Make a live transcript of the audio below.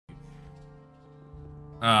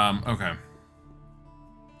Okay.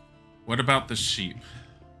 What about the sheep?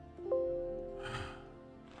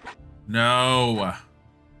 No.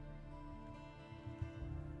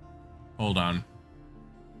 Hold on.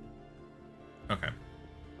 Okay.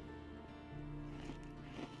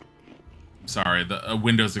 Sorry, the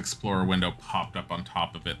Windows Explorer window popped up on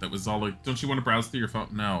top of it. That was all like, don't you want to browse through your phone?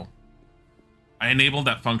 No. I enabled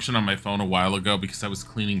that function on my phone a while ago because I was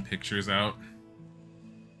cleaning pictures out.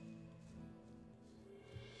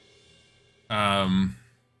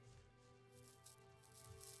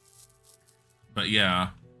 But yeah.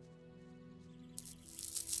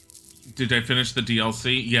 Did I finish the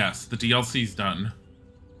DLC? Yes, the DLC's done.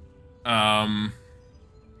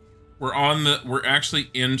 We're actually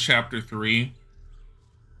in chapter 3.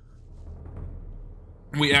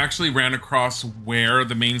 We actually ran across where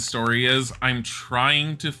the main story is. I'm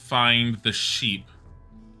trying to find the sheep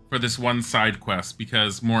for this one side quest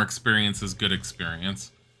because more experience is good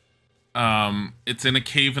experience. It's in a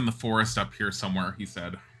cave in the forest up here somewhere, he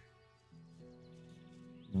said.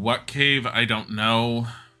 What cave? I don't know.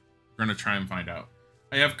 We're gonna try and find out.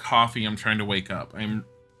 I have coffee. I'm trying to wake up. I'm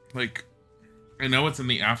like, I know it's in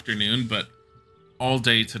the afternoon, but all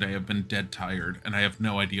day today I've been dead tired and I have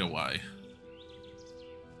no idea why.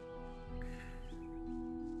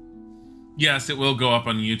 Yes, it will go up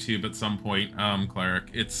on YouTube at some point, Cleric.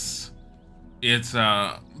 It's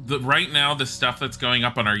right now the stuff that's going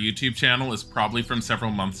up on our YouTube channel is probably from several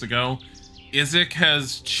months ago. Isaac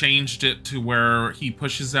has changed it to where he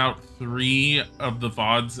pushes out 3 of the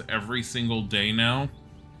VODs every single day now.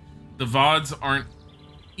 The VODs aren't,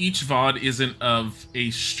 each VOD isn't of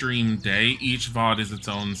a stream day. Each VOD is its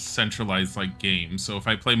own centralized like game. So if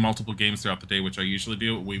I play multiple games throughout the day, which I usually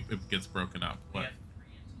do, it gets broken up. But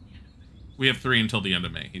we have 3 until the end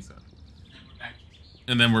of May, he said.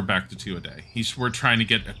 And then we're back to 2 a day. We're trying to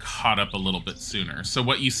get caught up a little bit sooner. So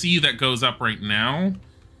what you see that goes up right now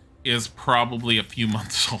is probably a few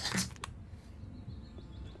months old.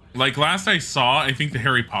 Like last I saw, I think the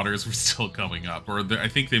Harry Potters were still coming up, or I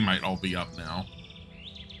think they might all be up now.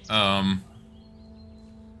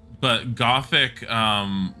 But Gothic,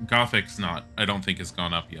 Gothic's not, I don't think it's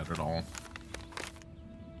gone up yet at all.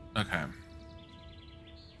 Okay.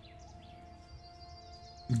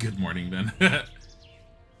 Good morning, Ben.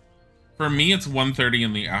 For me, it's 1:30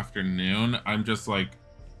 in the afternoon. I'm just like,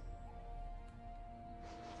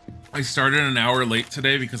 I started an hour late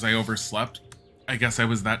today because I overslept. I guess I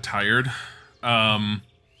was that tired.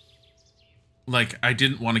 Like, I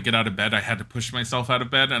didn't want to get out of bed. I had to push myself out of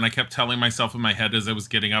bed, and I kept telling myself in my head as I was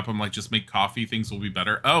getting up, I'm like, just make coffee, things will be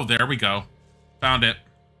better. Oh, there we go. Found it.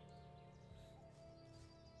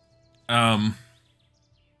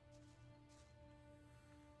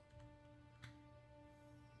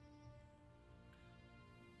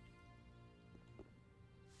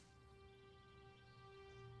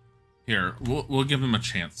 Here, we'll give him a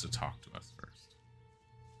chance to talk to us first.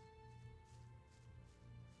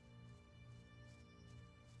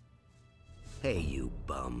 Hey, you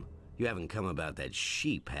bum. You haven't come about that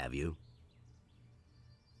sheep, have you?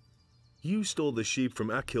 You stole the sheep from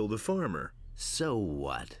Akil the farmer. So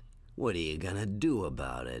what? What are you gonna do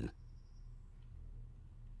about it?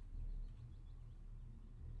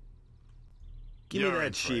 Give me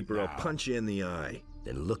that sheep or I'll punch you in the eye.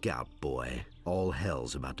 Then look out, boy. All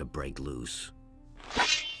hell's about to break loose.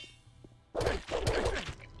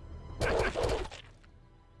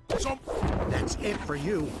 That's it for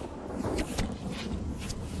you.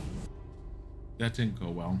 That didn't go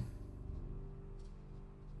well.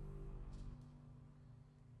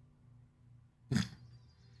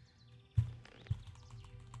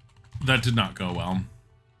 That did not go well.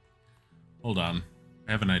 Hold on.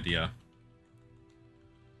 I have an idea.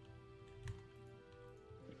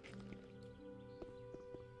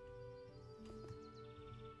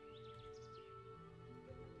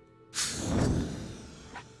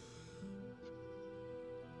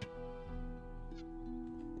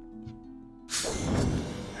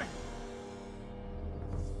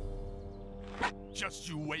 Just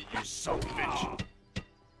you wait, you son of a bitch.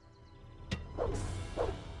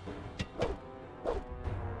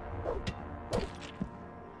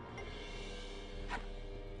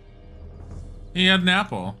 He had an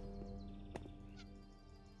apple.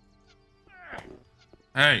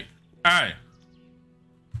 Hey, hey.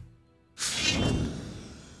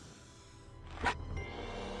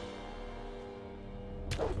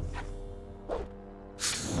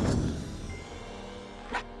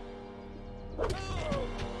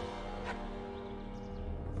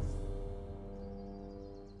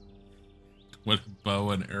 With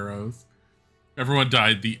bow and arrows. Everyone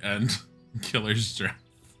died the end. Killer's dress.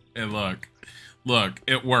 Hey, look. Look,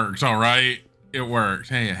 it worked, all right? It worked.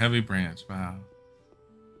 Hey, a heavy branch. Wow.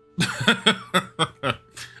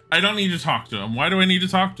 I don't need to talk to him. Why do I need to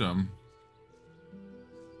talk to him?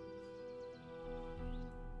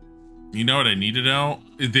 You know what I need to know?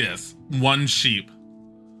 This. One sheep.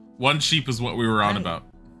 One sheep is what we were on about.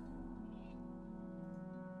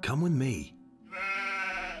 Come with me.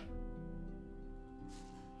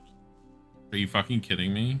 Are you fucking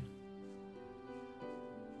kidding me?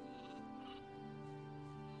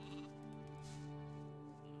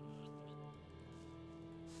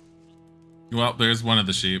 Well, there's one of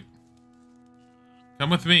the sheep. Come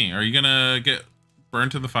with me. Are you gonna get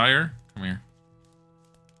burned to the fire? Come here.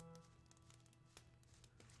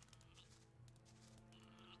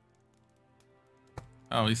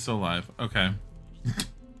 Oh, he's still alive. Okay.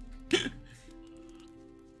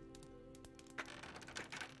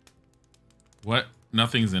 What?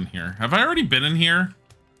 Nothing's in here. Have I already been in here?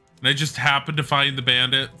 And I just happened to find the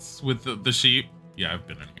bandits with the sheep? Yeah, I've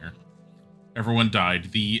been in here. Everyone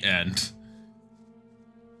died. The end.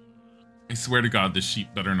 I swear to God, this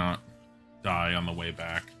sheep better not die on the way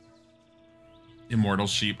back. Immortal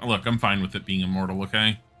sheep. Look, I'm fine with it being immortal,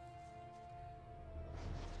 okay?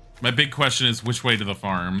 My big question is, which way to the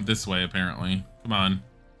farm? This way, apparently. Come on.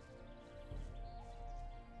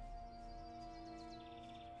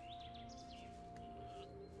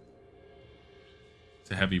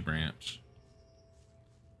 It's a heavy branch.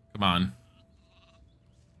 Come on.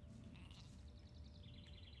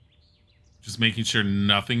 Just making sure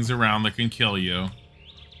nothing's around that can kill you.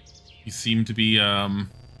 You seem to be,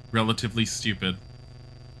 relatively stupid.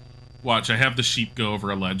 Watch, I have the sheep go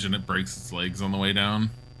over a ledge and it breaks its legs on the way down.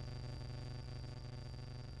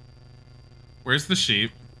 Where's the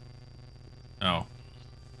sheep? Oh.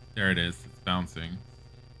 There it is. It's bouncing.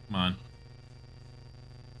 Come on.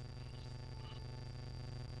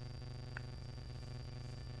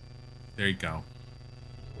 There you go.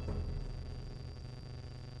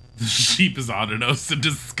 The sheep is Autonos in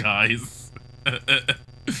disguise.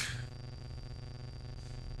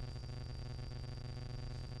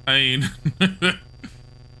 I mean...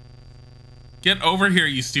 Get over here,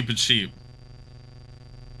 you stupid sheep.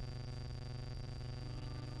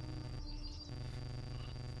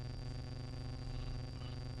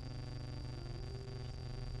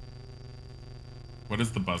 What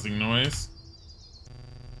is the buzzing noise?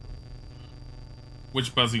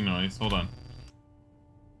 Which buzzing noise? Hold on.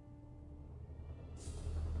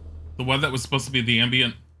 The one that was supposed to be the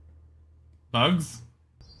ambient bugs?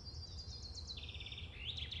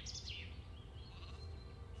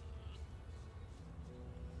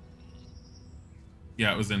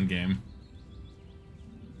 Yeah, it was in game.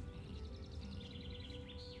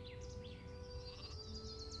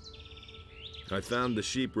 I found the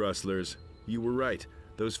sheep rustlers. You were right.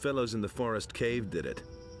 Those fellows in the forest cave did it.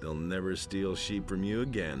 They'll never steal sheep from you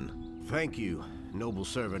again. Thank you, noble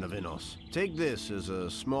servant of Innos. Take this as a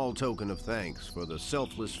small token of thanks for the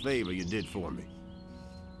selfless favor you did for me.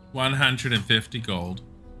 150 gold.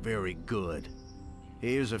 Very good.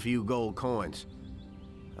 Here's a few gold coins.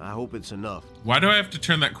 I hope it's enough. Why do I have to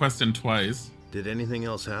turn that quest in twice? Did anything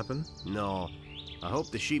else happen? No. I hope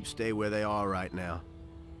the sheep stay where they are right now.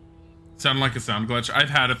 Sound like a sound glitch? I've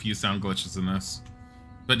had a few sound glitches in this,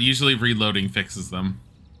 but usually reloading fixes them.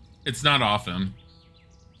 It's not often.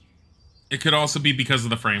 It could also be because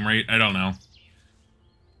of the frame rate. I don't know.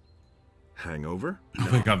 Hangover?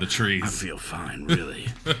 Oh my God, the I trees. feel fine, really.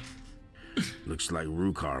 Looks like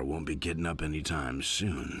Rukar won't be getting up anytime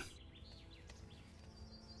soon.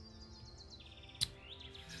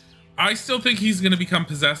 I still think he's going to become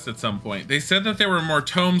possessed at some point. They said that there were more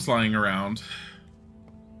tomes lying around.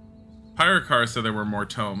 Pyrocar said there were more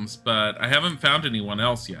tomes, but I haven't found anyone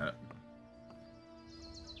else yet.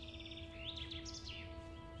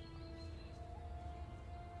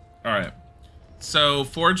 Alright. So,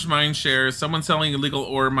 forged mine shares. Someone selling illegal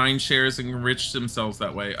ore mine shares and enriched themselves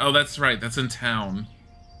that way. Oh, that's right. That's in town.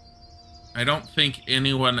 I don't think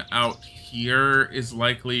anyone out here is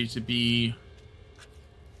likely to be...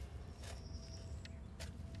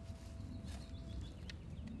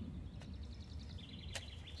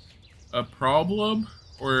 a problem,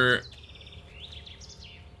 or...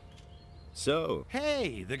 So,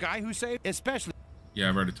 Hey, the guy who saved, especially. Yeah,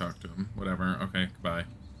 I've already talked to him. Whatever. Okay, goodbye.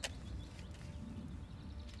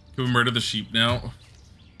 Can we murder the sheep now?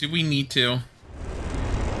 Do we need to?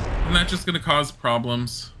 Isn't that just gonna cause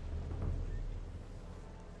problems?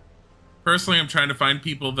 Personally, I'm trying to find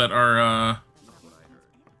people that are,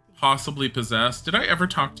 possibly possessed. Did I ever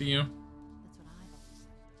talk to you?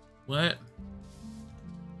 What?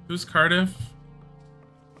 Who's Cardiff?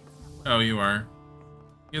 Oh, you are.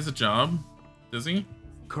 He has a job? Does he?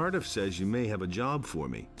 Cardiff says you may have a job for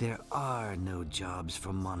me. There are no jobs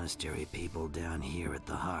for monastery people down here at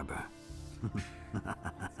the harbor.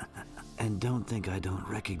 And don't think I don't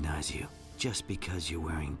recognize you just because you're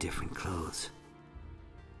wearing different clothes.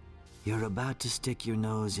 You're about to stick your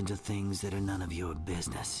nose into things that are none of your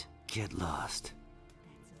business. Get lost.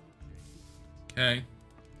 Okay.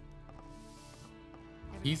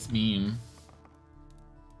 He's mean.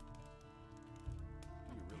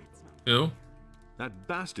 Who? That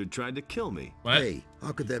bastard tried to kill me. What? Hey,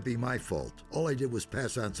 how could that be my fault? All I did was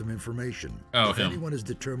pass on some information. Oh, if him. anyone is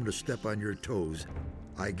determined to step on your toes,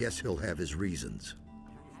 I guess he'll have his reasons.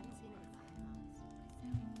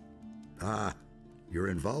 Ah, you're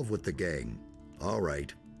involved with the gang. All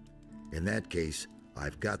right. In that case,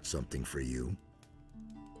 I've got something for you.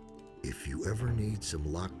 If you ever need some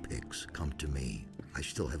lockpicks, come to me. I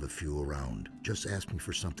still have a few around. Just ask me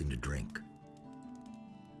for something to drink.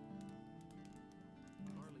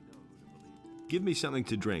 Give me something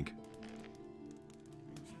to drink.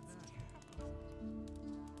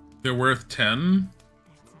 They're worth 10?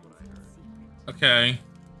 Okay.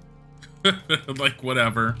 Like,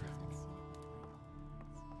 whatever.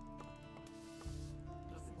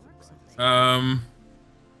 Go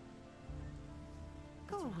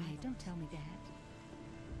away, don't tell me that.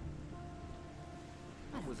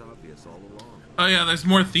 It was obvious all along. Oh yeah, there's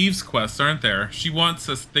more thieves quests, aren't there? They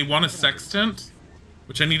want a sextant,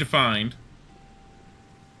 which I need to find.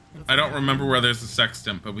 I don't remember where there's a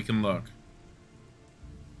sextant, but we can look.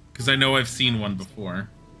 Because I know I've seen one before.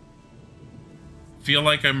 Feel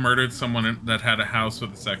like I murdered someone that had a house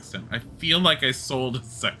with a sextant. I feel like I sold a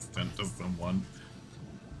sextant to someone.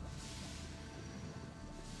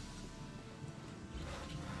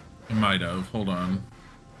 I might have. Hold on.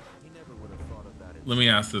 Let me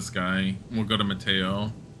ask this guy. We'll go to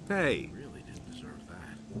Mateo. Hey. Really didn't deserve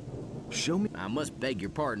that. Show me. I must beg your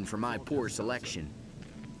pardon for my poor selection.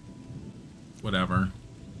 Whatever.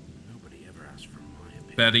 Nobody ever asked for my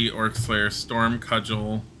opinion. Betty, Orc Slayer, Storm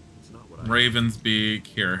Cudgel, Raven's Beak.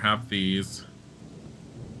 Here, have these.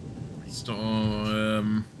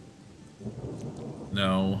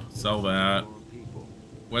 No, sell that.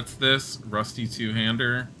 What's this? Rusty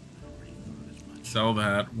Two-Hander. Sell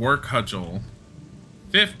that. War Cudgel.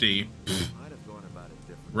 50. Pfft.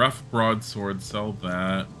 Rough Broadsword. Sell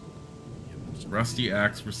that. Rusty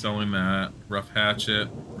Axe. We're selling that. Rough Hatchet.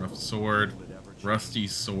 Rough Sword. Rusty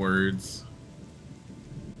Swords.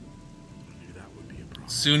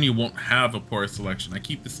 Soon you won't have a poor selection. I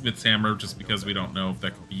keep the Smith's Hammer just because we don't know if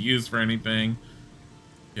that could be used for anything.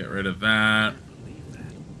 Get rid of that.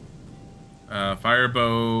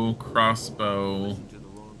 Firebow, crossbow.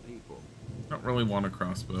 Don't really want a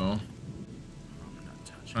crossbow.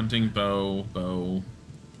 Hunting bow, bow.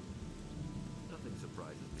 Nothing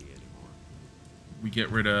surprises me anymore. We get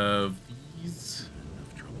rid of these.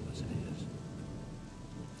 Enough trouble as it is.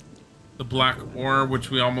 The black ore,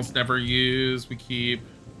 which we almost never use, we keep.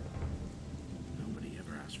 Nobody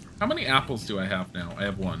ever asked for How many apples do I have now? I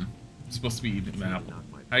have one. I'm supposed to be eating an apple.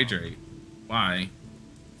 Hydrate. Why?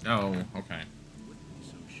 Oh, okay.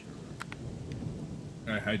 so sure.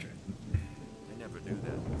 Alright, hydrate. I never knew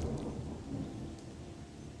that.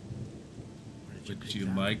 Would you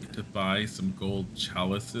like to buy some gold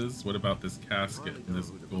chalices? What about this casket and this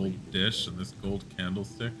gold dish and this gold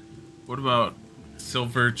candlestick? What about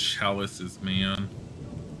silver chalices, man?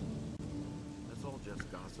 That's all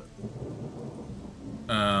just gossip.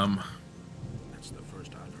 That's the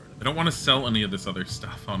first I've heard of I don't want to sell any of this other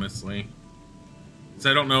stuff, honestly. Because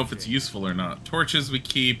I don't know if it's useful or not. Torches we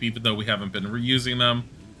keep, even though we haven't been reusing them.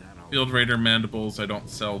 Field Raider mandibles I don't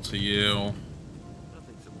sell to you.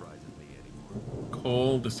 Nothing surprises me anymore.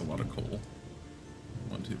 Coal, there's a lot of coal.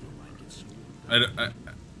 1, 2.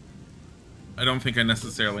 I don't think I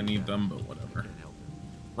necessarily need them, but whatever.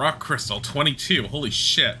 Rock crystal, 22. Holy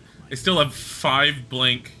shit. I still have 5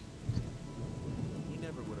 blank He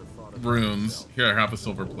never would have thought of runes. Here, I have a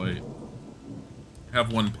silver plate. I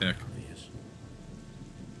have 1 pick. obvious.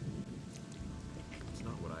 It's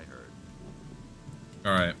not what I heard.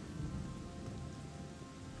 Alright.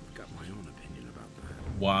 I've got my own opinion about that.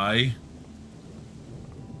 Why?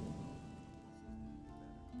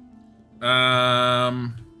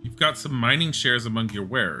 You've got some mining shares among your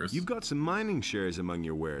wares. You've got some mining shares among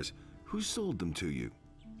your wares. Who sold them to you?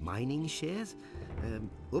 Mining shares?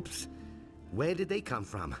 Oops. Where did they come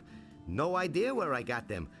from? No idea where I got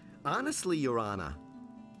them. Honestly, Your Honor.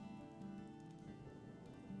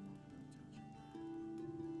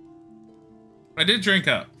 I did drink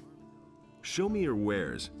up. Show me your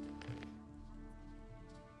wares.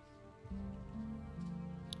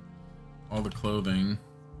 All the clothing.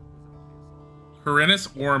 Horrendous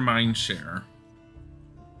or Mindshare.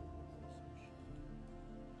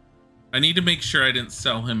 I need to make sure I didn't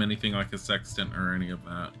sell him anything like a sextant or any of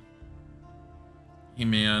that. Hey,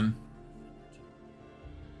 man.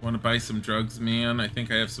 Want to buy some drugs, man? I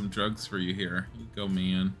think I have some drugs for you here. You go,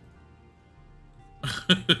 man.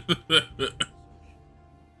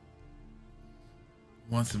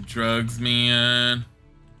 Want some drugs, man?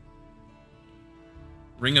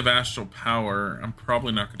 Ring of Astral Power. I'm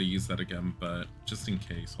probably not going to use that again, but just in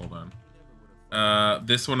case. Hold on.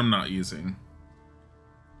 This one I'm not using.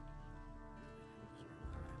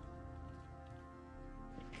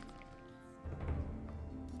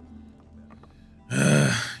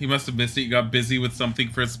 You must have missed it. You got busy with something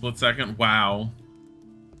for a split second. Wow.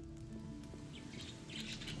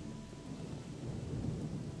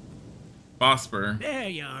 Bosper. There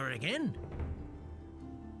you are again.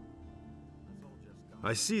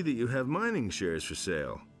 I see that you have mining shares for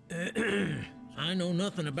sale. I know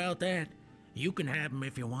nothing about that. You can have them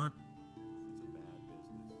if you want.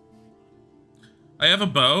 I have a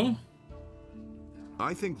bow.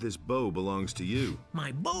 I think this bow belongs to you.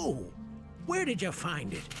 My bow? Where did you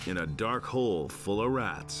find it? In a dark hole full of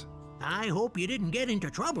rats. I hope you didn't get into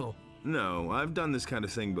trouble. No, I've done this kind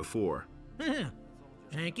of thing before.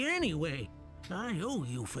 Thank you anyway. I owe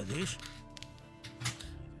you for this.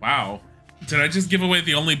 Wow. Did I just give away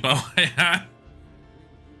the only bow I had?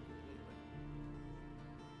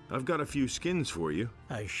 I've got a few skins for you.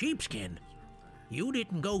 A sheepskin? You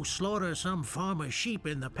didn't go slaughter some farmer's sheep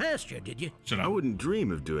in the pasture, did you? Shut up. I wouldn't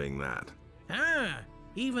dream of doing that. Ah,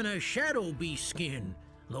 even a shadow beast skin.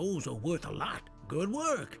 Those are worth a lot. Good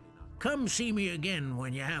work. Come see me again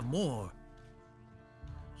when you have more.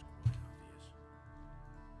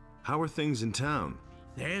 How are things in town?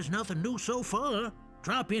 There's nothing new so far.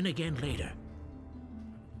 Drop in again later.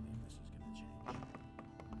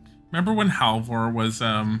 Remember when Halvor was,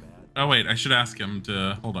 Oh, wait, I should ask him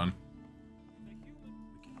to... Hold on.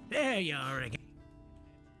 There you are again.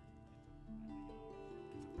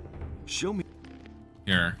 Show me...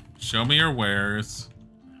 Here. Show me your wares.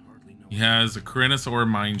 He has a Corinus or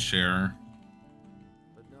Mindshare.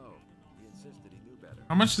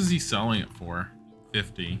 How much is he selling it for?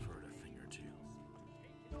 50.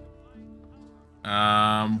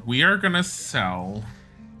 We are gonna sell...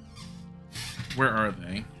 Where are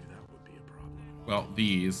they? Well,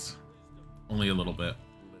 these. Only a little bit.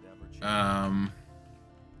 Look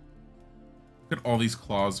at all these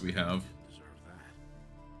claws we have.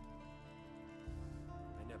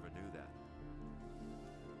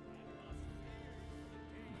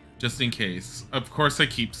 Just in case. Of course I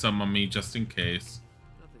keep some on me, just in case.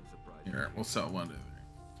 Here, we'll sell 1, 2,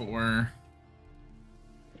 3, 4.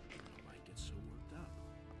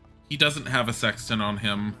 He doesn't have a sextant on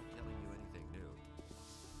him.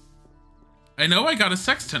 I know I got a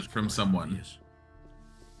sextant from someone.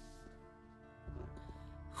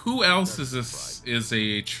 Who else is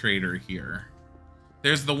a trader here?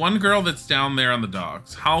 There's the one girl that's down there on the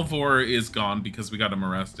docks. Halvor is gone because we got him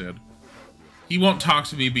arrested. He won't talk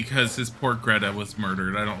to me because his poor Greta was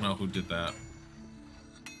murdered. I don't know who did that.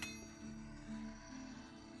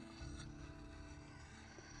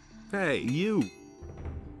 Hey, you!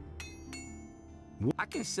 I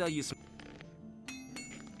can sell you some...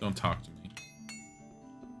 Don't talk to me.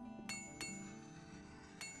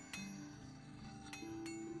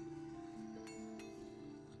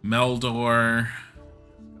 Meldor.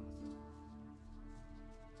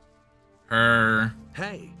 Her.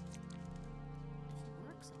 Hey!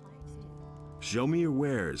 Show me your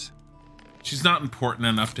wares. She's not important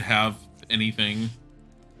enough to have anything.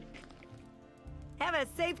 Have a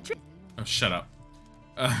safe trip. Oh, shut up.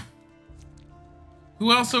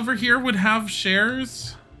 Who else over here would have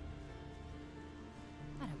shares?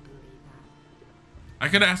 I don't believe that. I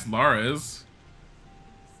could ask Lara's.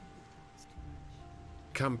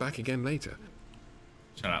 Come back again later.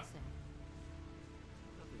 Shut up.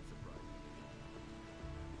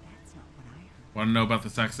 That's not what I heard. Want to know about the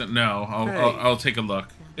sextant? No, I'll take a look.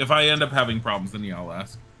 If I end up having problems, then yeah, I'll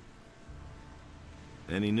ask.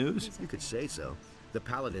 Any news? You could say so. The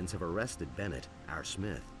Paladins have arrested Bennett, our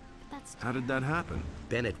smith. How did that happen?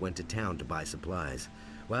 Bennett went to town to buy supplies.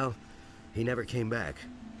 Well, he never came back.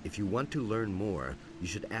 If you want to learn more, you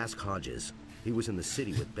should ask Hodges. He was in the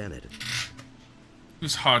city with Bennett.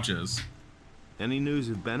 Who's Hodges? Any news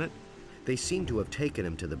of Bennett? They seem to have taken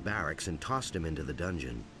him to the barracks and tossed him into the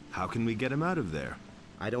dungeon. How can we get him out of there?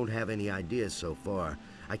 I don't have any ideas so far.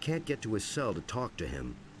 I can't get to his cell to talk to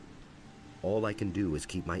him. All I can do is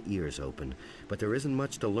keep my ears open, but there isn't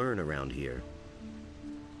much to learn around here.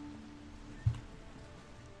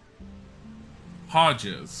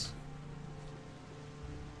 Hodges.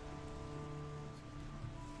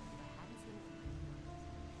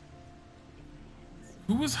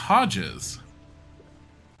 Who was Hodges?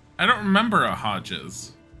 I don't remember a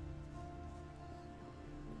Hodges.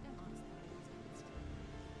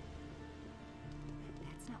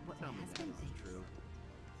 That's not what my husband thinks.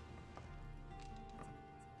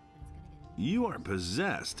 You are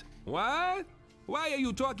possessed. What? Why are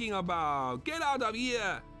you talking about? Get out of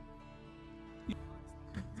here!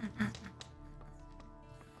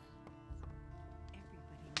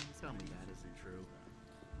 Tell me that isn't true.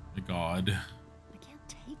 My God. I can't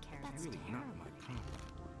take care of it.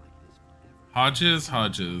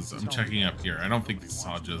 Hodges. I'm checking up here. I don't think this is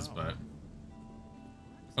Hodges, but...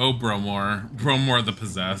 Oh, Bromore. Bromore the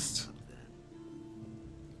Possessed.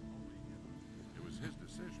 It was his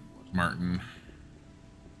decision, wasn't it? Martin.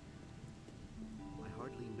 I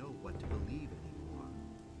hardly know what to believe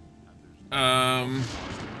Um...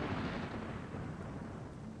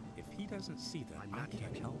 If he doesn't see that, I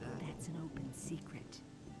can't help it. That's an open secret.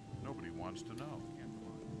 Nobody wants to know.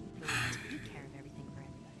 They want to take care of everything for everybody.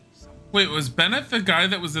 Wait, was Bennett the guy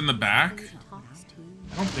that was in the back? Who he talks to.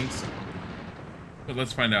 I don't think so. But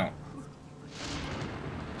let's find out.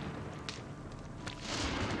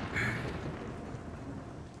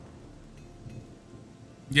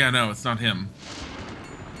 Yeah, no, it's not him.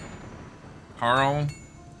 Carl.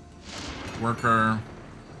 Worker.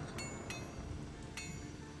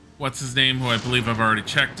 What's his name? Who I believe I've already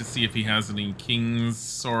checked to see if he has any King's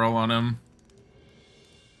Sorrel on him.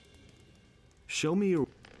 Show me your...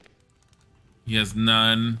 He has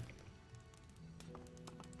none.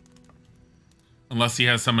 Unless he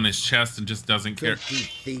has some in his chest and just doesn't care.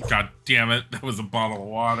 God damn it, that was a bottle of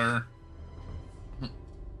water.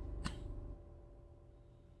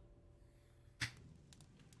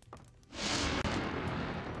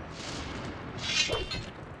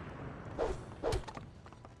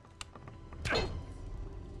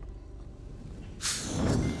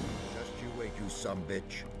 Just you wait, you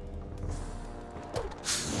sumbitch.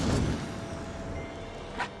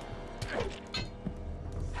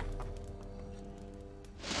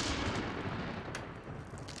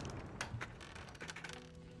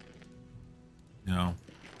 No.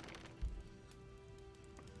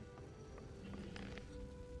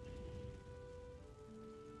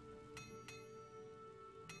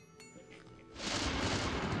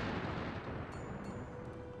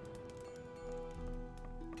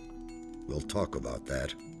 We'll talk about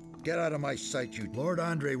that. Get out of my sight, you... Lord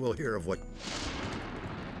Andre will hear of what...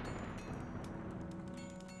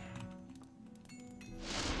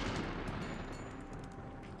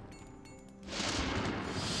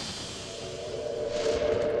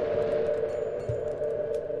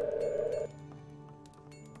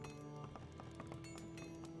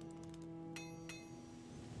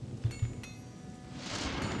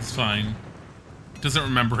 It's fine. Doesn't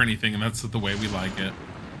remember anything, and that's the way we like it.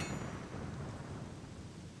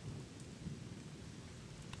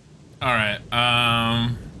 Alright,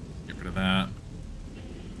 get rid of that.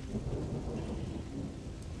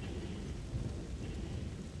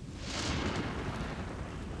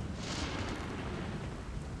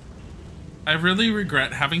 I really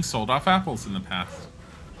regret having sold off apples in the past.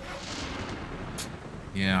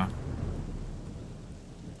 Yeah.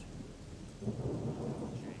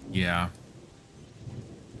 Yeah.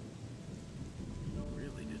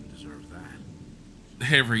 Really didn't deserve that.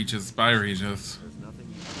 Hey, Regis. Bye, Regis.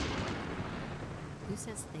 Who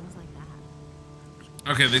says things like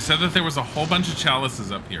that? Okay, they said that there was a whole bunch of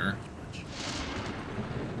chalices up here.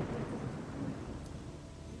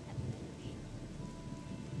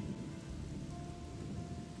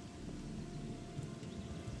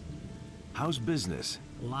 How's business?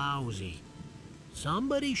 Lousy.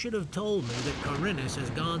 Somebody should have told me that Corinus has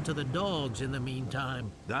gone to the dogs in the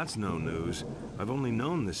meantime. That's no news. I've only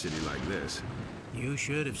known the city like this. You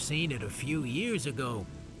should have seen it a few years ago.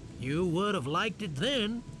 You would have liked it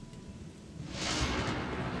then.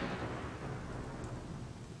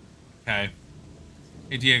 Okay.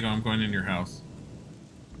 Hey, Diego, I'm going in your house.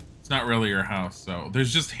 It's not really your house, so...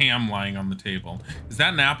 There's just ham lying on the table. Is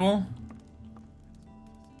that an apple?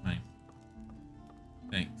 Fine.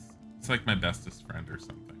 Thanks. It's like my bestest friend or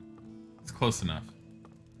something. It's close enough.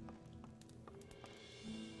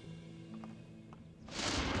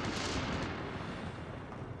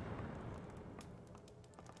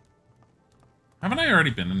 Haven't I already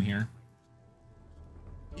been in here?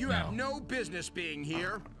 You have no business being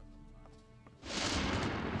here.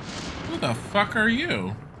 Who the fuck are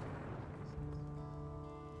you?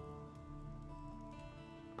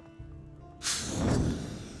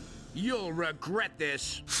 You'll regret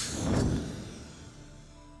this.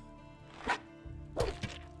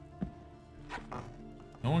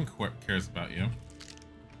 No one cares about you.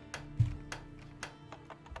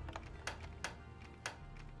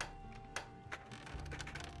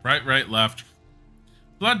 Right, left.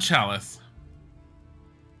 Blood chalice.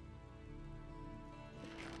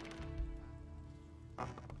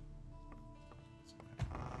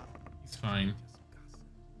 He's fine.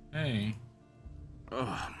 Hey.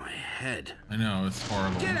 Oh, my head. I know, it's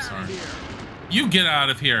horrible. Get I'm out sorry. of here. You get out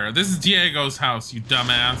of here. This is Diego's house, you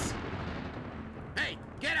dumbass. Hey,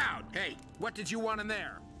 get out. Hey, what did you want in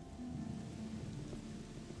there?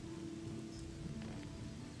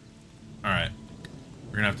 Alright.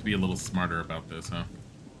 We're gonna have to be a little smarter about this, huh?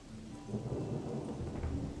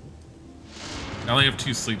 I only have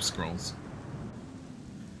 2 sleep scrolls.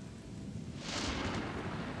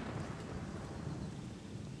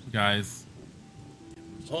 Guys.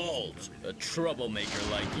 Halt! A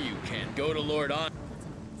troublemaker like you can't go to Lord On.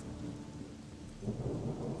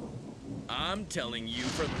 I'm telling you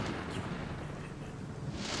from...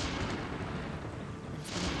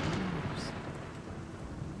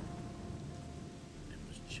 It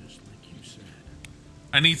was just like you said.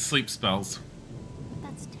 I need sleep spells.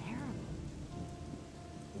 That's terrible.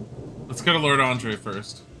 Let's go to Lord Andre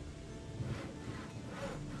first.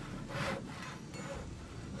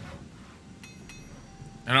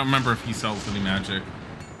 I don't remember if he sells any magic.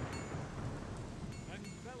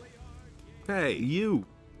 Hey, you!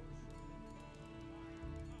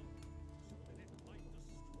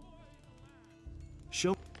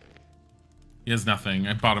 Show. He has nothing.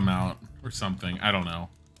 I bought him out or something. I don't know.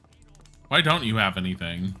 Why don't you have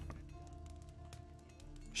anything?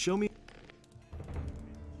 Show me.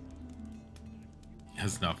 He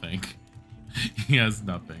has nothing. He has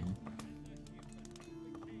nothing.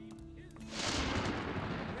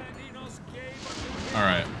 All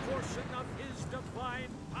right.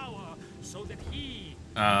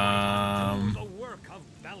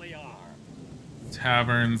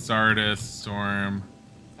 Tavern, Zardis, Storm,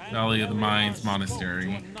 Valley of the Mines,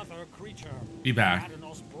 Monastery. Be back.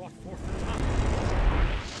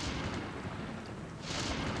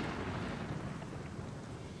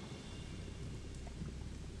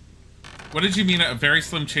 What did you mean? A very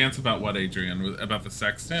slim chance about what, Adrian? About the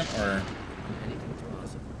sextant, or?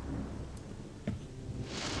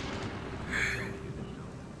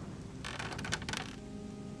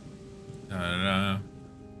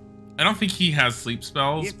 I don't think he has sleep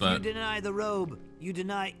spells, if but... If you deny the robe, you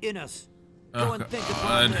deny Innos. Oh, Go and think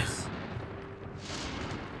about this.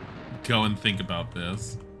 Go and think about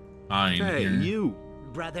this. Fine. Hey, here. you!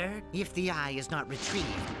 Brother, if the eye is not retrieved...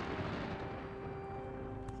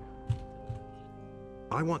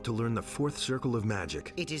 I want to learn the 4th circle of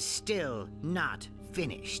magic. It is still not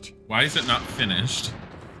finished. Why is it not finished?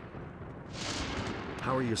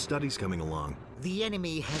 How are your studies coming along? The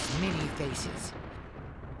enemy has many faces.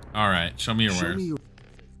 Alright, show me your wares.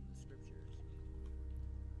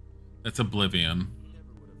 That's Oblivion.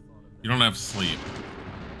 You don't have sleep.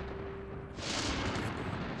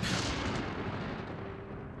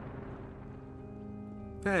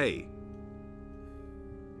 Hey.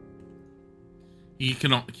 He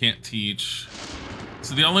can't teach.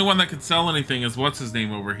 So the only one that could sell anything is what's his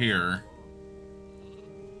name over here.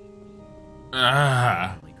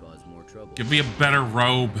 Ah. Give me a better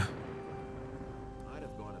robe.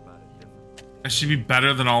 I should be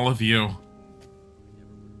better than all of you.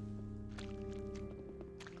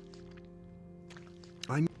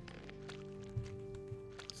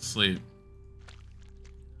 Sleep.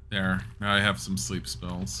 There. Now I have some sleep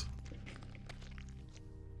spells.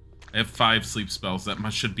 I have 5 sleep spells. That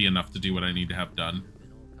should be enough to do what I need to have done.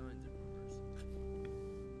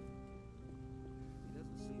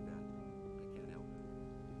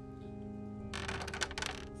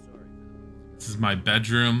 This is my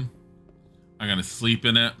bedroom. I'm gonna sleep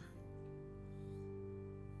in it.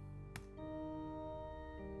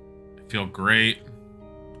 I feel great.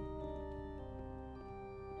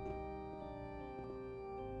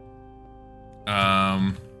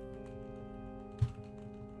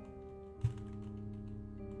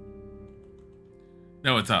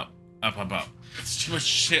 No, it's up. Up, up, up. It's too much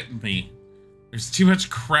shit in me. There's too much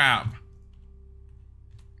crap.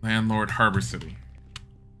 Landlord, Harbor City.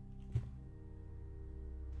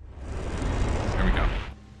 There we go.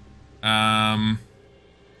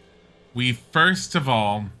 We first of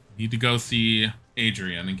all need to go see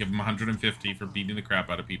Adrian and give him 150 for beating the crap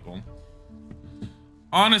out of people.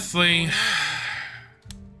 Honestly...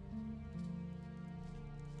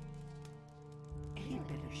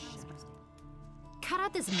 Cut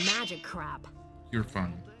out this magic crap. You're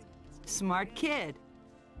fine. Smart kid.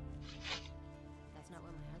 That's not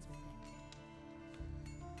what my husband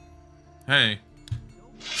Hey.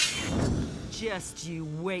 Just you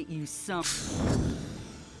wait, you son.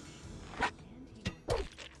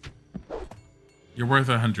 You're worth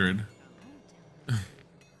 100. And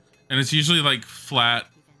it's usually like flat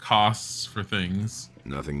costs for things.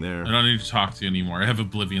 Nothing there. I don't need to talk to you anymore. I have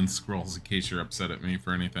Oblivion Scrolls in case you're upset at me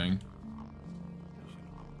for anything.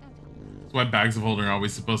 That's why bags of holding are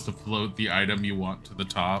always supposed to float the item you want to the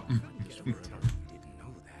top. If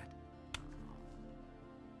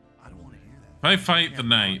I fight the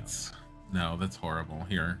knights... No, that's horrible.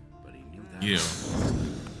 Here. You.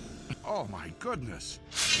 Oh my goodness.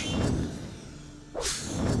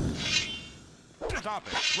 Stop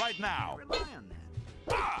it, right now.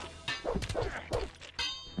 Ah!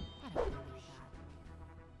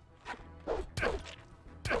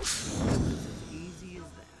 Easy as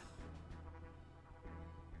that.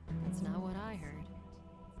 That's not what I heard.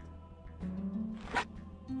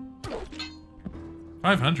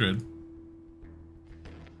 500.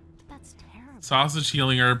 That's terrible. Sausage,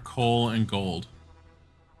 healing herb, coal, and gold.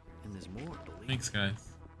 And there's more. Thanks, guys.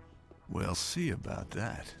 We'll see about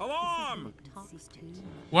that. Alarm!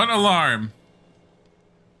 What alarm?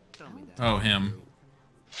 Oh, him.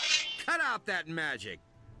 Cut out that magic.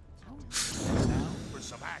 Now for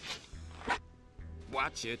some action.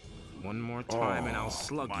 Watch it. One more time and I'll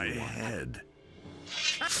slug my you. head.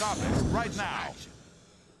 Stop it, right now.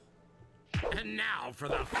 And now for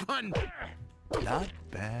the fun. Not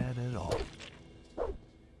bad at all.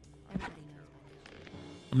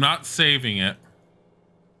 I'm not saving it.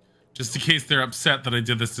 Just in case they're upset that I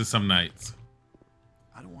did this to some knights.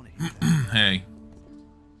 I don't want to hear that. Hey.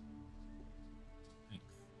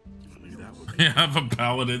 I have a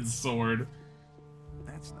paladin sword.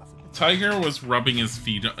 That's nothing. Tiger was rubbing his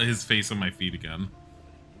face on my feet again.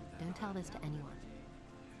 Don't tell this to anyone.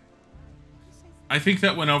 I think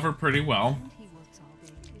that went over pretty well.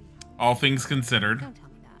 All things considered. Don't tell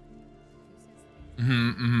me that.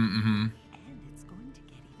 And it's going to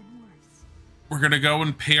get even worse. We're gonna go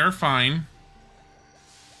and pay our fine.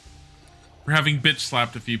 We're having bitch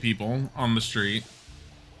slapped a few people on the street.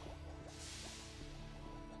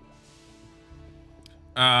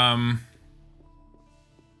 What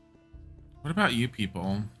about you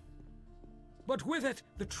people? But with it,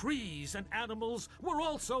 the trees and animals were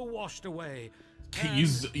also washed away.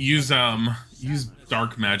 Use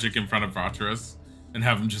dark magic in front of Vatras and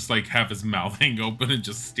have him just like have his mouth hang open and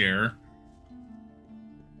just stare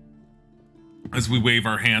as we wave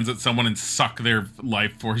our hands at someone and suck their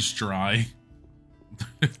life force dry.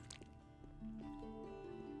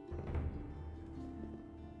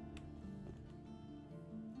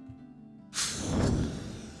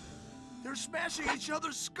 They're smashing each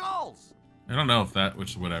other's skulls. I don't know if that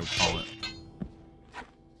which is what I would call it.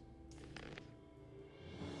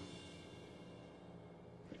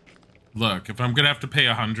 Look, if I'm gonna have to pay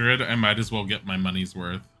 100, I might as well get my money's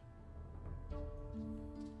worth.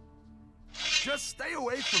 Just stay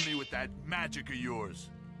away from me with that magic of yours.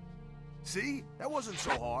 See? That wasn't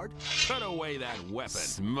so hard. Put away that weapon.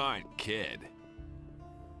 Smart kid.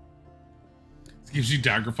 This gives you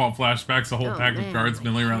Daggerfall flashbacks, a whole pack of guards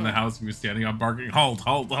milling around the house and you're standing up barking, halt,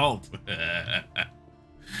 halt, halt.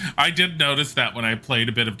 I did notice that when I played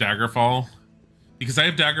a bit of Daggerfall. Because I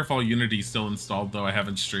have Daggerfall Unity still installed, though I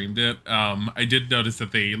haven't streamed it. I did notice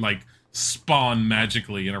that they, like, spawn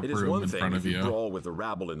magically in a room in front of you. Brawl with the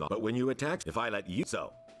rabble in the, but when you attack, if I let you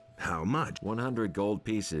so. How much? 100 gold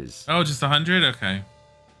pieces. Oh, just 100? Okay.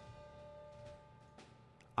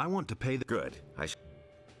 I want to pay the... Good.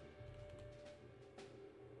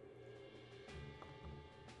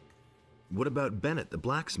 What about Bennett, the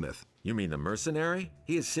blacksmith? You mean the mercenary?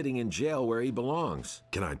 He is sitting in jail where he belongs.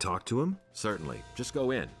 Can I talk to him? Certainly. Just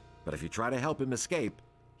go in. But if you try to help him escape,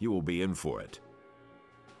 you will be in for it.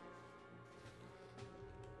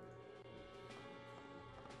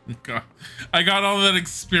 God. I got all that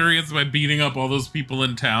experience by beating up all those people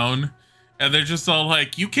in town. And they're just all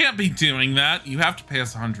like, you can't be doing that. You have to pay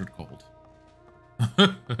us 100 gold.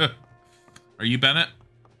 Are you Bennett?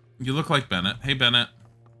 You look like Bennett. Hey, Bennett.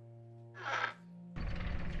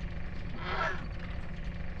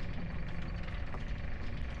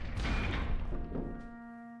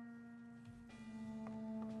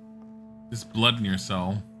 There's blood in your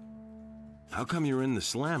cell. How come you're in the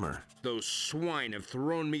slammer? Those swine have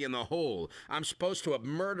thrown me in the hole. I'm supposed to have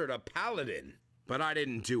murdered a paladin. But I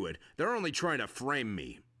didn't do it. They're only trying to frame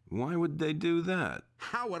me. Why would they do that?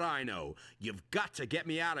 How would I know? You've got to get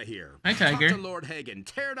me out of here. Hi, Tiger. Talk to Lord Hagen.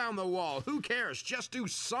 Tear down the wall. Who cares? Just do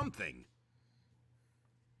something.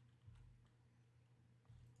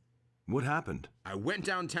 What happened? I went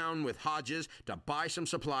downtown with Hodges to buy some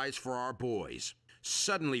supplies for our boys.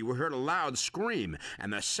 Suddenly, we heard a loud scream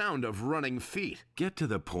and the sound of running feet. Get to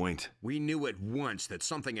the point. We knew at once that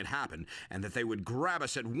something had happened and that they would grab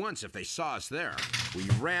us at once if they saw us there. We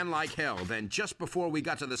ran like hell. Then, just before we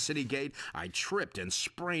got to the city gate, I tripped and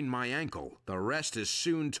sprained my ankle. The rest is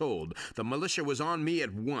soon told. The militia was on me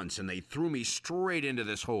at once, and they threw me straight into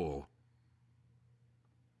this hole.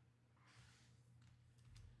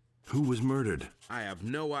 Who was murdered? I have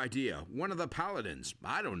no idea. One of the paladins.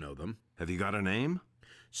 I don't know them. Have you got a name?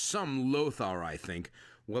 Some Lothar, I think.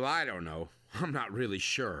 Well, I don't know. I'm not really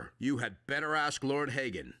sure. You had better ask Lord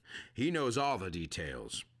Hagen. He knows all the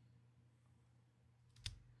details.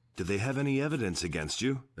 Do they have any evidence against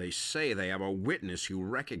you? They say they have a witness who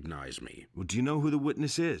recognized me. Well, do you know who the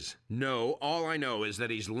witness is? No, all I know is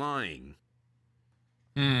that he's lying.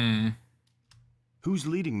 Who's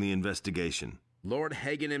leading the investigation? Lord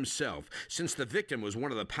Hagen himself. Since the victim was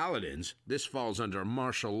one of the paladins, this falls under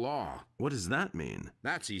martial law. What does that mean?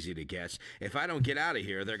 That's easy to guess. If I don't get out of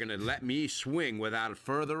here, they're going to let me swing without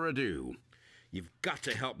further ado. You've got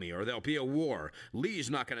to help me or there'll be a war. Lee's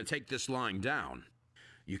not going to take this lying down.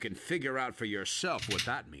 You can figure out for yourself what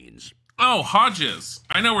that means. Oh, Hodges.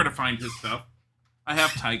 I know where to find his stuff. I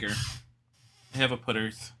have Tiger. I have a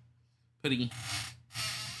Putters. Putty.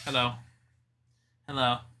 Hello.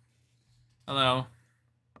 Hello. Hello.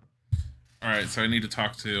 Alright, so I need to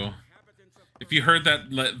talk to... If you heard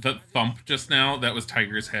that thump just now, that was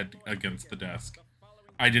Tiger's head against the desk.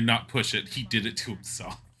 I did not push it. He did it to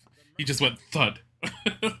himself. He just went thud.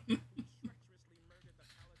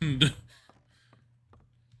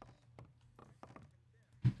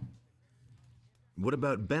 What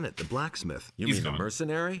about Bennett, the blacksmith? You mean the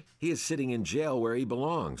mercenary? He is sitting in jail where he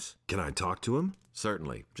belongs. Can I talk to him?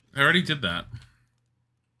 Certainly. I already did that.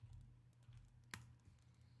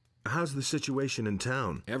 How's the situation in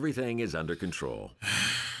town? Everything is under control.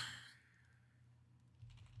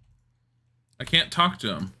 I can't talk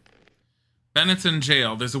to him. Bennett's in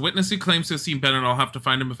jail. There's a witness who claims to have seen Bennett. I'll have to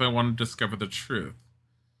find him if I want to discover the truth.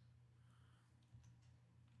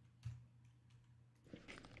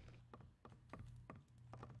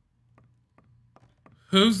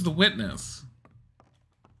 Who's the witness?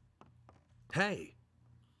 Hey.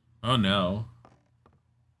 Oh no.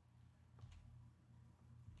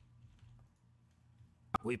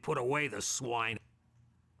 We put away the swine.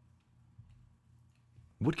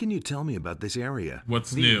 What can you tell me about this area?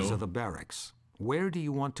 What's new? These are the barracks. Where do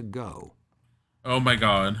you want to go? Oh my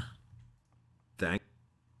god. Thank.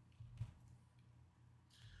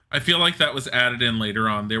 I feel like that was added in later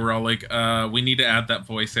on. They were all like, we need to add that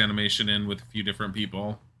voice animation in with a few different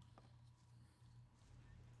people.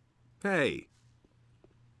 Hey.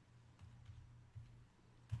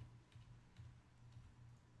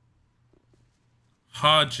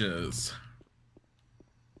 Hodges.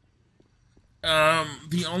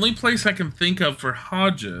 The only place I can think of for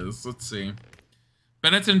Hodges, let's see.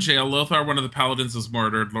 Bennett's in jail. Lothar, one of the paladins, is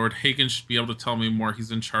murdered. Lord Hagen should be able to tell me more.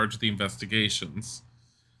 He's in charge of the investigations.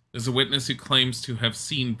 There's a witness who claims to have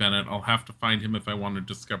seen Bennett. I'll have to find him if I want to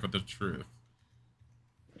discover the truth.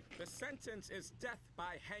 The sentence is death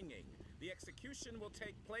by hanging. The execution will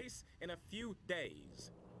take place in a few days.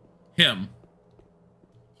 Him.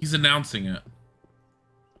 He's announcing it.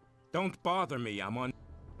 Don't bother me, I'm on...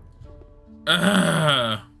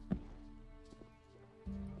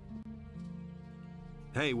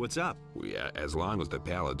 Hey, what's up? As long as the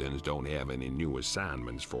paladins don't have any new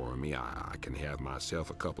assignments for me, I can have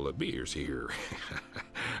myself a couple of beers here.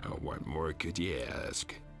 What more could you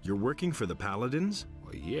ask? You're working for the paladins?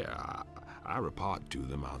 Well, yeah, I report to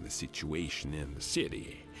them on the situation in the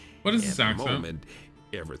city. What is this accent? At the moment,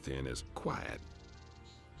 everything is quiet.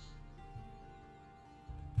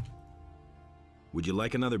 Would you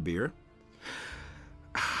like another beer?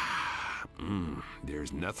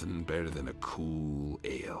 There's nothing better than a cool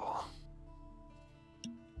ale.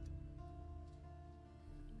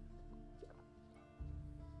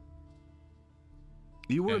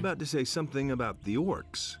 You were about to say something about the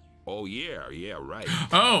orcs. Oh, yeah, right.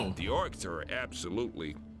 Oh! The orcs are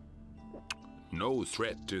absolutely no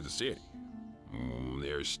threat to the city.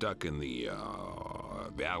 They're stuck in the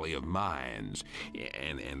Valley of Mines,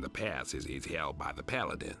 and the pass is held by the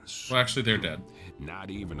paladins. Well, actually, they're dead. Not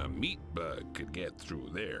even a meat bug could get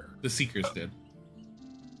through there. The Seekers did.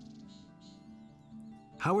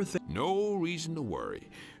 How are things? No reason to worry.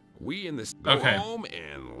 We in this go home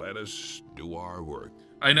and let us do our work.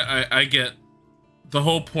 I know. I get the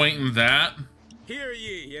whole point in that. Hear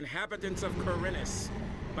ye, inhabitants of Corinus.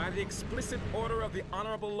 By the explicit order of the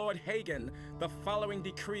Honorable Lord Hagen, the following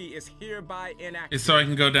decree is hereby enacted. Is so I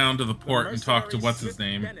can go down to the port and talk to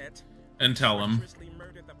what's-his-name and tell him.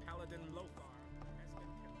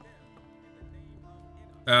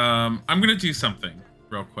 I'm gonna do something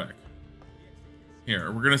real quick.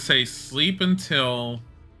 Here, we're gonna say sleep until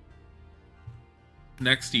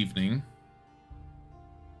next evening.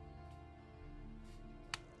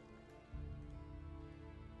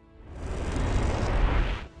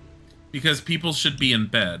 Because people should be in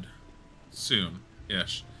bed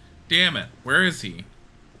soon-ish. Damn it, where is he?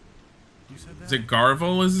 Is it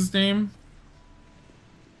Garvel is his name?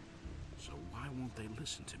 So why won't they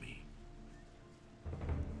listen to me?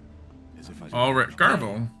 All right,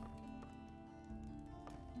 Garvel.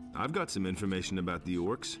 I've got some information about the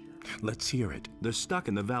orcs. Let's hear it. They're stuck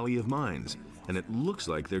in the Valley of Mines, and it looks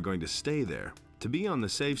like they're going to stay there. To be on the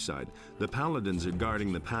safe side, the paladins are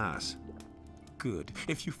guarding the pass. Good.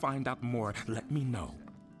 If you find out more, let me know.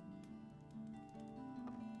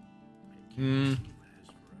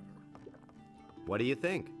 What do you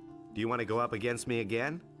think? Do you want to go up against me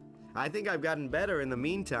again? I think I've gotten better in the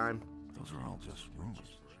meantime. Those are all just rumors.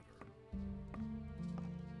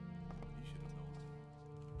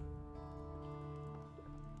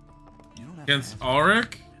 Against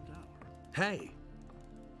Ulrich? Hey!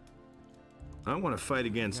 I want to fight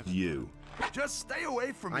against you. Just stay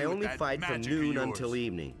away from me. I with only that fight from magic of noon yours. until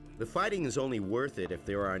evening. The fighting is only worth it if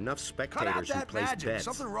there are enough spectators who that place magic. bets.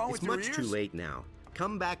 Something wrong it's with your much too ears? late now.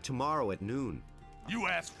 Come back tomorrow at noon. You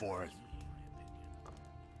asked for it.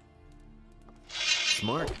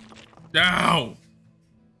 Smart. Ow!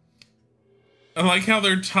 I like how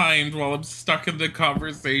they're timed while I'm stuck in the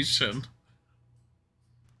conversation.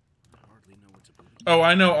 Oh,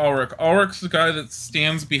 I know Ulrich. Ulrich's the guy that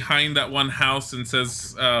stands behind that one house and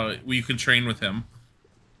says, well, you can train with him.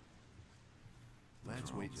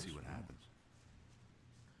 Let's wait and see what happens.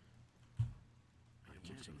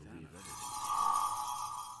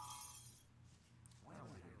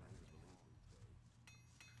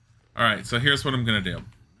 Alright, so here's what I'm going to do.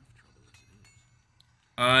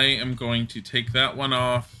 I am going to take that one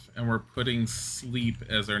off, and we're putting sleep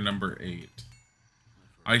as our number 8.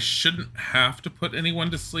 I shouldn't have to put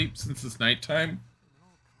anyone to sleep since it's nighttime.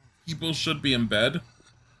 People should be in bed.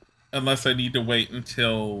 Unless I need to wait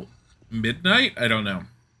until midnight? I don't know.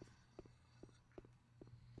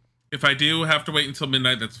 If I do have to wait until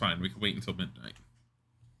midnight, that's fine. We can wait until midnight.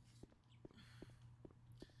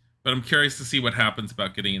 But I'm curious to see what happens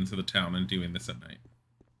about getting into the town and doing this at night.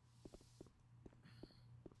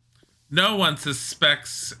 No one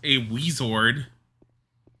suspects a Wizard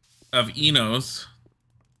of Enos.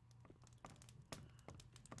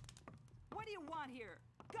 What do you want here?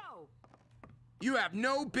 Go! You have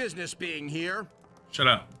no business being here. Shut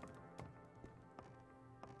up.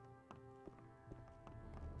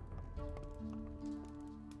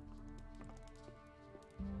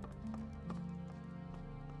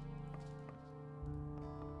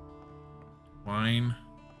 Wine.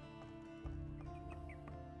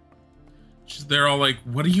 They're all like,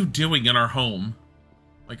 what are you doing in our home?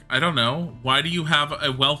 Like, I don't know. Why do you have a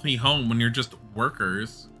wealthy home when you're just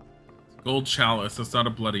workers? Gold chalice. That's not a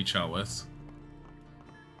bloody chalice.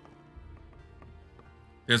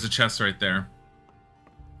 There's a chest right there.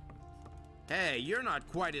 Hey, you're not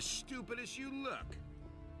quite as stupid as you look.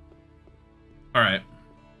 All right.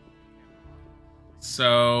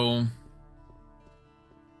 So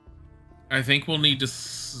I think we'll need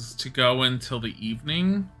to go until the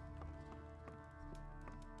evening.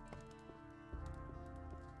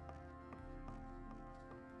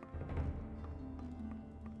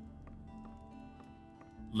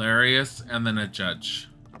 Larius and then a judge.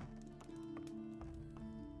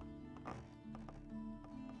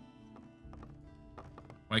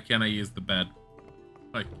 Why can't I use the bed?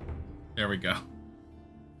 Like, there we go.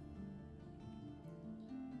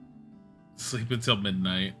 Sleep until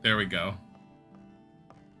midnight. There we go.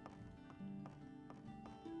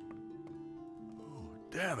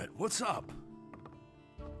 Damn it, what's up?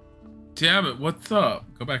 Damn it, what's up?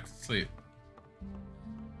 Go back to sleep.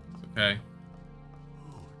 It's okay.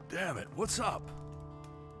 Damn it, what's up?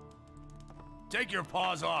 Take your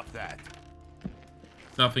paws off that.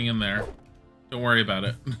 There's nothing in there. Don't worry about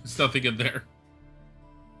it. There's nothing in there.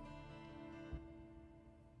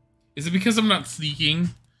 Is it because I'm not sneaking?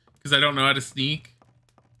 Because I don't know how to sneak?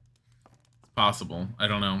 It's possible. I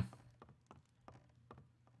don't know.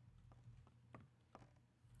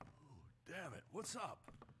 Damn it, what's up?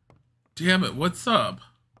 Damn it, what's up?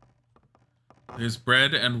 There's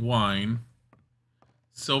bread and wine.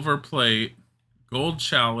 Silver plate. Gold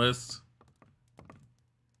chalice.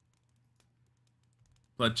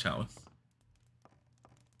 Blood chalice.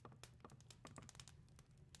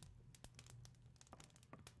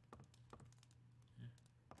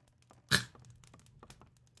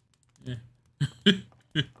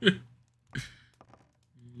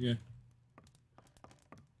 Yeah.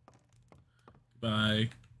 Bye.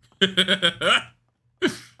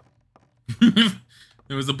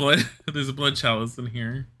 There's a blood chalice in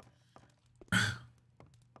here.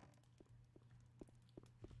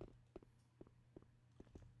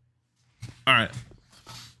 All right.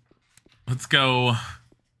 Let's go.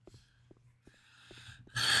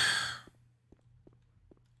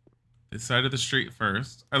 This side of the street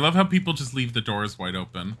first. I love how people just leave the doors wide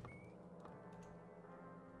open.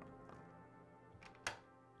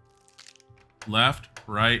 Left,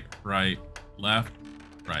 right, right, left,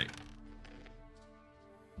 right.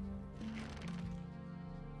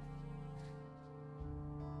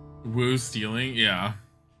 Woo stealing? Yeah.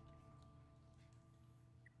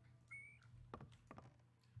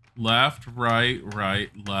 Left, right,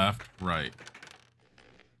 right, left, right.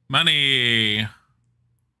 Money!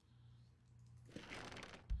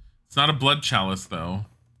 It's not a blood chalice, though.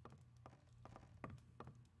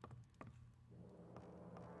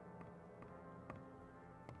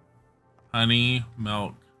 Honey,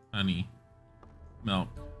 milk, honey, milk,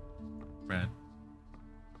 bread.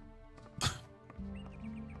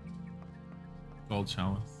 Gold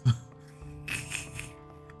chalice.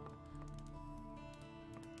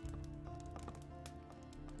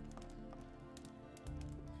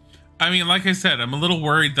 I mean, like I said, I'm a little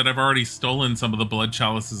worried that I've already stolen some of the blood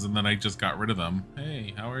chalices and then I just got rid of them.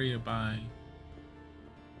 Hey, how are you? Bye.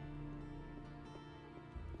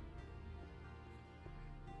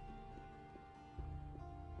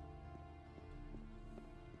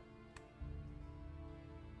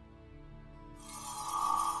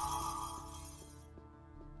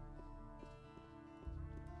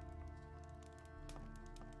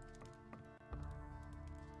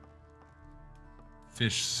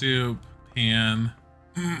 Fish soup, pan.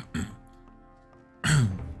 How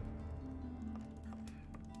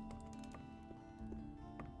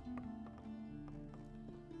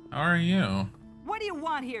are you? What do you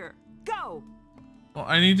want here? Go! Well,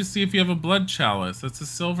 I need to see if you have a blood chalice. That's a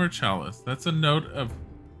silver chalice. That's a note of...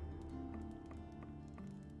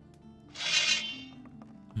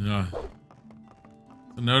 Ugh.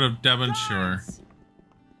 It's a note of Devonshire.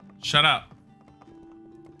 Shut up.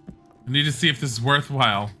 I need to see if this is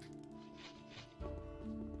worthwhile.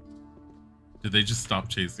 Did they just stop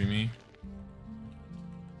chasing me?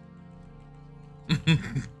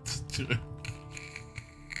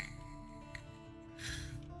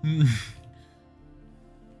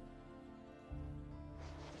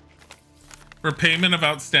 For payment of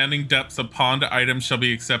outstanding debts, a pawned item shall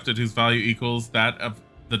be accepted whose value equals that of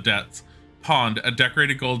the debts. Pawned, a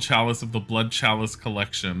decorated gold chalice of the Blood Chalice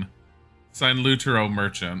collection. Signed Lutero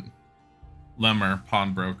Merchant. Lemmer,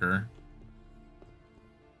 pawnbroker.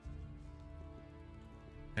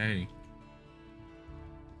 Hey.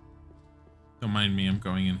 Don't mind me, I'm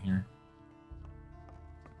going in here.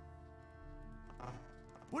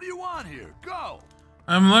 What do you want here? Go!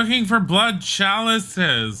 I'm looking for blood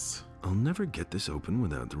chalices. I'll never get this open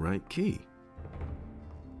without the right key.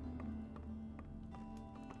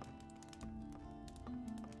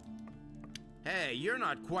 Hey, you're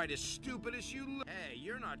not quite as stupid as you look. Hey,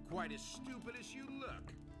 you're not quite as stupid as you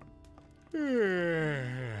look.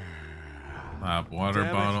 Lab water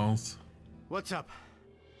bottles. What's up?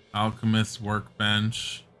 Alchemist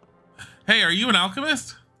workbench. Hey, are you an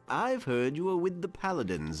alchemist? I've heard you were with the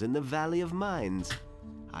paladins in the Valley of Mines.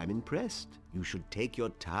 I'm impressed. You should take your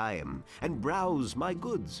time and browse my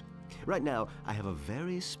goods. Right now, I have a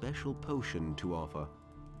very special potion to offer.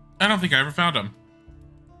 I don't think I ever found him.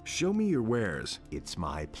 Show me your wares. It's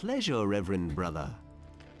my pleasure, Reverend Brother.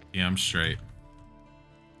 Yeah, I'm straight.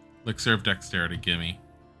 Elixir of dexterity, gimme.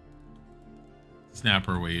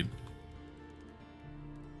 Snapper weed.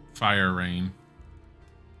 Fire rain.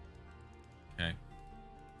 Okay.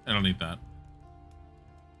 I don't need that.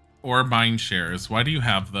 Or mind shares. Why do you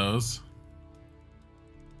have those?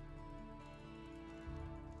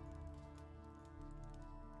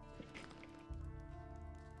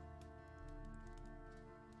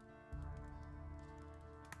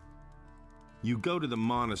 You go to the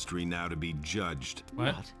monastery now to be judged.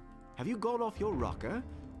 What? Have you gone off your rocker?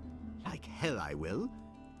 Like hell I will.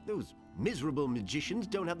 Those miserable magicians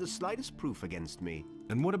don't have the slightest proof against me.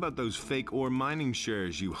 And what about those fake ore mining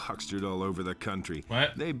shares you huckstered all over the country?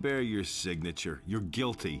 What? They bear your signature. You're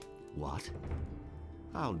guilty. What?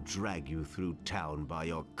 I'll drag you through town by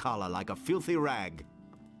your collar like a filthy rag.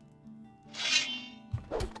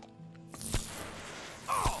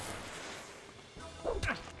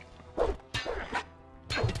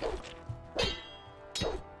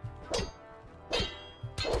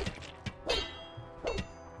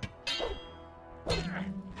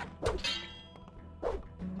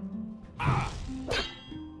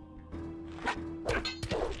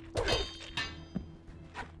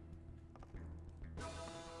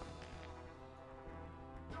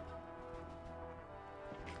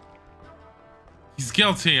 He's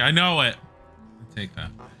guilty. I know it. I'll take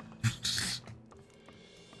that. I'll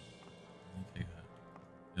take that.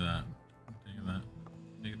 Do that. Take that.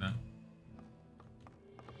 Take that.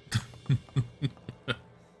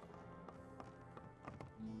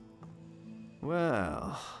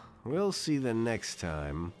 Well, we'll see the next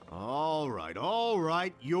time. All right.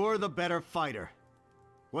 You're the better fighter.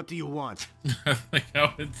 What do you want? Like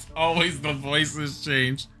how it's always the voices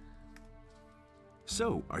change.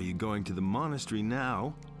 So, are you going to the monastery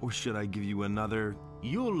now, or should I give you another...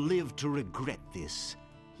 You'll live to regret this.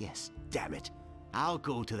 Yes, damn it. I'll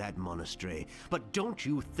go to that monastery, but don't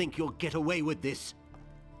you think you'll get away with this?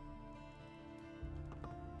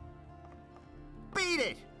 Beat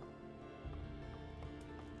it!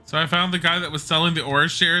 So I found the guy that was selling the Aura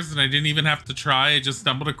shares, and I didn't even have to try. I just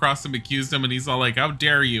stumbled across him, accused him, and he's all like, "How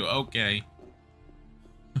dare you?" Okay.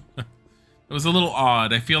 It was a little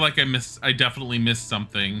odd. I feel like I definitely missed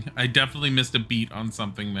something. I definitely missed a beat on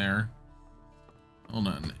something there. Hold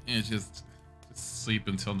on. It's just sleep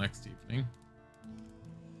until next evening.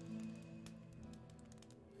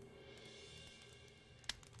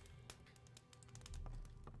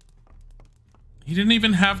 He didn't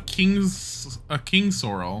even have a king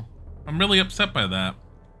sorrel. I'm really upset by that.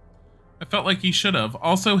 I felt like he should have.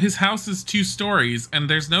 Also, his house is 2 stories, and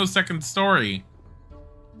there's no second story.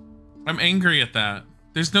 I'm angry at that.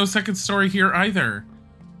 There's no second story here either.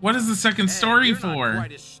 What is the second story you're for? Not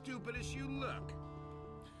quite as stupid as you look.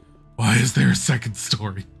 Why is there a second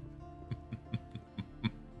story?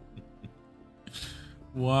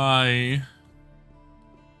 Why?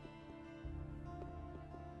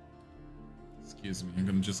 Excuse me, I'm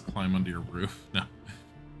gonna just climb under your roof. No.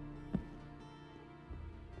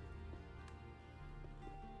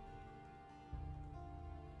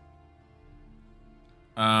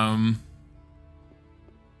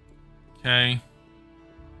 Okay.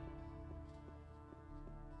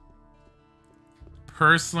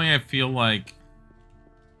 Personally, I feel like...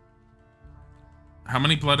 How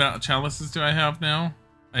many blood chalices do I have now?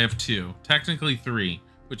 I have 2. Technically 3,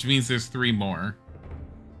 which means there's 3 more.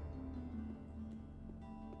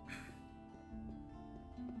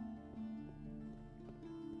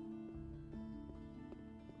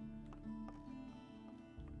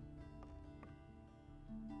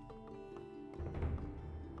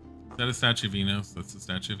 Is that a statue of Enos? That's the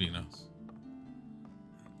statue of Enos.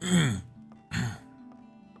 I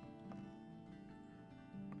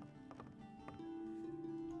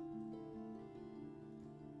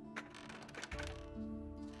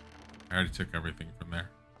already took everything from there.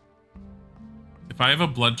 If I have a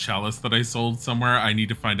blood chalice that I sold somewhere, I need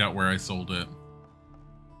to find out where I sold it.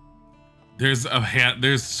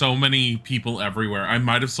 There's so many people everywhere. I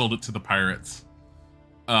might have sold it to the pirates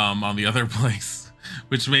on the other place.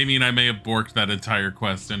 Which may mean I may have borked that entire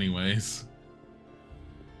quest anyways.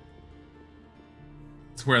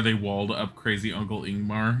 It's where they walled up crazy Uncle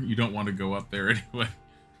Ingmar. You don't want to go up there anyway.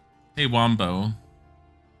 Hey, Wombo.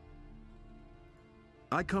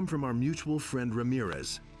 I come from our mutual friend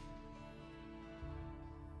Ramirez.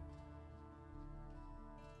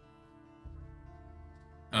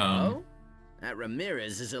 Oh? That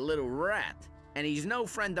Ramirez is a little rat, and he's no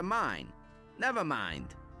friend of mine. Never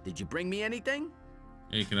mind. Did you bring me anything?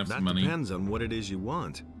 Yeah, you can have That some money. depends on what it is you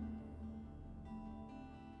want.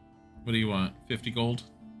 What do you want? 50 gold?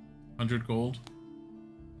 100 gold?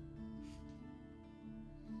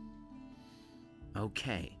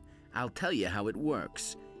 Okay, I'll tell you how it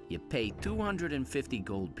works. You pay 250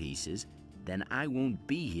 gold pieces, then I won't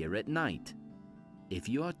be here at night. If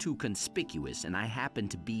you're too conspicuous and I happen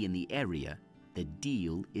to be in the area, the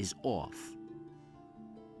deal is off.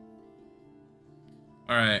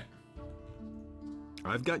 Alright.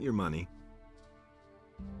 I've got your money.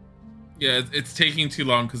 Yeah, it's taking too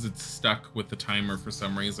long because it's stuck with the timer for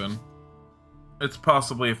some reason. It's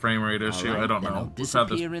possibly a frame rate issue. All right, I don't then know. I'll We've had this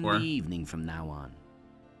disappear in before. the evening from now on.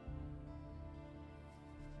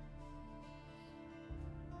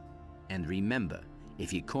 And remember,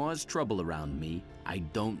 if you cause trouble around me, I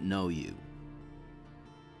don't know you.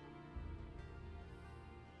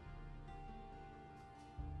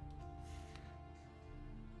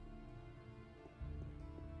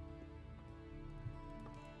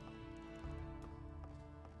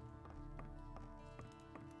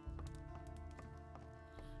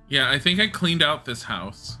 Yeah, I think I cleaned out this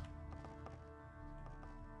house.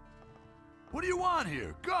 What do you want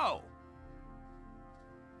here? Go!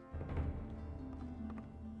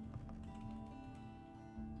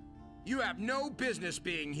 You have no business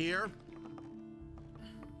being here.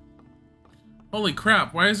 Holy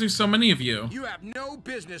crap, why is there so many of you? You have no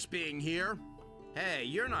business being here. Hey,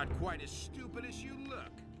 you're not quite as stupid as you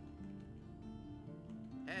look.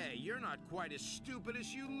 Hey, you're not quite as stupid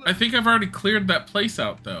as you look. I think I've already cleared that place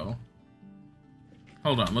out, though.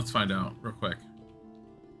 Hold on, let's find out real quick.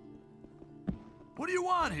 What do you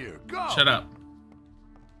want here? Go! Shut up.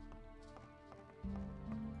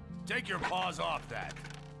 Take your paws off that.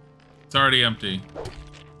 It's already empty.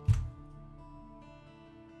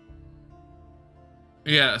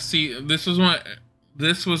 Yeah, see, this was my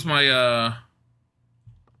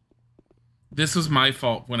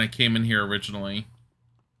fault when I came in here originally.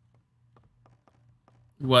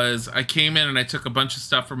 Was I came in and I took a bunch of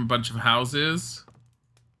stuff from a bunch of houses.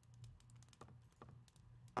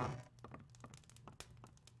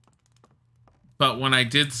 But when I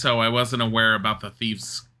did so, I wasn't aware about the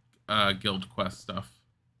Thieves Guild quest stuff.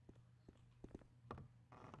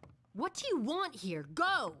 What do you want here?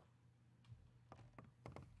 Go!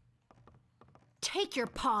 Take your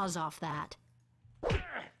paws off that.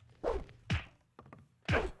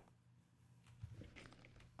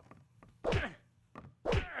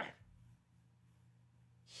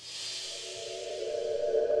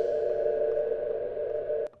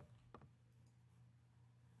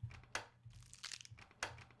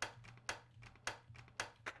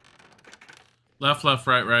 Left, left,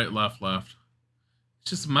 right, right, left, left. It's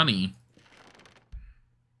just money.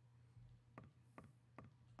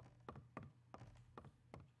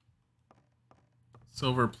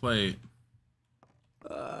 Silver plate.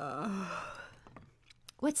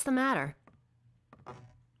 What's the matter?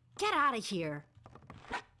 Get out of here.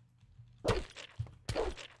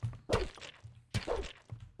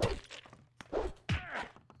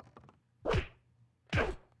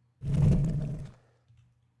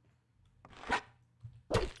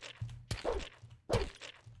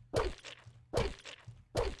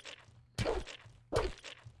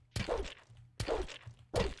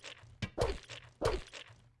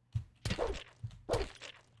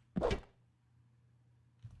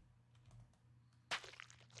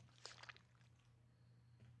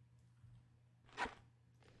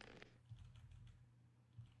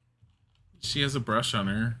 She has a brush on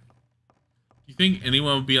her. Do you think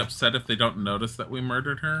anyone would be upset if they don't notice that we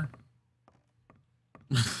murdered her?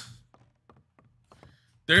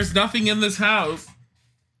 There's nothing in this house.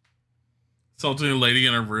 Assaulting a lady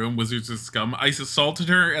in a room, wizards of scum. I assaulted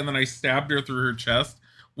her and then I stabbed her through her chest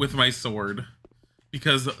with my sword.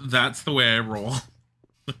 Because that's the way I roll.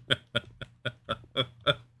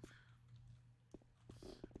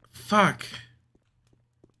 Fuck.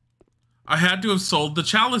 I had to have sold the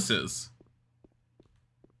chalices.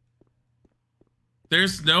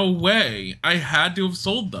 There's no way. I had to have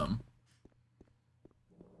sold them.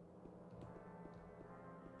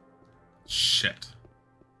 Shit.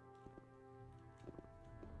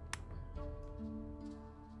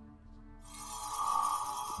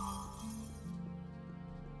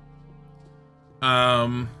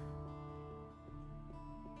 I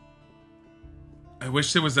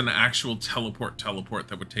wish there was an actual teleport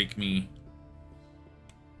that would take me.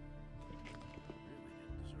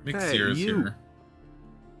 Mixier's here.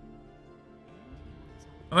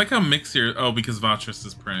 I like how Mixer. Oh, because Vatras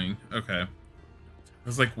is praying. Okay. I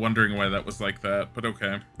was like wondering why that was like that, but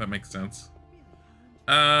okay, that makes sense.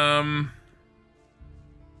 I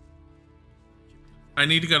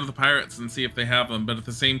need to go to the pirates and see if they have them, but at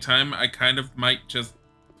the same time, I kind of might just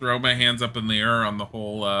throw my hands up in the air on the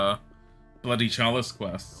whole Bloody Chalice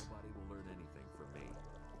quest.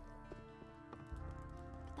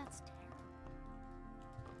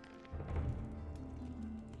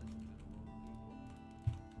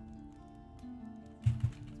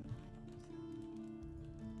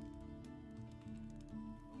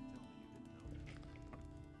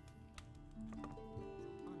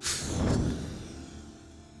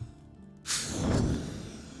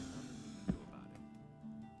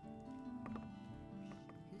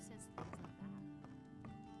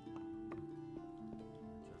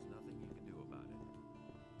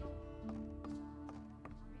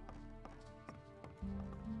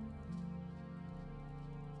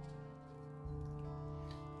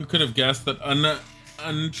 Who could have guessed that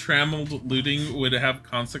untrammeled looting would have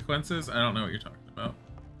consequences? I don't know what you're talking about.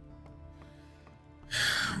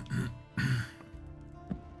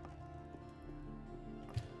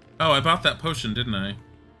 Oh, I bought that potion, didn't I?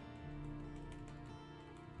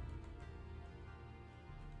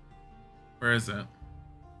 Where is it?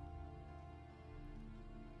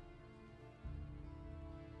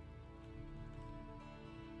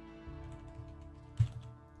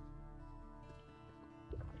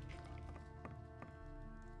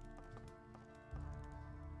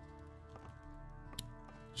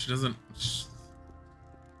 She doesn't. She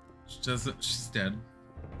doesn't. She's dead.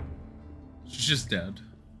 She's just dead.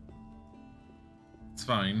 It's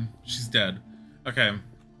fine. She's dead. Okay.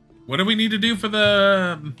 What do we need to do for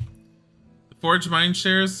the Forge mine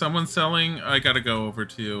shares? Someone selling? I gotta go over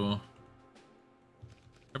to...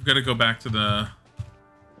 I've got to go back to the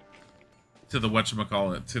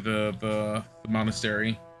whatchamacallit, to the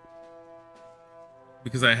monastery.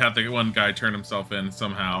 Because I had the one guy turn himself in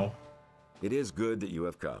somehow. It is good that you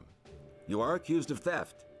have come. You are accused of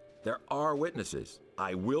theft. There are witnesses.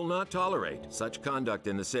 I will not tolerate such conduct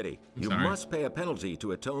in the city. You must pay a penalty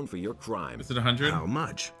to atone for your crime. Is it 100? How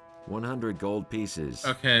much? 100 gold pieces.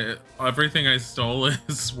 Okay, everything I stole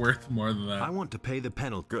is worth more than that. I want to pay the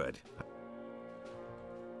penalty. Good.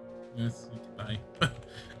 Yes, bye.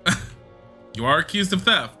 You are accused of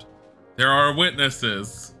theft. There are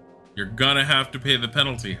witnesses. You're gonna have to pay the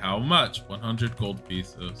penalty. How much? 100 gold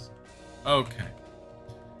pieces. Okay.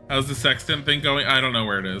 How's the sextant thing going? I don't know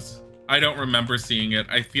where it is. I don't remember seeing it.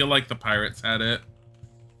 I feel like the pirates had it.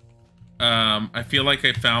 I feel like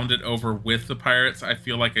I found it over with the pirates. I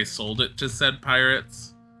feel like I sold it to said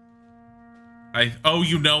pirates. Oh,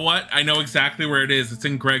 you know what? I know exactly where it is. It's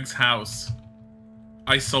in Greg's house.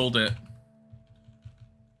 I sold it.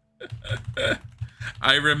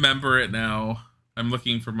 I remember it now. I'm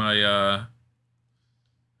looking for my,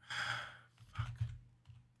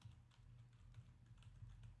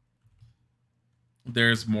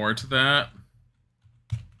 There's more to that.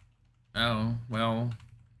 Oh, well.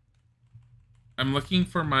 I'm looking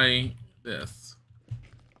for my... This,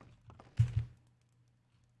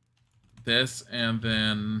 and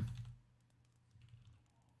then...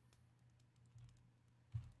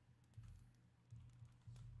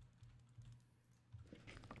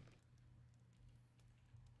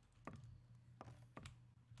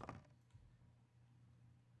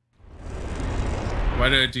 Why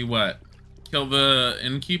did I do what? Kill the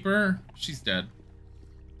innkeeper? She's dead.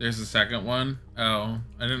 There's a second one. Oh,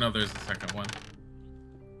 I didn't know there's a second one.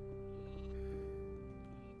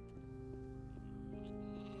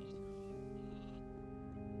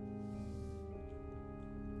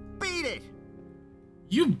 Beat it!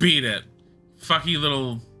 You beat it, fucky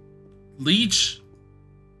little leech.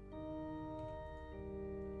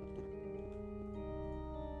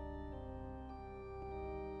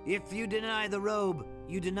 If you deny the robe,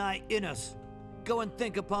 you deny Inus. Go and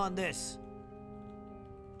think upon this.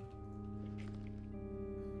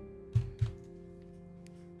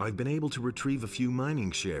 I've been able to retrieve a few mining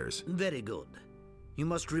shares. Very good. You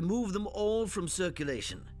must remove them all from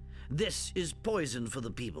circulation. This is poison for the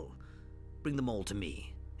people. Bring them all to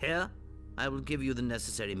me. Here, I will give you the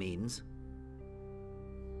necessary means.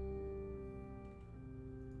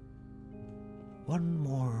 One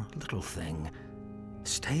more little thing.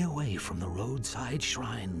 Stay away from the roadside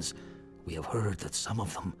shrines. We have heard that some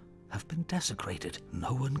of them have been desecrated.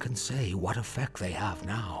 No one can say what effect they have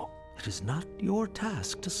now. It is not your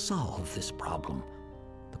task to solve this problem.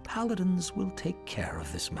 The paladins will take care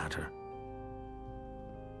of this matter.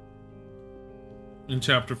 In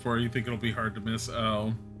chapter 4, you think it'll be hard to miss?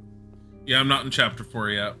 Oh. Yeah, I'm not in chapter 4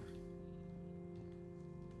 yet.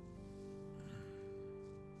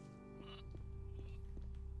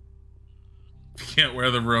 Can't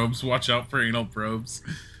wear the robes. Watch out for anal probes.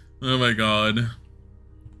 Oh my god.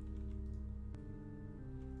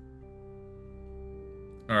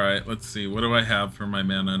 Alright, let's see. What do I have for my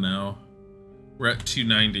mana now? We're at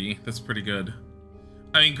 290. That's pretty good.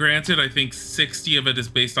 I mean, granted, I think 60 of it is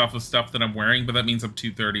based off of stuff that I'm wearing, but that means I'm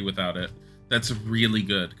 230 without it. That's really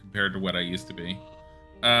good compared to what I used to be.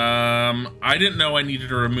 I didn't know I needed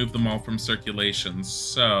to remove them all from circulation,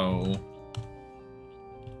 so...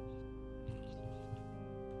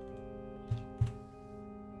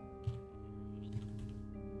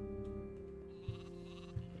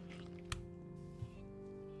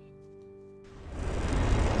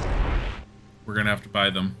 We're gonna have to buy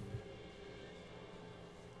them.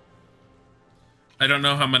 I don't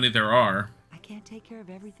know how many there are. I can't take care of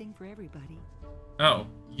everything for everybody. Oh,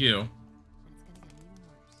 you.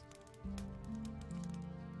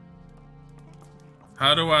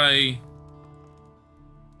 How do I...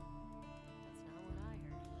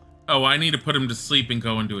 Oh, I need to put him to sleep and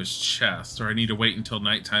go into his chest, or I need to wait until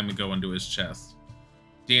nighttime and go into his chest.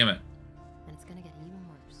 Damn it. And it's gonna get even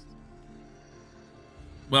worse.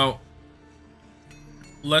 Well,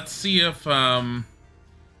 let's see if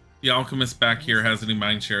the alchemist back here has any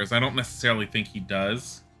mind shares. I don't necessarily think he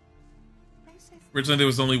does. Originally, there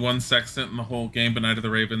was only one sextant in the whole game, but Night of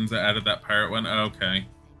the Ravens added that pirate one. Oh, okay.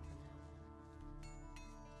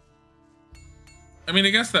 I mean,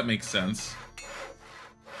 I guess that makes sense.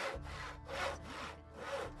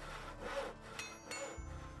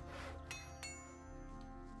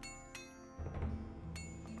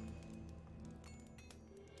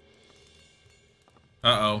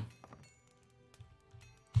 Uh-oh.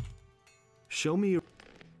 Show me your...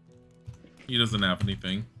 He doesn't have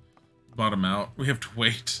anything. Bought him out. We have to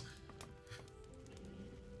wait.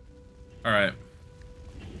 Alright.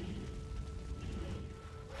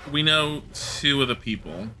 We know 2 of the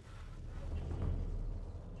people.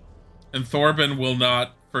 And Thorben will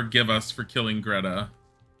not forgive us for killing Greta.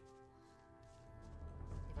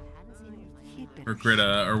 Or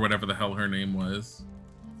Greta, or whatever the hell her name was.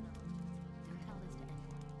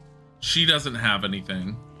 She doesn't have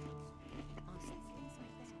anything.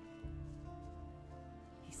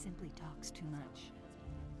 He simply talks too much.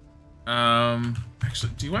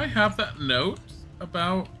 Actually, do I have that note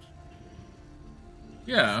about...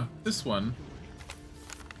 Yeah, this one.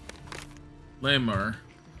 Lamar.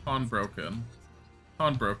 Pawnbroker.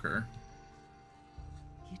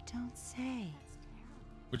 You don't say.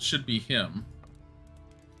 Which should be him.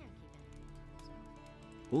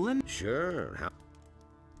 Well, then... Sure.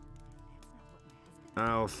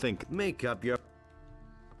 I'll think. Make up your...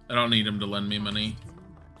 I don't need him to lend me money.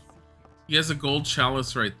 He has a gold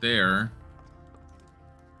chalice right there.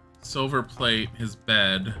 Silver plate, his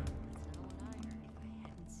bed.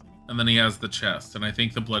 And then he has the chest. And I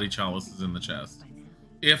think the bloody chalice is in the chest.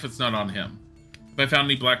 If it's not on him. If I found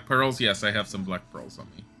any black pearls, yes, I have some black pearls on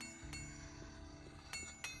me.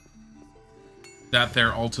 That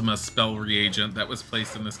there Ultima spell reagent that was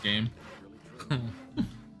placed in this game.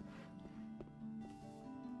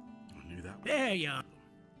 There you are.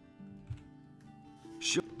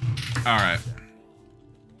 Sure. Alright.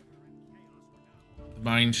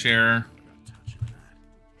 Mind share.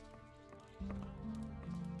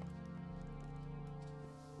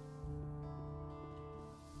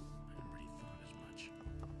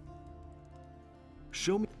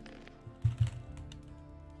 Show me.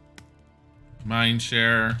 Mind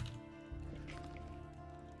share.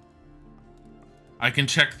 I can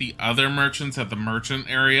check the other merchants at the merchant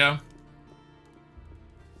area.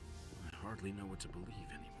 I hardly know what to believe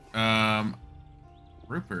anymore.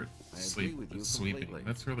 Rupert sleeping.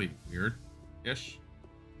 That's really weird-ish.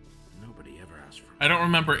 Nobody ever asked for. I don't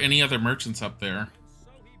remember any other merchants up there.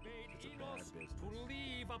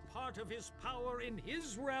 Of his power in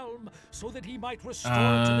his realm, so that he might restore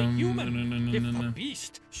to the human if the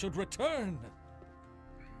beast should return.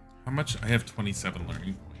 How much? I have 27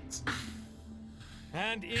 learning points.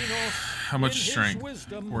 And Enos, how much in strength? his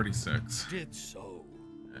wisdom, 46. Did so.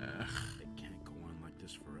 It can't go on like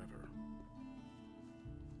this forever.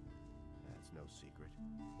 That's no secret.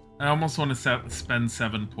 I almost want to spend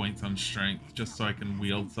 7 points on strength just so I can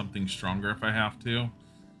wield something stronger if I have to.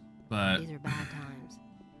 But These are bad times.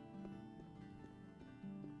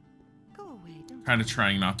 Kind of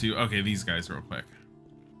trying not to. Okay, these guys real quick.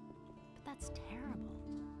 But that's terrible.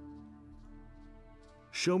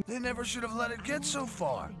 Show me. They never should have let it get so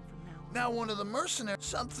far. Now one of the mercenaries,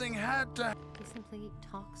 something had to... He simply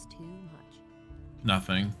talks too much.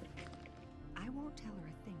 Nothing. I won't tell her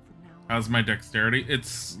a thing from now on. How's my dexterity?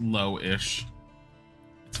 It's low-ish.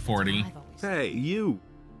 It's 40. Hey, you.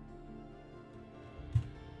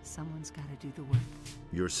 Someone's got to do the work.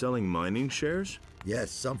 You're selling mining shares?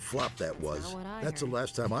 Yes, some flop that was. That's the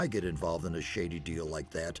last time I get involved in a shady deal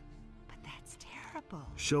like that. But that's terrible.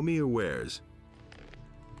 Show me your wares.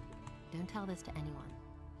 Don't tell this to anyone.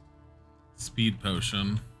 Speed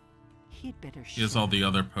potion. He'd better He has all the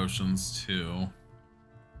other potions too.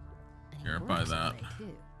 Here, buy that.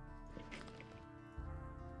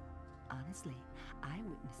 Honestly, I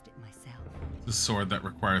witnessed it myself. The sword that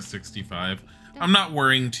requires 65. I'm not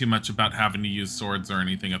worrying too much about having to use swords or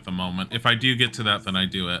anything at the moment. If I do get to that, then I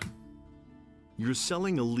do it. You're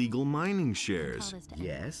selling illegal mining shares.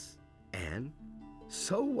 Yes, and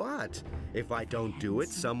so what? If I don't do it,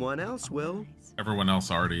 someone else will. Everyone else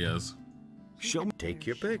already is. Show me. Take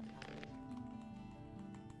your pick.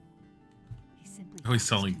 Oh, he's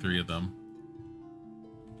selling 3 of them.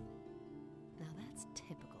 Now that's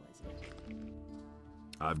typical, isn't it?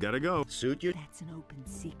 I've got to go. Suit you? That's an open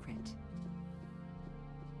secret.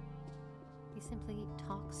 He simply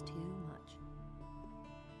talks too much.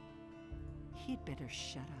 He'd better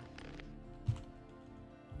shut up.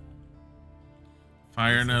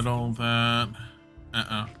 Fire nettle, that.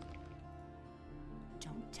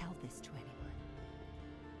 Don't tell this to anyone.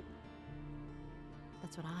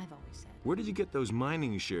 That's what I've always said. Where did you get those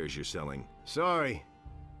mining shares you're selling? Sorry,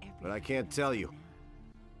 but I can't tell you.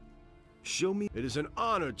 Show me. It is an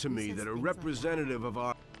honor to me that a representative of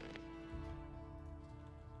our...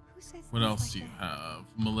 What else do you have?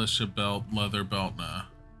 Militia belt, leather belt, nah.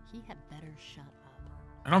 He had better shut up.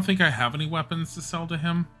 I don't think I have any weapons to sell to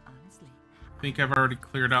him. Honestly, I think I've already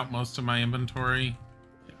cleared out most of my inventory.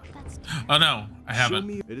 That's Oh no, I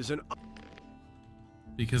haven't. It is an...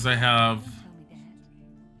 Because I have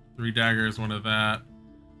 3 daggers, one of that.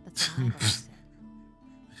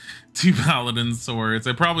 2 paladin swords.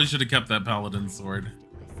 I probably should have kept that paladin sword.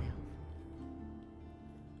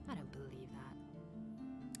 I don't believe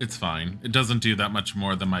that. It's fine. It doesn't do that much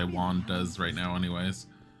more than my wand does right now anyways.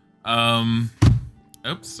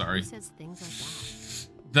 Oops, sorry. Who says things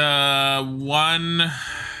like The one...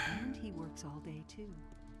 And he works all day too.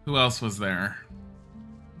 Who else was there?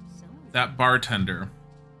 That bartender.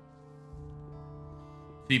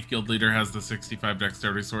 Thief Guild leader has the 65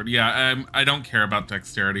 dexterity sword. Yeah, I don't care about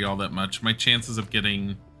dexterity all that much. My chances of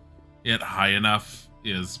getting it high enough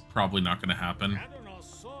is probably not going to happen.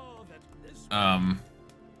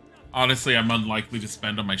 Honestly, I'm unlikely to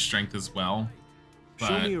spend on my strength as well.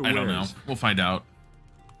 But I don't know. We'll find out.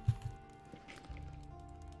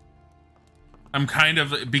 I'm kind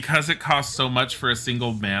of... Because it costs so much for a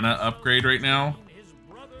single mana upgrade right now,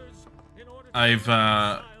 I've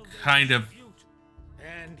kind of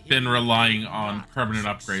been relying on permanent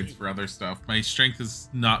upgrades for other stuff. My strength is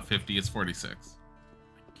not 50, it's 46.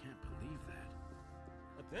 I can't believe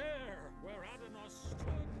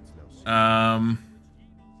that.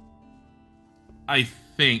 I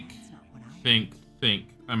think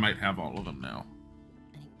I might have all of them now.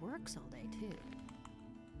 And he works all day too.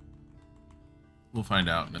 We'll find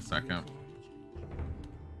out in a second.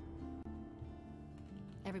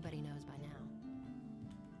 Everybody knows by now.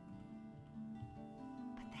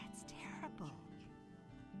 But that's terrible.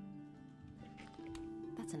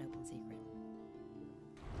 That's an open secret.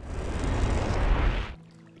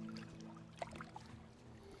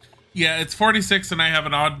 Yeah, it's 46 and I have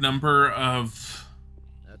an odd number of...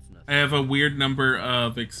 I have a weird number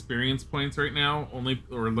of experience points right now,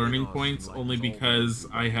 or learning points, only because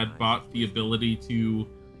I had bought the ability to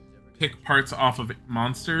pick parts off of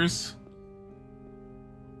monsters.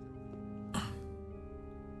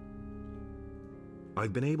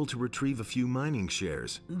 I've been able to retrieve a few mining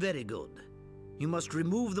shares. Very good. You must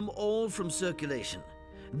remove them all from circulation.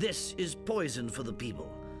 This is poison for the people.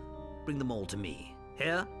 Bring them all to me.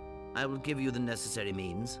 Here, I will give you the necessary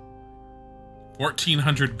means.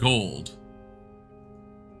 1,400 gold.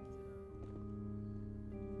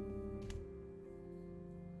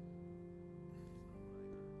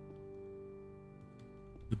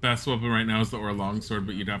 The best weapon right now is the Or longsword,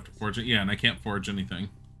 but you'd have to forge it. Yeah, and I can't forge anything.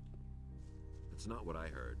 That's not what I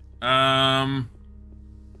heard.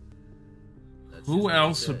 Who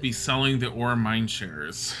else would be selling the Or mine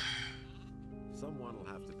shares? Someone will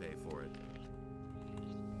have to pay for it.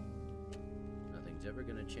 Nothing's ever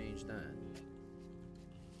gonna change that.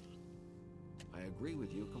 I agree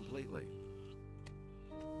with you completely.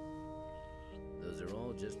 Those are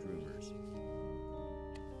all just rumors.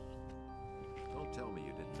 Don't tell me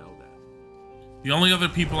you didn't know that. The only other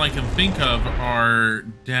people I can think of are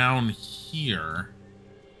down here.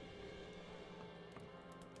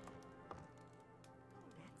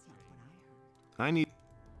 I need...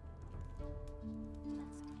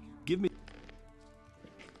 Give me...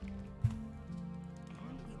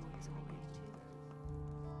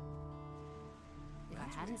 If I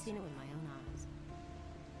hadn't seen it with my own eyes.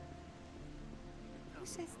 Who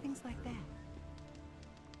says things like that?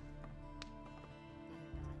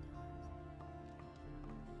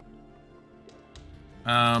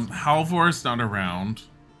 Halvor's not around.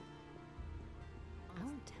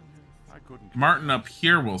 Martin up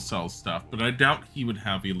here will sell stuff, but I doubt he would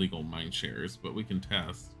have illegal mine shares, but we can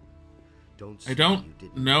test. I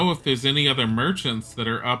don't know if there's any other merchants that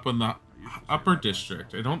are up in the upper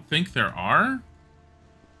district. I don't think there are.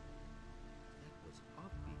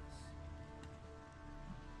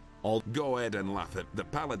 I'll go ahead and laugh at the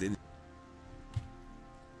paladin.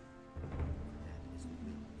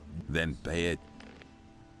 Then pay it.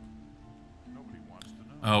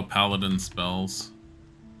 Oh, paladin spells.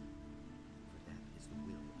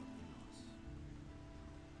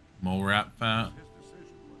 Mole rat fat.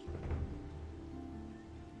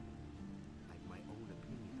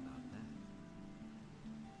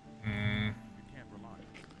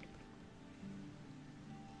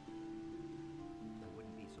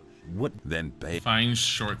 What? Then pay. Fine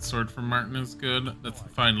short sword from Martin is good. That's the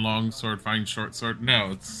fine long sword, fine short sword.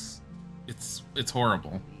 No, it's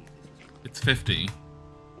horrible. It's 50.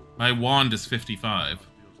 My wand is 55.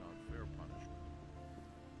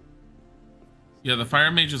 Yeah, the Fire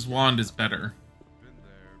Mage's wand is better.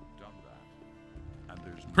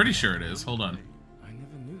 Pretty sure it is. Hold on. I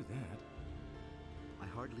never knew that. I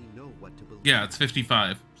hardly know what to believe. Yeah, it's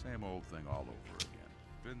 55. Same old thing all over again.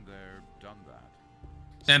 Been there, done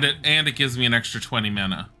that. And it gives me an extra 20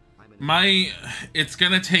 mana. It's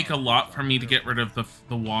gonna take a lot for me to get rid of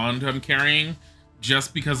the wand I'm carrying,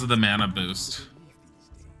 just because of the mana boost.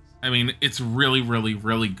 I mean, it's really, really,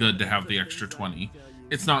 really good to have the extra 20.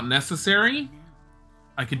 It's not necessary.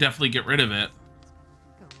 I could definitely get rid of it,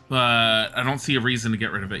 but I don't see a reason to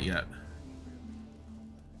get rid of it yet.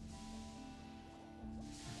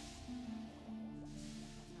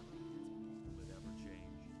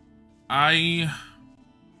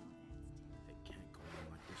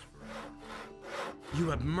 You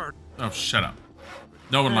have murdered. Oh, shut up.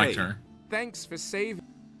 No one liked her. Thanks for saving.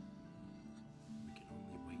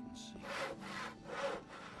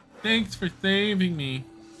 Thanks for saving me.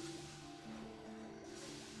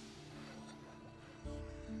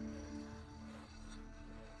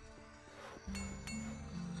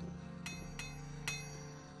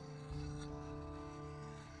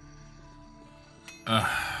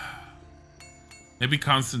 Maybe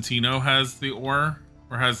Constantino has the ore,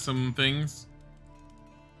 or has some things.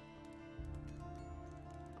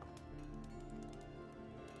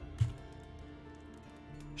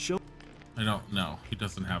 I don't know. He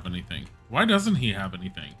doesn't have anything. Why doesn't he have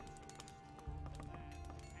anything?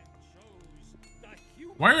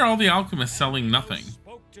 Why are all the alchemists selling nothing?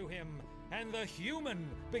 Spoke to him, and the human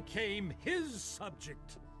became his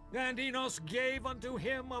subject. And Enos gave unto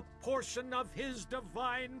him a portion of his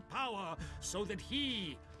divine power, so that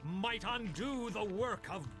he might undo the work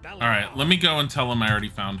of Beliar. Alright, let me go and tell him I already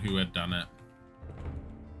found who had done it.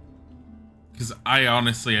 Because I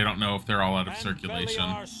don't know if they're all out of circulation.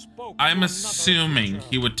 I'm assuming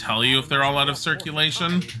he would tell you if they're all out of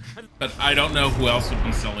circulation, but I don't know who else would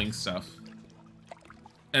be selling stuff.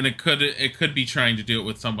 And it could be trying to do it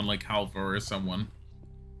with someone like Halvor or someone.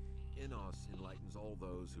 Enos enlightens all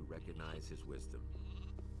those who recognize his wisdom.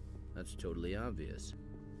 That's totally obvious.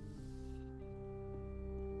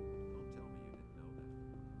 Don't tell me you didn't know that.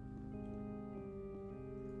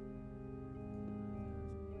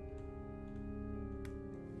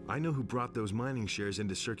 I know who brought those mining shares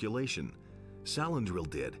into circulation. Salandril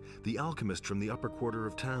did, the alchemist from the upper quarter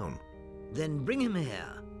of town. Then bring him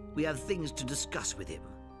here. We have things to discuss with him.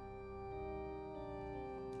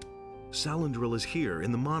 Salandril is here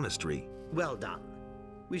in the monastery. Well done.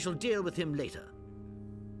 We shall deal with him later.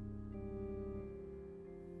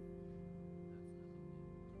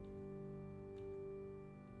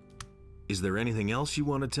 Is there anything else you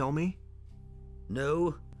want to tell me?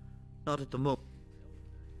 No, not at the moment.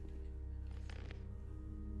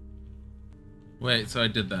 Wait, so I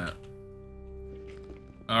did that.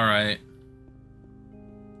 Alright.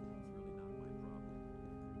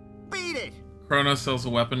 Beat it! Kronos sells a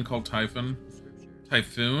weapon called Typhoon.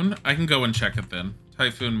 Typhoon? I can go and check it then.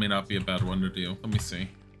 Typhoon may not be a bad one to do. Let me see.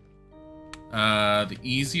 The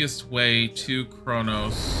easiest way to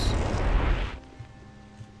Kronos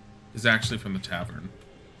is actually from the tavern.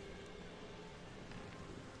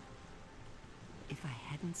 If I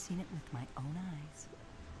hadn't seen it with my own eyes.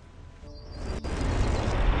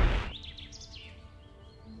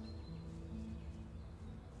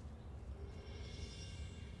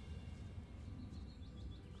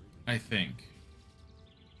 I think.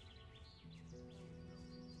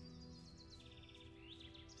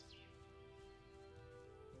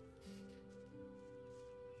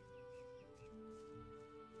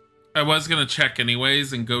 I was gonna check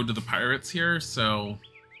anyways and go to the pirates here, so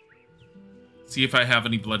see if I have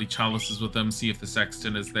any bloody chalices with them, see if the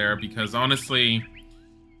sexton is there, because honestly,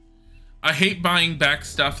 I hate buying back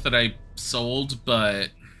stuff that I sold,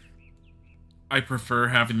 but I prefer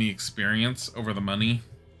having the experience over the money.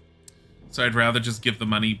 So I'd rather just give the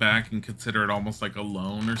money back and consider it almost like a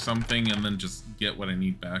loan or something, and then just get what I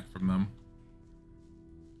need back from them.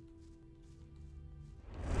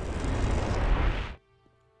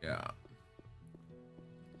 Yeah.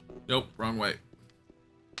 Nope, wrong way.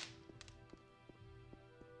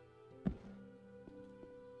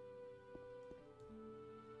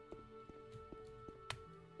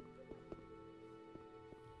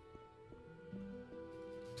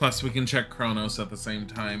 Plus, we can check Kronos at the same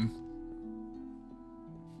time.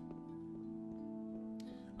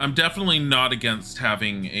 I'm definitely not against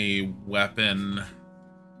having a weapon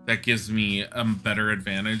that gives me a better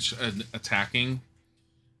advantage at attacking.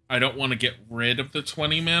 I don't want to get rid of the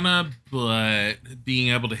 20 mana, but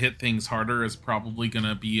being able to hit things harder is probably going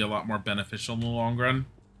to be a lot more beneficial in the long run.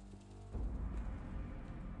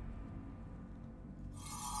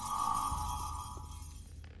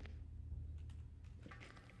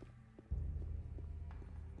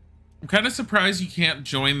 I'm kind of surprised you can't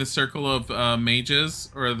join the circle of mages,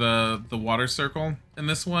 or the water circle in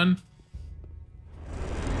this one.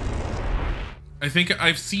 I think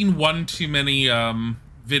I've seen one too many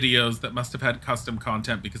videos that must have had custom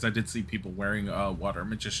content, because I did see people wearing water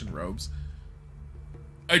magician robes.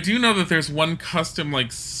 I do know that there's one custom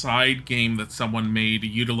like side game that someone made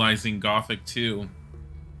utilizing Gothic 2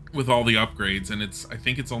 with all the upgrades, and I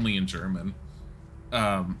think it's only in German.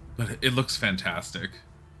 But it looks fantastic.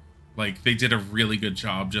 Like, they did a really good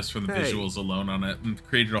job just from the visuals alone on it, and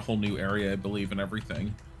created a whole new area, I believe, and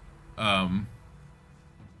everything.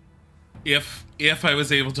 If I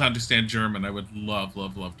was able to understand German, I would love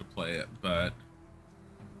to play it, but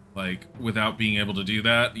like without being able to do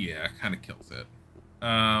that, yeah, it kind of kills it.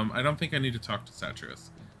 I don't think I need to talk to Satyrus.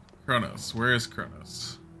 Kronos, where is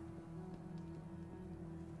Kronos?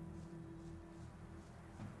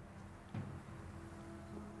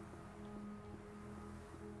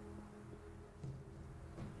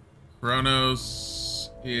 Kronos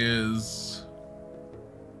is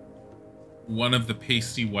one of the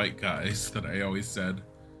pasty white guys that I always said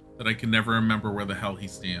that I can never remember where the hell he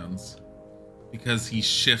stands, because he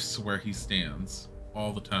shifts where he stands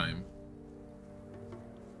all the time.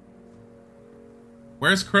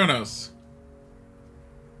 Where's Kronos?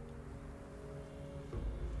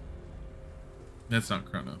 That's not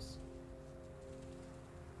Kronos.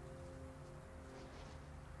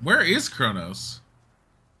 Where is Kronos?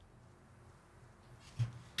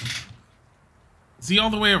 Is he all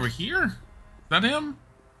the way over here? Is that him?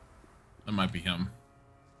 That might be him.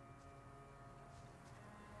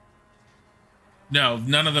 No,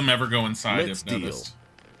 none of them ever go inside, I've noticed.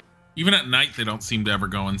 Even at night, they don't seem to ever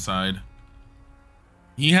go inside.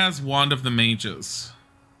 He has Wand of the Mages,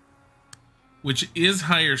 which is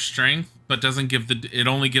higher strength, but doesn't give it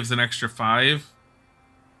only gives an extra 5,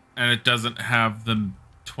 and it doesn't have the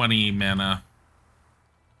 20 mana.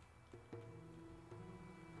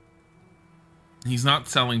 He's not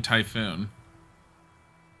selling Typhoon.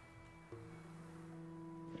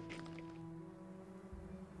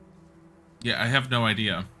 Yeah, I have no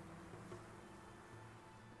idea.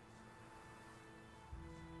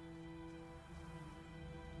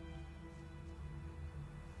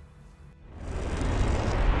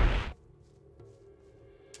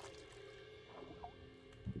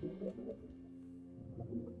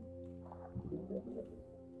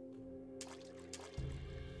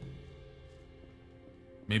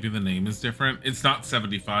 Maybe the name is different. It's not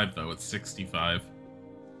 75 though, it's 65.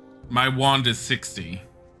 My wand is 60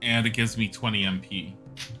 and it gives me 20 MP.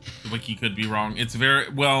 The wiki could be wrong. It's very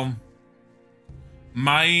well.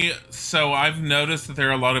 So I've noticed that there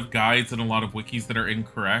are a lot of guides and a lot of wikis that are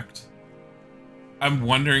incorrect. I'm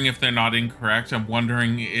wondering if they're not incorrect. I'm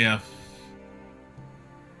wondering if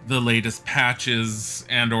the latest patches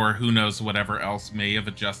and or who knows whatever else may have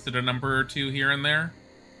adjusted a number or two here and there.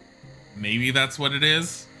 Maybe that's what it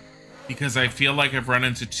is, because I feel like I've run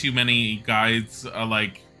into too many guides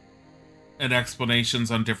and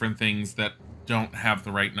explanations on different things that don't have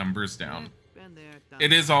the right numbers down.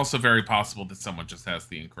 It is also very possible that someone just has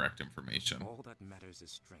the incorrect information. All that matters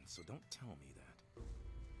is strength, so don't tell me that.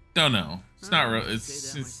 Don't know. It's not real.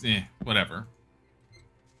 It's whatever.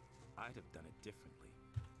 I'd have done it differently.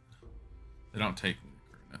 They don't take me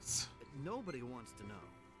to Kronos. Nobody wants to know.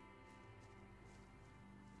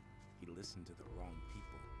 He listened to the wrong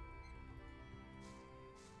people.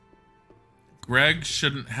 Greg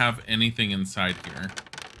shouldn't have anything inside here.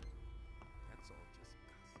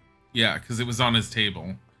 Yeah, because it was on his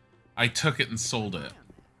table. I took it and sold it.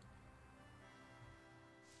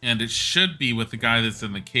 And it should be with the guy that's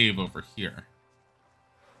in the cave over here.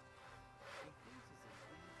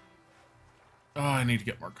 Oh, I need to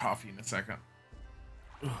get more coffee in a second.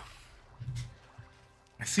 Ugh.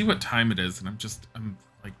 I see what time it is, and I'm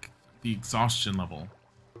like the exhaustion level.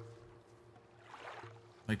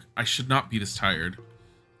 Like, I should not be this tired.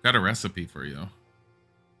 Got a recipe for you.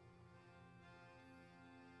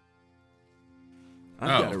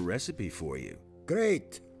 I've got a recipe for you.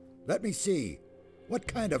 Great. Let me see. What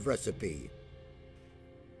kind of recipe?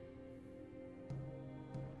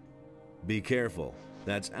 Be careful.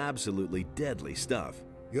 That's absolutely deadly stuff.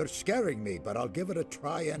 You're scaring me, but I'll give it a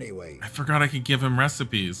try anyway. I forgot I could give him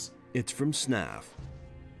recipes. It's from Snaff.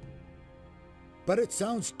 But it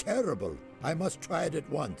sounds terrible. I must try it at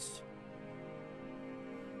once.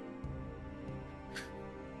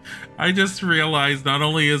 I just realized not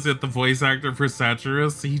only is it the voice actor for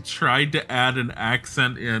Satyrus, he tried to add an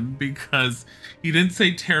accent in because he didn't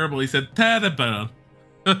say terrible, he said terrible.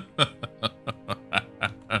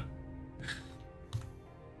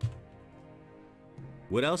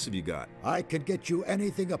 What else have you got? I can get you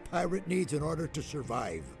anything a pirate needs in order to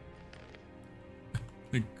survive.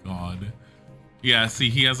 Thank God. Yeah, see,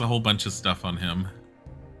 he has a whole bunch of stuff on him.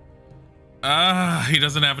 Ah, he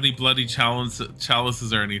doesn't have any bloody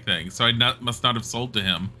chalices or anything, so I must not have sold to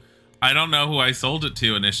him. I don't know who I sold it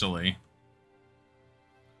to initially.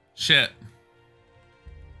 Shit.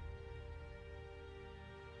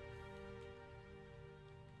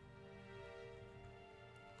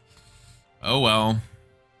 Oh well.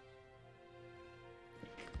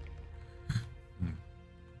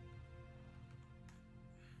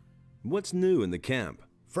 What's new in the camp?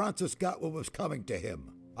 Francis got what was coming to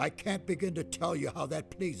him. I can't begin to tell you how that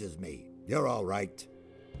pleases me. You're all right.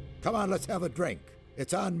 Come on, let's have a drink.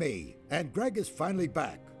 It's on me. And Greg is finally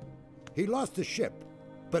back. He lost the ship,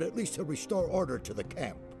 but at least he'll restore order to the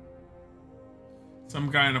camp. Some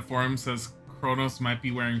guy in a forum says Kronos might be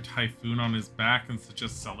wearing Typhoon on his back and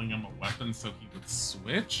suggests selling him a weapon so he would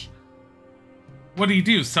switch. What do you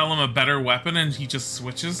do? Sell him a better weapon and he just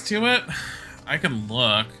switches to it? I can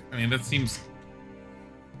look. I mean, that seems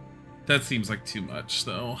like too much,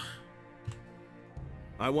 though.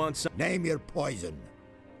 I want some. Name your poison.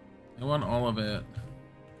 I want all of it.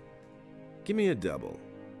 Give me a double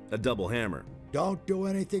hammer. Don't do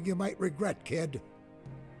anything you might regret, kid.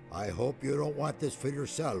 I hope you don't want this for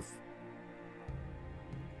yourself.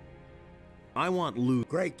 I want loot.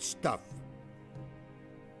 Great stuff.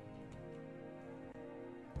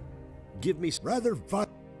 Give me rather fun.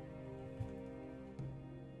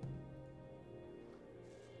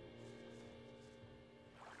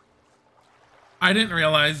 I didn't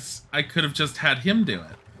realize I could have just had him do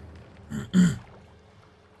it.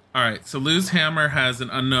 Alright, so lose hammer has an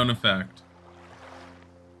unknown effect.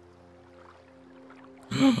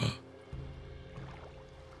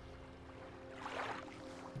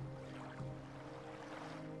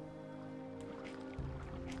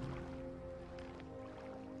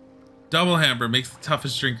 Double hammer makes the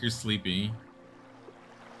toughest drinker sleepy.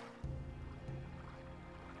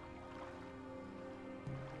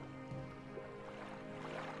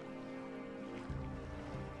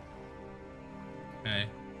 Okay.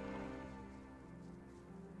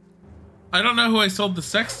 I don't know who I sold the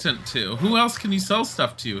sextant to. Who else can you sell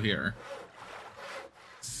stuff to here?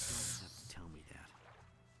 Tell me that.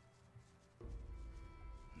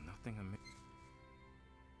 Nothing amazing.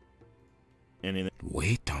 Anything?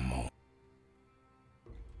 Wait a moment.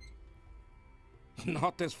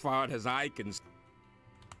 Not as far as I can.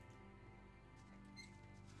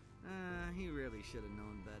 He really should have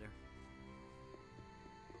known better.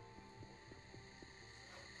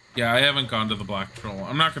 Yeah, I haven't gone to the Black Troll.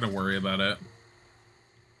 I'm not going to worry about it.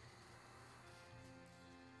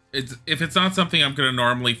 If it's not something I'm going to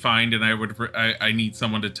normally find and I need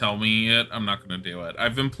someone to tell me it, I'm not going to do it.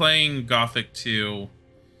 I've been playing Gothic 2,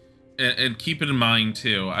 and keep it in mind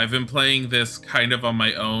too, I've been playing this kind of on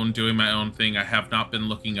my own, doing my own thing. I have not been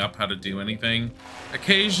looking up how to do anything.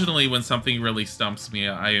 Occasionally, when something really stumps me,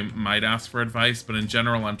 I might ask for advice, but in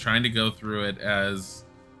general, I'm trying to go through it as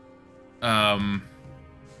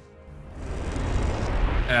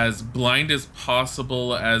blind as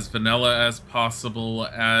possible, as vanilla as possible,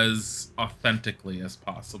 as authentically as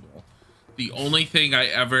possible. The only thing I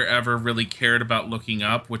ever really cared about looking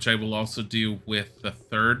up, which I will also do with the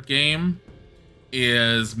third game,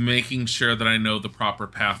 is making sure that I know the proper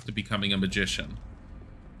path to becoming a magician.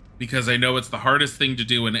 Because I know it's the hardest thing to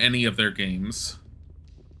do in any of their games,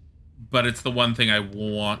 but it's the one thing I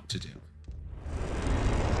want to do.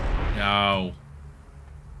 No.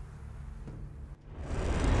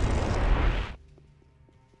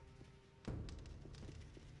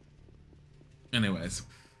 Anyways.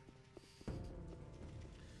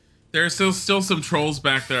 There are still some trolls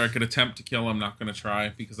back there I could attempt to kill. I'm not going to try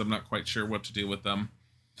because I'm not quite sure what to do with them.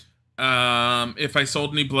 If I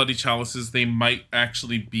sold any bloody chalices, they might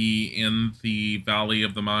actually be in the Valley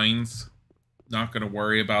of the Mines. Not going to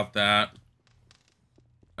worry about that.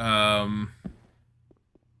 I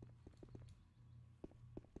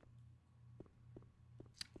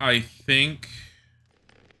think...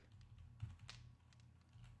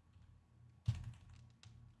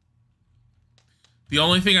 the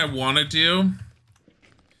only thing I want to do,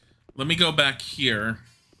 let me go back here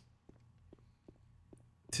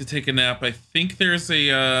to take a nap. I think there's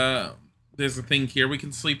a thing here we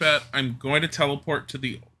can sleep at. I'm going to teleport to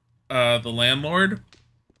the landlord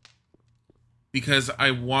because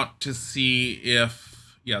I want to see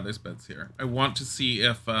if, yeah, there's beds here. I want to see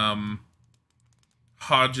if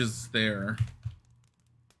Hodge is there.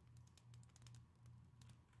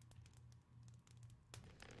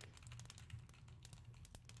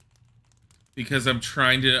 Because I'm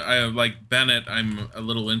trying to, like Bennett, I'm a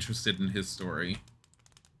little interested in his story.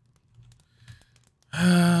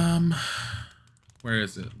 Where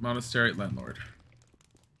is it? Monastery Landlord.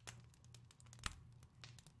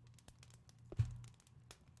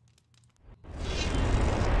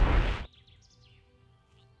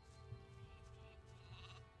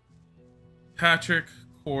 Patrick,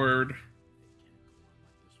 Cord.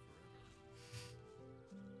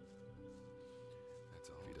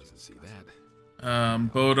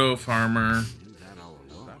 Bodo, Farmer,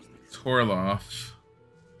 Torloff,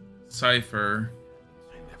 Cypher.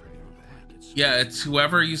 Yeah, it's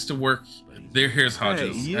whoever used to work there. Here's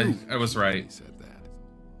Hodges. Hey, you. I was right.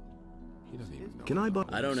 Can I buy?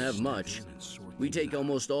 I don't have much. We take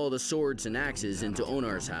almost all the swords and axes into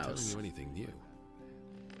Onar's house.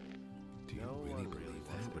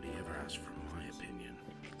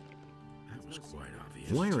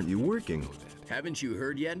 Why aren't you working? Haven't you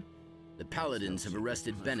heard yet? The Paladins have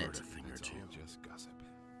arrested Bennett.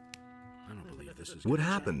 What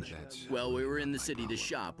happened? Well, we were in the city to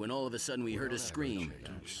shop when all of a sudden we heard a scream.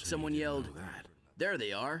 Someone yelled, "There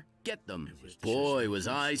they are! Get them!" Boy, was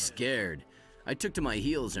I scared. I took to my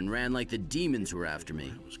heels and ran like the demons were after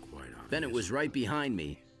me. Bennett was right behind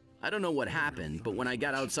me. I don't know what happened, but when I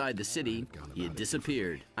got outside the city, he had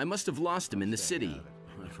disappeared. I must have lost him in the city.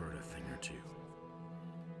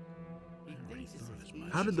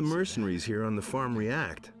 How did the mercenaries here on the farm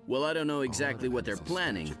react? Well, I don't know exactly what they're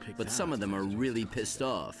planning, but some of them are really pissed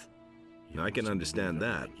off. I can understand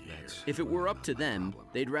that. If it were up to them,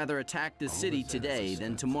 they'd rather attack the city today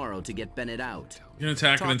than tomorrow to get Bennett out. You can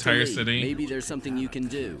attack an entire city? Maybe there's something you can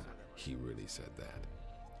do. He really said that.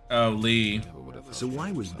 Oh, Lee. So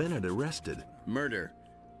why was Bennett arrested? Murder.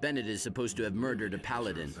 Bennett is supposed to have murdered a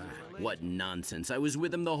paladin. What nonsense. I was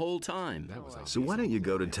with him the whole time. So why don't you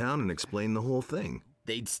go to town and explain the whole thing?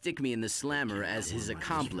 They'd stick me in the slammer as his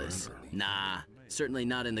accomplice. Nah, certainly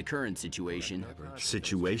not in the current situation.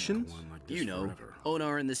 Situation? You know,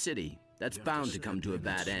 Onar in the city. That's bound to come to a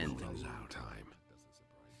bad end. Where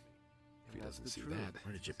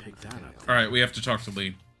did you pick that up? All right, we have to talk to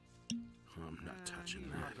Lee. I'm not touching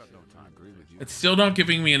that. It's still not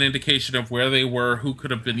giving me an indication of where they were, who could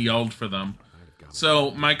have been yelled for them.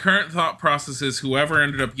 So my current thought process is whoever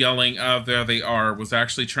ended up yelling, there they are, was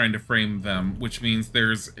actually trying to frame them, which means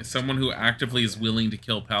there's someone who actively is willing to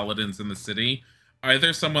kill paladins in the city.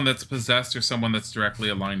 Either someone that's possessed or someone that's directly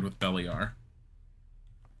aligned with Beliar.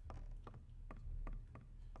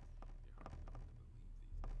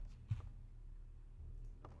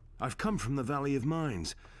 I've come from the Valley of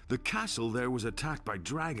Mines. The castle there was attacked by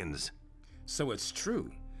dragons. So it's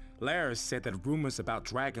true. Lars said that rumors about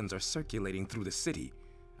dragons are circulating through the city.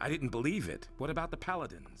 I didn't believe it. What about the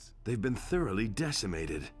paladins? They've been thoroughly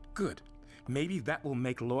decimated. Good. Maybe that will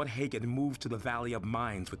make Lord Hagen move to the Valley of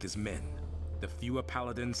Mines with his men. The fewer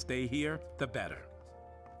paladins stay here, the better.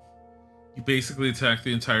 You basically attacked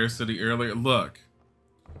the entire city earlier. Look,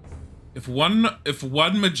 if one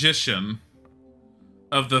magician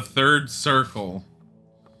of the third circle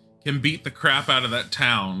can beat the crap out of that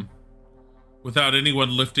town without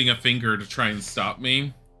anyone lifting a finger to try and stop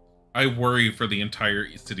me, I worry for the entire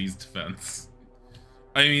city's defense.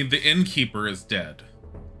 I mean, the innkeeper is dead.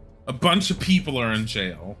 A bunch of people are in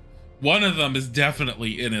jail. One of them is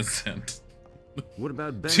definitely innocent. What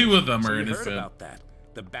about Bennett? Two of them So are you innocent. heard about that.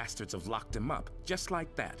 The bastards have locked him up, just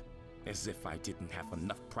like that. As if I didn't have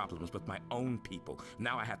enough problems with my own people.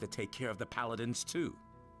 Now I have to take care of the paladins too.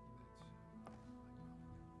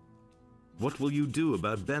 What will you do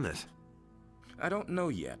about Bennett? I don't know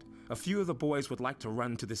yet. A few of the boys would like to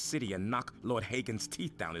run to the city and knock Lord Hagen's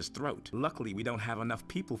teeth down his throat. Luckily, we don't have enough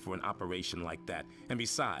people for an operation like that. And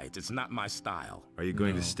besides, it's not my style. Are you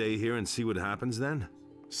going to stay here and see what happens then?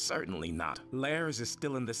 Certainly not. Lars is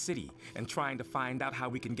still in the city and trying to find out how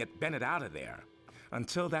we can get Bennett out of there.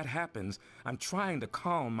 Until that happens, I'm trying to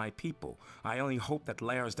calm my people. I only hope that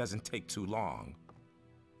Lars doesn't take too long.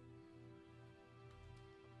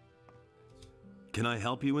 Can I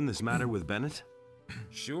help you in this matter with Bennett?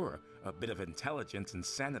 Sure, a bit of intelligence and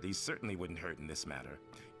sanity certainly wouldn't hurt in this matter.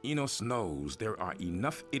 Enos knows there are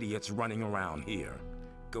enough idiots running around here.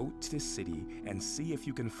 Go to the city and see if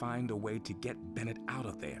you can find a way to get Bennett out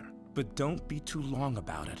of there. But don't be too long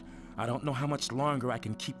about it. I don't know how much longer I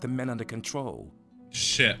can keep the men under control.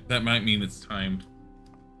 Shit, that might mean it's timed.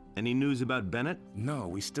 Any news about Bennett? No,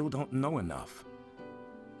 we still don't know enough.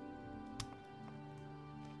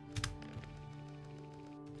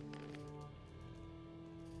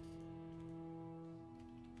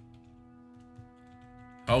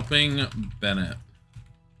 Helping Bennett.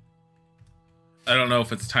 I don't know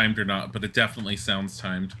if it's timed or not, but it definitely sounds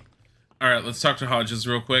timed. Alright, let's talk to Hodges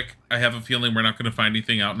real quick. I have a feeling we're not going to find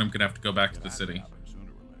anything out and I'm going to have to go back to the city.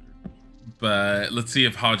 But let's see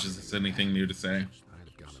if Hodges has anything new to say. I'd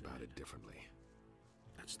have gone about it differently.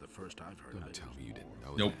 That's the first I've heard. Don't tell me you didn't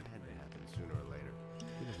know Nope.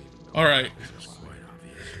 that. Alright.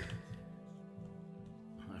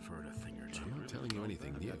 I've heard a thing or two. I'm not telling you anything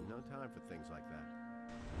with you. No time for things like that.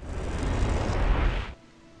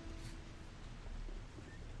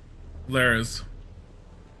 Laris.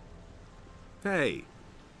 Hey,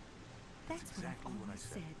 That's exactly what I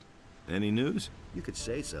said. any news? You could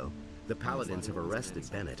say so. The Paladins have arrested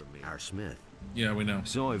Bennett, our smith. Yeah, we know.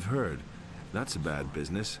 So I've heard. That's a bad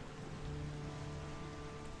business.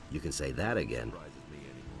 You can say that again.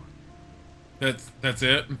 That's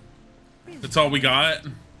it? That's all we got?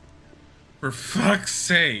 For fuck's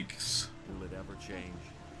sakes. Will it ever change?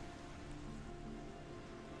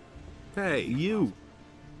 Hey, you.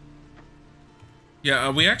 Yeah,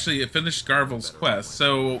 we actually finished Garvel's quest.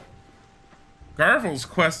 So, Garvel's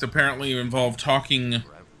quest apparently involved talking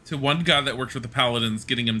to one guy that worked with the Paladins,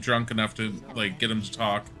 getting him drunk enough to, like, get him to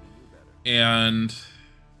talk. And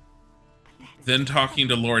then talking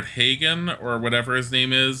to Lord Hagen, or whatever his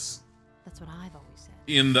name is. That's what I've always said.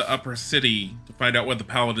 In the upper city to find out what the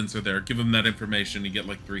Paladins are there. Give him that information, you get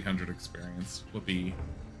like 300 experience. Would be...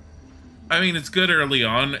 I mean, it's good early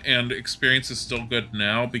on, and experience is still good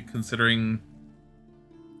now, considering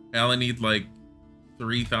I only need like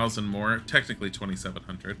 3,000 more. Technically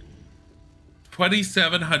 2,700.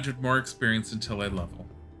 2,700 more experience until I level.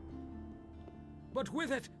 But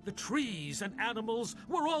with it, the trees and animals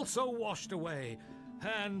were also washed away,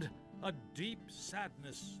 and a deep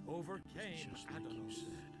sadness overcame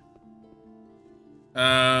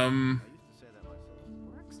Adalos.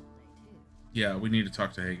 Yeah, we need to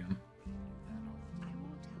talk to Hagen.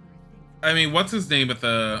 I mean, what's his name at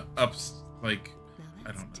the ups? Like,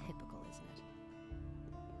 I don't know. Typical, isn't it?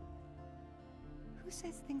 Who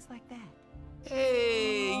says things like that?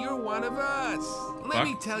 Hey, you're one of us. Let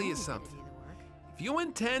me Fuck. tell you something. If you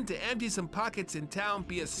intend to empty some pockets in town,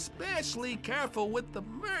 be especially careful with the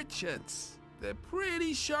merchants. They're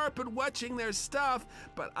pretty sharp at watching their stuff,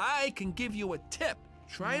 but I can give you a tip.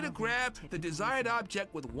 Try to grab the desired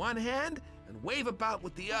object with one hand and wave about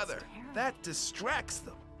with the other. That distracts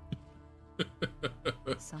them.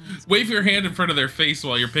 Wave your hand in front of their face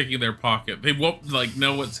while you're picking their pocket. They won't, like,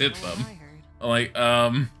 know what's hit them. Like,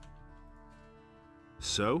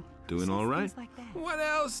 So, doing all right? What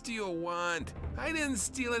else do you want? I didn't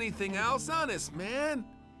steal anything else, honest, man.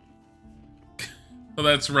 Oh,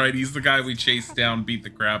 that's right. He's the guy we chased down, beat the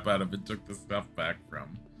crap out of, and took the stuff back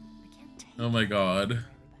from. Oh my god.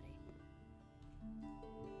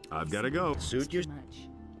 I've got to go. Suit your...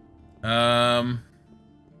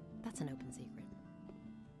 That's an open secret.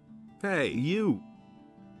 Hey, you.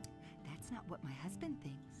 That's not what my husband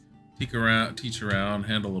thinks. Teach around,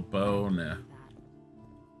 handle a bow, nah.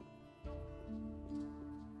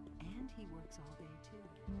 And he works all day too.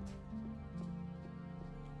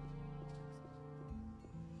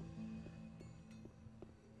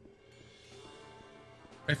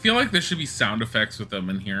 I feel like there should be sound effects with them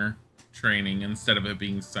in here. Training, instead of it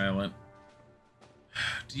being silent.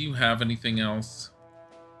 Do you have anything else?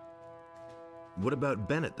 What about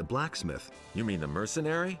Bennett, the blacksmith? You mean the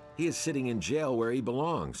mercenary? He is sitting in jail where he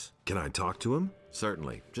belongs. Can I talk to him?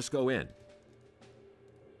 Certainly. Just go in.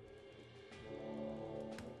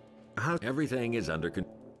 How? Everything is under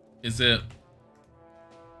control. Is it?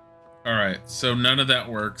 Alright, so none of that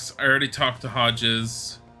works. I already talked to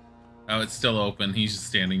Hodges. Oh, it's still open. He's just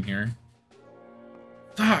standing here.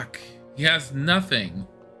 Fuck! He has nothing.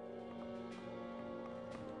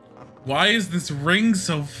 Why is this ring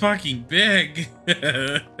so fucking big?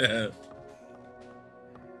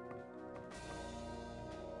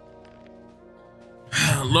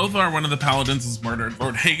 Lothar, one of the Paladins, is murdered.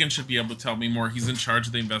 Lord Hagen should be able to tell me more. He's in charge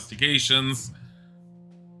of the investigations.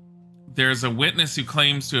 There's a witness who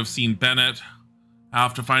claims to have seen Bennett. I'll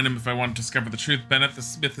have to find him if I want to discover the truth. Bennett the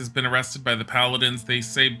Smith has been arrested by the Paladins. They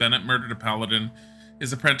say Bennett murdered a Paladin.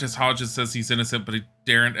 His apprentice Hodges says he's innocent, but he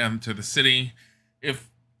daren't enter the city. If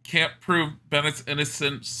can't prove Bennett's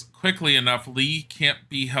innocence quickly enough, Lee can't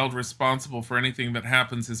be held responsible for anything that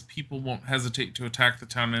happens. His people won't hesitate to attack the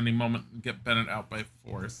town at any moment and get Bennett out by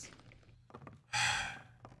force.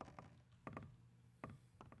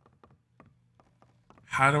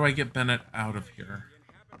 How do I get Bennett out of here?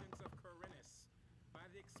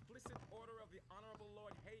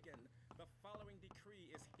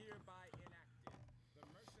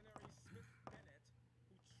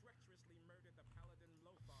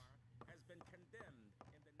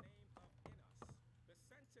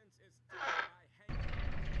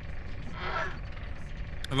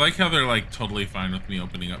 I like how they're like totally fine with me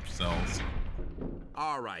opening up cells.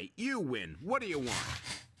 All right, you win. What do you want?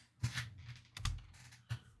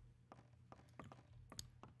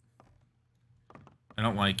 I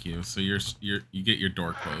don't like you, so you get your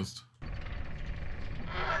door closed.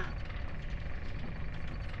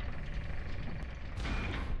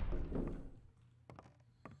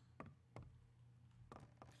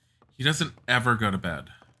 He doesn't ever go to bed.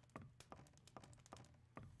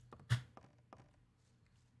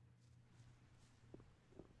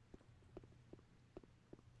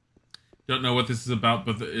 Don't know what this is about,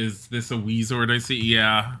 but is this a Weezord I see?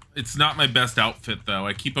 Yeah. It's not my best outfit, though.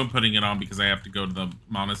 I keep on putting it on because I have to go to the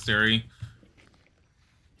monastery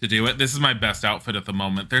to do it. This is my best outfit at the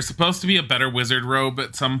moment. There's supposed to be a better wizard robe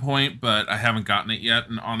at some point, but I haven't gotten it yet.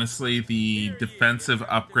 And honestly, the defensive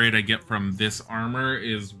upgrade I get from this armor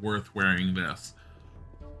is worth wearing this.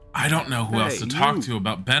 I don't know who else to talk to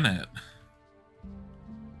about Bennett.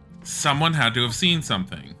 Someone had to have seen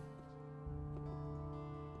something.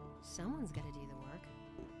 Someone's got to do the work.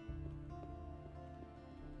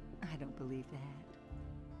 I don't believe that.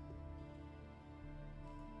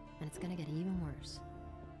 And it's gonna get even worse.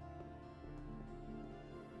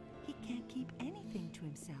 He can't keep anything to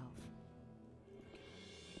himself.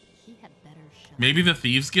 He had better shut. Maybe the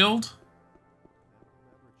Thieves Guild?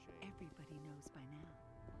 Everybody knows by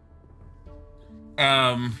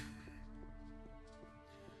now.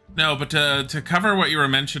 No, but to cover what you were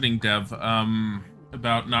mentioning, Dev,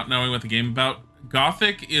 about not knowing what the game about,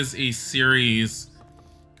 Gothic is a series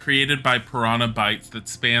created by Piranha Bytes that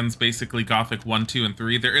spans basically Gothic 1, 2, and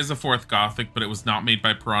 3. There is a fourth Gothic, but it was not made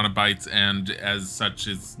by Piranha Bytes, and as such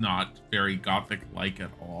is not very Gothic-like at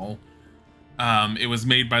all. It was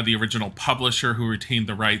made by the original publisher who retained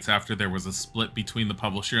the rights after there was a split between the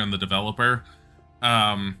publisher and the developer.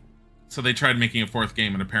 So they tried making a fourth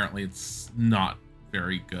game, and apparently it's not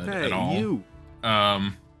very good at all.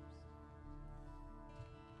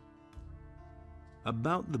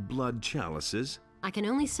 About the blood chalices. I can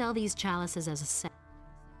only sell these chalices as a set.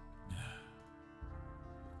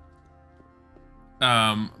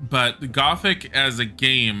 But Gothic as a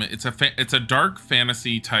game, it's a dark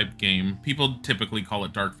fantasy type game. People typically call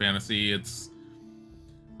it dark fantasy. It's,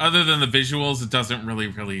 other than the visuals, it doesn't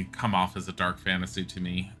really come off as a dark fantasy to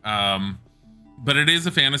me. But it is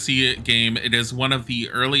a fantasy game. It is one of the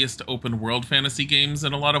earliest open world fantasy games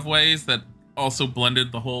in a lot of ways that also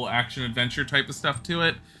blended the whole action adventure type of stuff to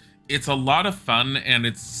it. It's a lot of fun, and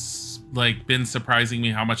it's like been surprising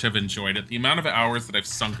me how much I've enjoyed it. The amount of hours that I've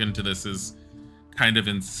sunk into this is kind of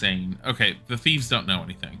insane. Okay, the thieves don't know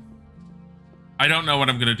anything. I don't know what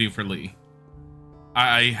I'm gonna do for Lee.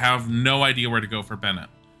 I have no idea where to go for Bennett.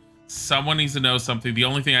 Someone needs to know something. The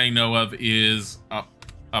only thing I know of is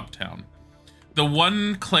Uptown. The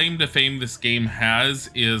one claim to fame this game has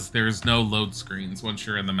is there's no load screens once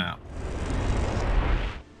you're in the map.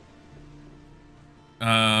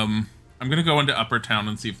 I'm gonna go into Upper Town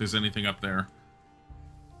and see if there's anything up there.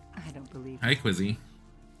 I don't believe. Hi, Quizzy.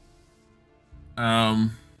 He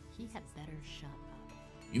had better shut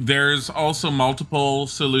up. There's also multiple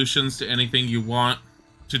solutions to anything you want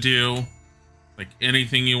to do. Like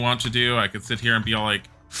anything you want to do. I could sit here and be all like,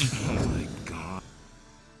 oh my god.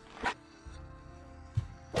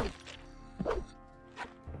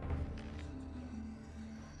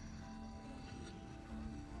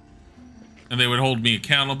 And they would hold me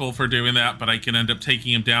accountable for doing that, but I can end up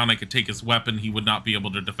taking him down. I could take his weapon. He would not be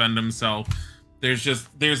able to defend himself.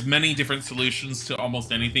 There's many different solutions to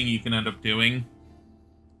almost anything you can end up doing.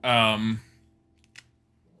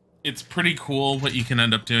 It's pretty cool what you can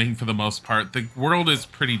end up doing for the most part. The world is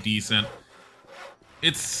pretty decent.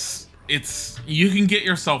 You can get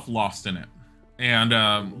yourself lost in it.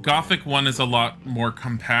 And Gothic 1 is a lot more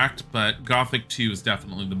compact, but Gothic 2 is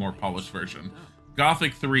definitely the more polished version.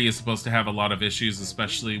 Gothic 3 is supposed to have a lot of issues,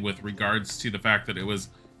 especially with regards to the fact that it was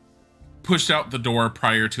pushed out the door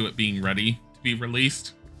prior to it being ready to be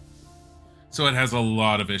released. So it has a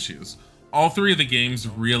lot of issues. All three of the games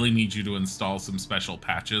really need you to install some special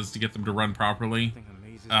patches to get them to run properly.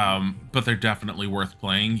 But they're definitely worth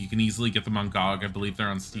playing. You can easily get them on GOG. I believe they're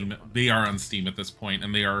on Steam. They are on Steam at this point,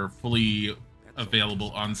 and they are fully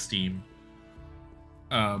available on Steam.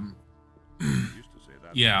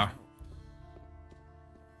 Yeah.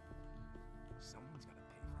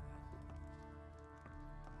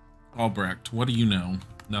 Albrecht, what do you know?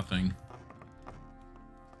 Nothing.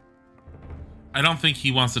 I don't think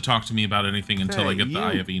he wants to talk to me about anything until I get the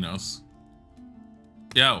Eye of Enos.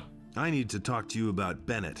 Yo. I need to talk to you about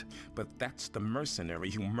Bennett. But that's the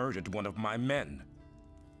mercenary who murdered one of my men.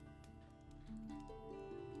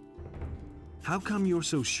 How come you're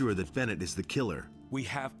so sure that Bennett is the killer? We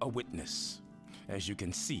have a witness. As you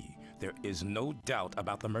can see, there is no doubt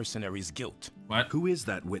about the mercenary's guilt. What? Who is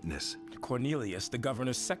that witness? Cornelius, the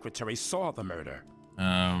governor's secretary, saw the murder.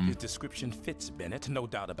 His description fits Bennett, no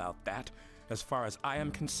doubt about that. As far as I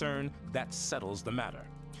am concerned, that settles the matter.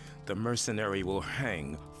 The mercenary will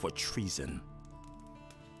hang for treason.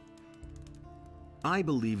 I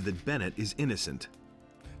believe that Bennett is innocent.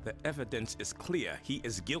 The evidence is clear. He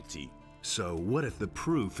is guilty. So what if the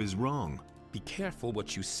proof is wrong? Be careful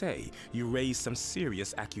what you say. You raise some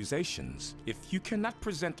serious accusations. If you cannot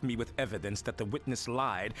present me with evidence that the witness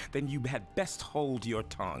lied, then you had best hold your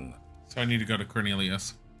tongue. So I need to go to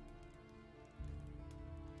Cornelius.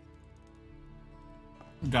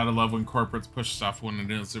 Gotta love when corporates push stuff when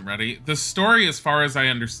it isn't ready. The story, as far as I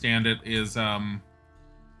understand it, is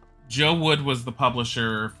Joe Wood was the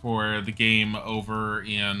publisher for the game over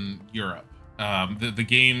in Europe. The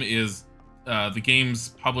game is the game's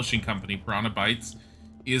publishing company, Piranha Bytes,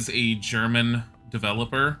 is a German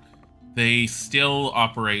developer. They still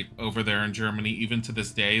operate over there in Germany even to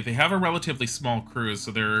this day. They have a relatively small crew,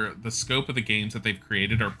 so the scope of the games that they've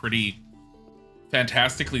created are pretty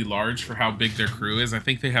fantastically large for how big their crew is. I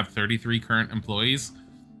think they have 33 current employees.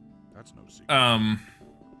 That's no secret.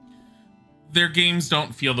 Their games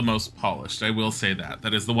don't feel the most polished. I will say that.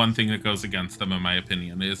 That is the one thing that goes against them, in my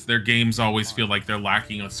opinion, is their games always feel like they're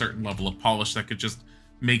lacking a certain level of polish that could just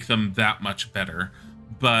make them that much better.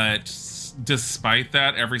 But despite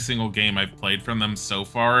that, every single game I've played from them so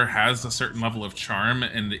far has a certain level of charm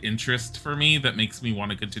and interest for me that makes me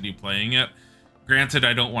want to continue playing it. Granted,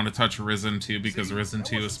 I don't want to touch Risen 2 because Risen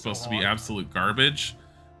 2 is supposed to be absolute garbage.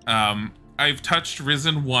 I've touched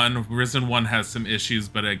Risen 1. Risen 1 has some issues,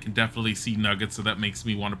 but I can definitely see nuggets, so that makes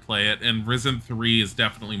me want to play it. And Risen 3 is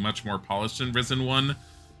definitely much more polished than Risen 1.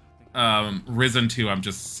 Risen 2, I'm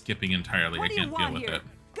just skipping entirely. I can't deal with it.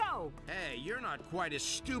 Go! Hey, you're not quite as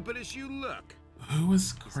stupid as you look. Who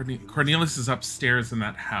is Cornelius is upstairs in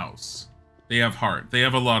that house. They have heart. They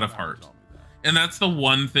have a lot of heart. And that's the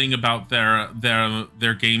one thing about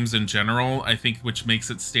their games in general, I think, which makes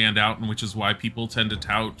it stand out, and which is why people tend to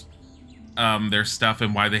tout their stuff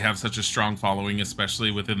and why they have such a strong following,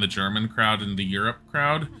 especially within the German crowd and the Europe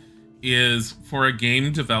crowd, is for a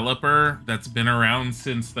game developer that's been around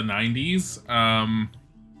since the 90s,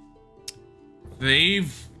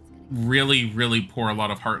 they've really pour a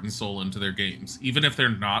lot of heart and soul into their games. Even if they're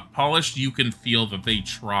not polished, you can feel that they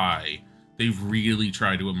try. They really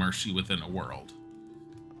try to immerse you within a world.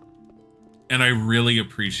 And I really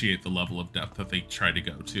appreciate the level of depth that they try to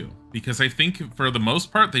go to, because I think for the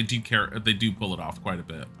most part they do pull it off quite a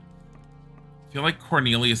bit. I feel like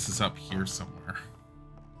Cornelius is up here somewhere.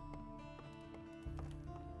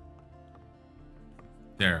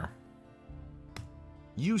 There.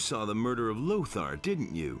 You saw the murder of Lothar,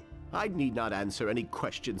 didn't you? I need not answer any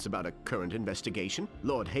questions about a current investigation.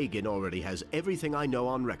 Lord Hagen already has everything I know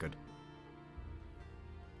on record.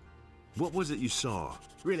 What was it you saw?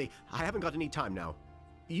 Really, I haven't got any time now.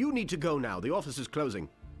 You need to go now. The office is closing.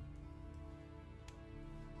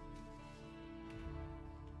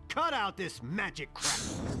 Cut out this magic crap.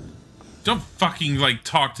 Don't fucking, like,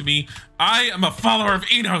 talk to me. I am a follower of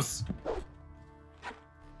Enos.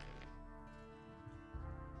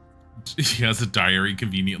 He has a diary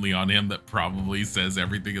conveniently on him that probably says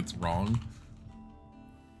everything that's wrong.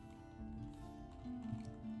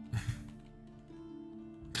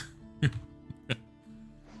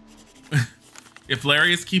 If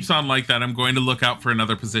Larius keeps on like that, I'm going to look out for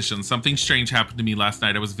another position. Something strange happened to me last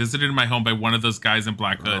night. I was visited in my home by one of those guys in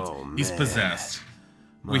black hoods. Oh, He's man. possessed.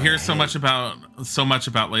 We hear so much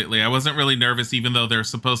about lately. I wasn't really nervous, even though they're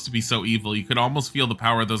supposed to be so evil. You could almost feel the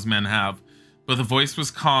power those men have. But the voice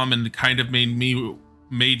was calm and kind of made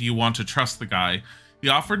you want to trust the guy. He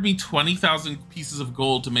offered me 20,000 pieces of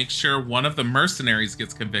gold to make sure one of the mercenaries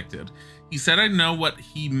gets convicted. He said I know what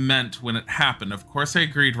he meant when it happened. Of course, I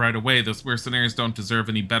agreed right away. Those mercenaries don't deserve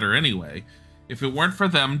any better anyway. If it weren't for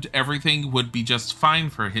them, everything would be just fine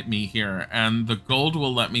for me here, and the gold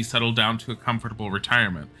will let me settle down to a comfortable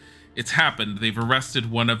retirement. It's happened. They've arrested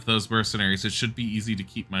one of those mercenaries. It should be easy to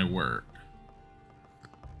keep my word.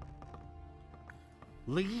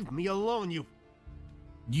 Leave me alone,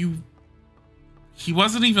 you... He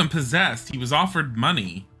wasn't even possessed. He was offered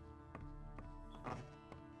money.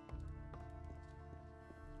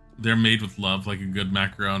 They're made with love, like a good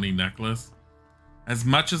macaroni necklace. As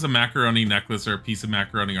much as a macaroni necklace or a piece of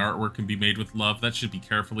macaroni artwork can be made with love, that should be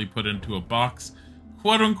carefully put into a box,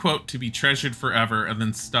 quote unquote, to be treasured forever and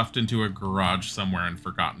then stuffed into a garage somewhere and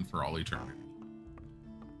forgotten for all eternity.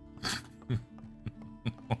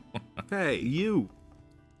 Hey, you!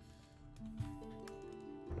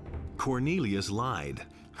 Cornelius lied.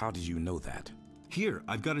 How did you know that? Here,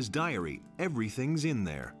 I've got his diary. Everything's in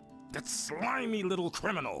there. That slimy little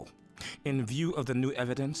criminal! In view of the new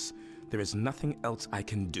evidence, there is nothing else I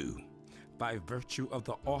can do. By virtue of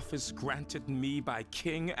the office granted me by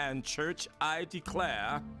king and church, I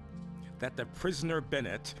declare that the prisoner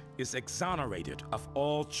Bennett is exonerated of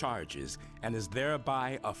all charges and is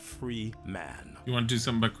thereby a free man. You want to do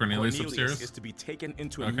something about Cornelius upstairs? Is to be taken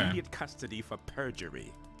into immediate custody for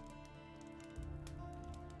perjury.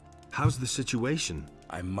 How's the situation?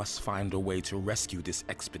 I must find a way to rescue this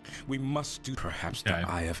expert. We must do. Perhaps the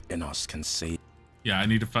Eye of Enos can save. Yeah, I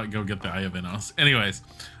need to go get the Eye of Enos. Anyways,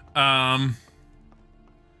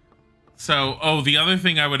 so, the other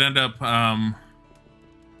thing I would end up, my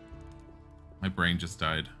brain just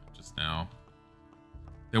died just now.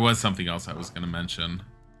 There was something else I was going to mention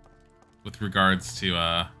with regards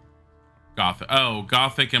to, Gothic. Oh,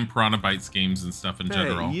 Gothic and Piranha Bytes games and stuff in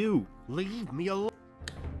general. Hey, you! Leave me alone!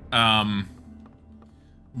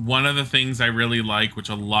 One of the things I really like, which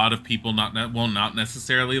a lot of people not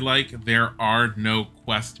necessarily like, there are no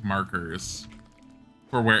quest markers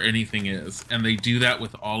for where anything is, and they do that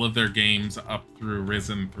with all of their games up through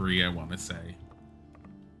Risen 3, I want to say.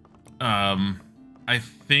 I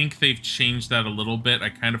think they've changed that a little bit. I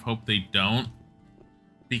kind of hope they don't,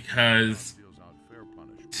 because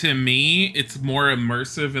to me, it's more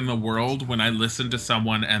immersive in the world when I listen to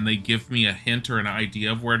someone and they give me a hint or an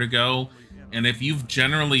idea of where to go. And if you've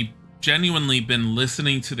genuinely been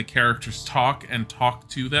listening to the characters talk and talk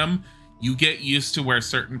to them, you get used to where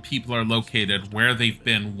certain people are located, where they've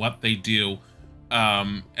been, what they do.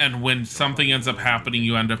 And when something ends up happening,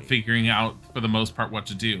 you end up figuring out, for the most part, what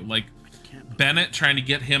to do. Like, Bennett, trying to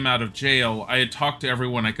get him out of jail, I had talked to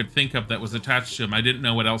everyone I could think of that was attached to him. I didn't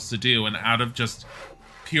know what else to do. And out of just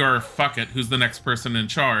pure fuck it, who's the next person in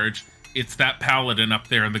charge, it's that paladin up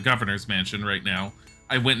there in the governor's mansion right now.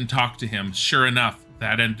 I went and talked to him. Sure enough,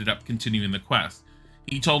 that ended up continuing the quest.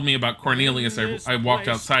 He told me about Cornelius. I walked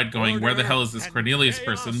outside going, where the hell is this Cornelius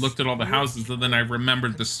person? Looked at all the houses, and then I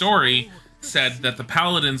remembered the story said that the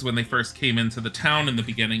paladins, when they first came into the town in the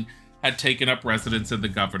beginning, had taken up residence in the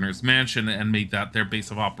governor's mansion and made that their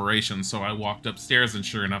base of operations. So I walked upstairs, and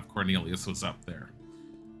sure enough, Cornelius was up there.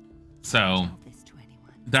 So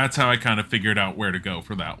that's how I kind of figured out where to go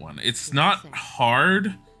for that one. It's not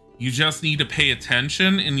hard. You just need to pay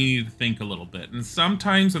attention and you need to think a little bit. And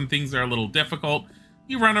sometimes when things are a little difficult,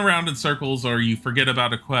 you run around in circles or you forget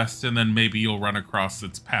about a quest and then maybe you'll run across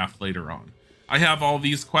its path later on. I have all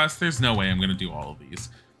these quests. There's no way I'm going to do all of these.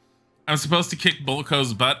 I'm supposed to kick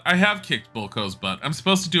Bulko's butt. I have kicked Bulko's butt. I'm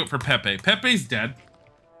supposed to do it for Pepe. Pepe's dead.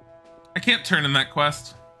 I can't turn in that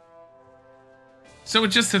quest. So it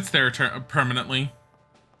just sits there permanently.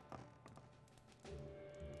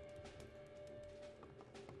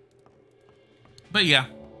 But yeah,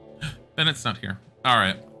 Bennett's not here. All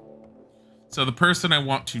right. So the person I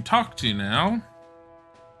want to talk to now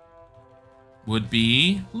would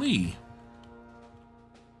be Lee.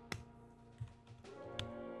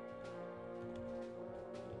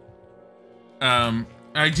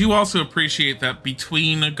 I do also appreciate that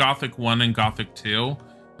between Gothic 1 and Gothic 2,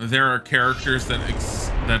 there are characters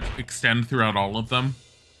that extend throughout all of them.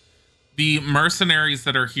 The mercenaries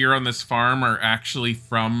that are here on this farm are actually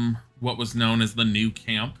from what was known as the new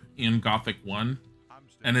camp in Gothic 1,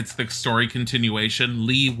 and it's the story continuation.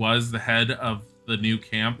 Lee was the head of the new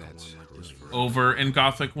camp over in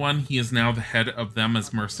Gothic 1. He is now the head of them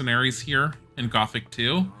as mercenaries here in Gothic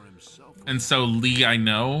 2. And so Lee, I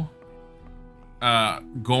know.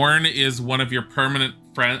 Gorn is one of your permanent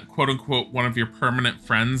friend, quote unquote, one of your permanent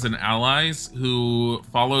friends and allies who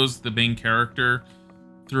follows the main character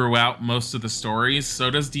throughout most of the stories. So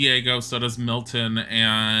does Diego, so does Milton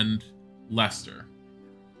and Lester.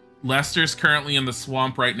 Lester's currently in the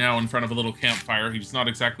swamp right now in front of a little campfire. He's not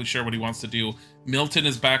exactly sure what he wants to do. Milton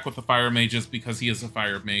is back with the fire mages because he is a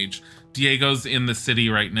fire mage. Diego's in the city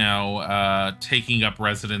right now, taking up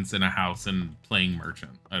residence in a house and playing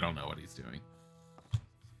merchant. I don't know what he's doing.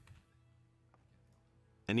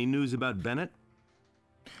 Any news about Bennett?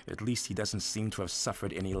 At least he doesn't seem to have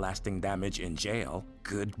suffered any lasting damage in jail.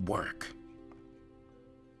 Good work.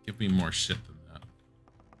 Give me more shit than that.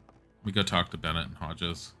 We go talk to Bennett and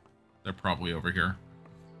Hodges. They're probably over here.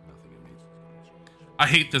 I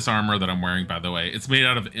hate this armor that I'm wearing, by the way. It's made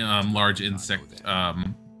out of large insect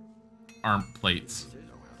arm plates.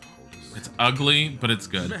 It's ugly, but it's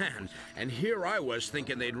good. Man, and here I was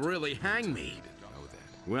thinking they'd really hang me.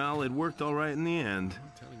 Well, it worked all right in the end.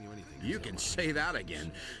 You can say that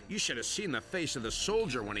again. You should have seen the face of the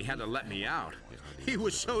soldier when he had to let me out. He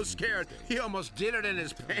was so scared, he almost did it in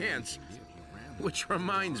his pants. Which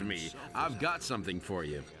reminds me, I've got something for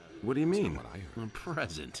you. What do you mean? A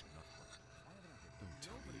present.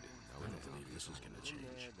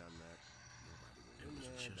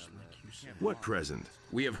 What present?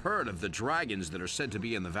 We have heard of the dragons that are said to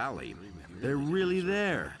be in the valley. They're really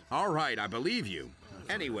there. All right, I believe you.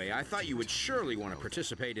 Anyway, I thought you would surely want to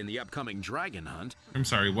participate in the upcoming dragon hunt. I'm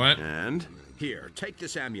sorry, what? And? Here, take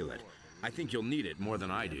this amulet. I think you'll need it more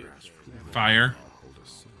than I do. Fire.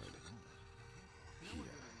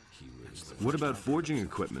 What about forging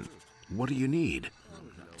equipment? What do you need?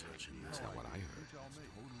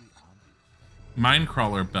 Mine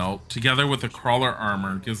crawler belt, together with a crawler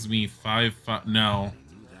armor, gives me 5. No.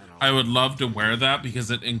 I would love to wear that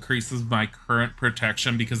because it increases my current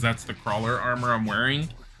protection because that's the crawler armor I'm wearing.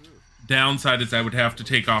 Downside is I would have to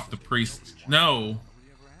take off the priest. No.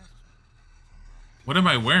 What am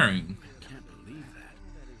I wearing?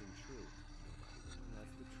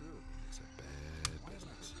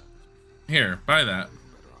 Here, buy that.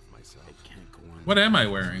 What am I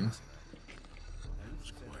wearing?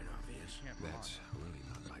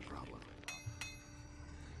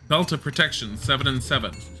 Belt of protection, 7 and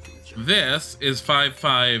 7. This is 5,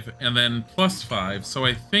 5, and then plus 5. So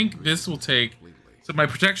I think this will take... So my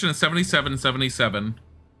protection is 77, 77.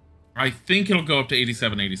 I think it'll go up to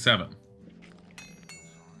 87, 87.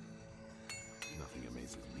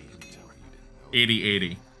 80,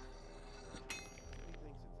 80.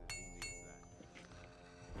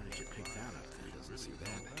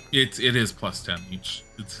 It is plus 10 each.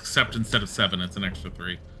 It's except instead of 7, it's an extra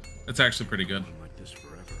 3. That's actually pretty good.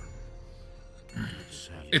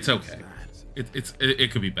 It's okay.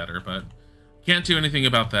 It could be better, but can't do anything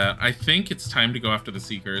about that. I think it's time to go after the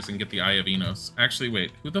Seekers and get the Eye of Enos. Actually,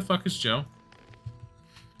 wait. Who the fuck is Joe?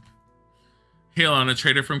 Halon, a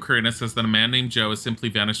trader from Karina, says that a man named Joe has simply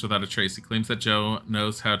vanished without a trace. He claims that Joe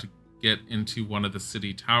knows how to get into one of the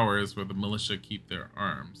city towers where the militia keep their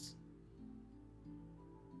arms.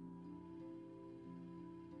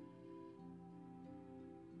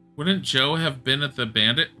 Wouldn't Joe have been at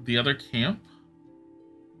the other camp?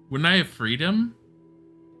 Wouldn't I have freed him?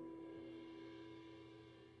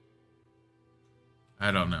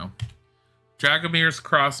 I don't know. Dragomir's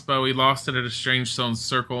crossbow, he lost it at a strange stone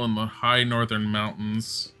circle in the high northern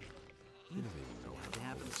mountains.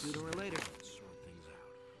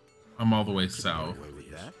 I'm all the way south.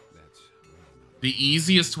 The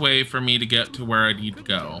easiest way for me to get to where I need to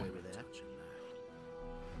go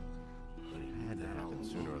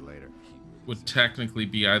would technically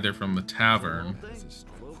be either from the tavern.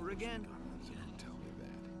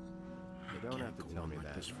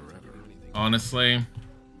 Honestly,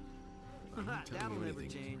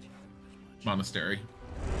 monastery.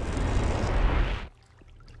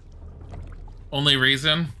 Only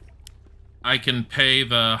reason I can pay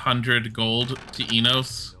the 100 gold to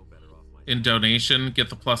Enos in donation, get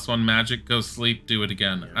the +1 magic, go sleep, do it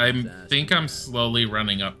again. I think I'm slowly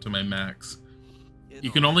running up to my max. You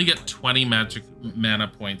can only get 20 magic mana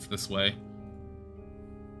points this way.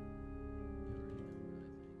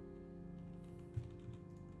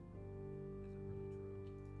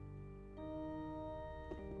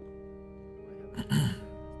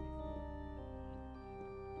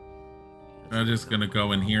 I'm just gonna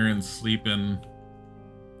go in here and sleep in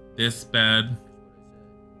this bed.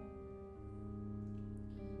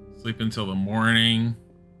 Sleep until the morning.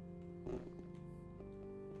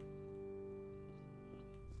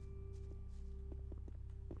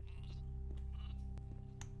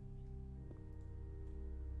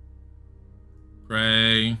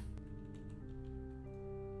 Pray.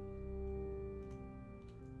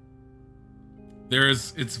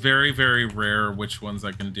 It's very, very rare which ones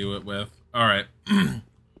I can do it with. All right.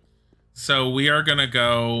 So we are going to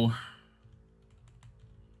go.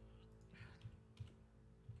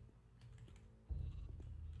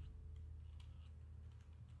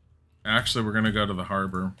 Actually, we're going to go to the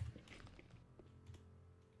harbor.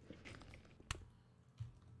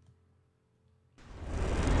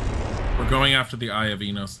 We're going after the Eye of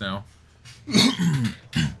Enos now.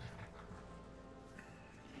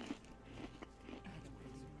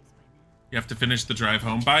 You have to finish the drive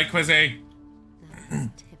home. Bye, Quizzy.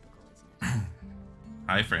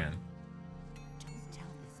 Hi, Fran.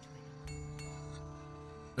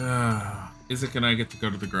 Isaac and I get to go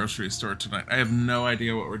to the grocery store tonight. I have no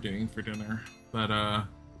idea what we're doing for dinner, but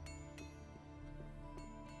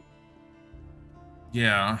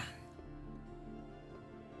yeah.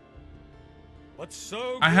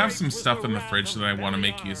 I have some stuff in the fridge that I want to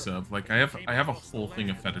make use of. Like I have a whole thing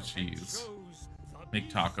of feta cheese. Make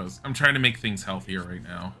tacos. I'm trying to make things healthier right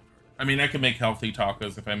now. I mean, I could make healthy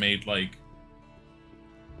tacos if I made like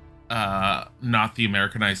not the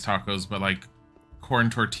Americanized tacos, but like corn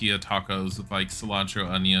tortilla tacos with like cilantro,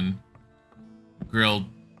 onion, grilled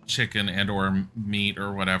chicken and or meat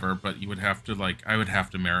or whatever, but you would have to like I would have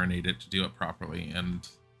to marinate it to do it properly, and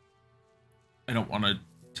I don't want to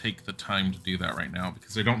take the time to do that right now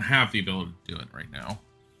because I don't have the ability to do it right now.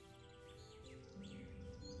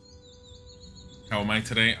 How am I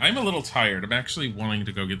today? I'm a little tired. I'm actually wanting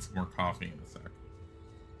to go get some more coffee in a sec.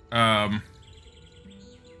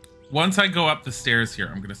 Once I go up the stairs here,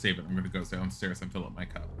 I'm going to save it. I'm going to go downstairs and fill up my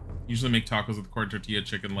cup. Usually make tacos with corn tortilla,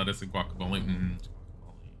 chicken, lettuce, and guacamole. Guacamole.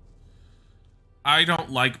 I don't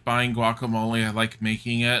like buying guacamole. I like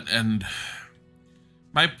making it. And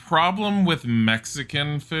my problem with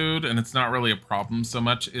Mexican food, and it's not really a problem so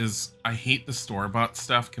much, is I hate the store-bought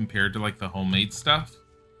stuff compared to like the homemade stuff.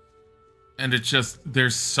 And it's just,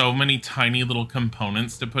 there's so many tiny little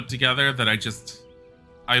components to put together that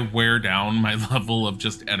I wear down my level of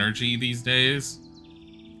just energy these days.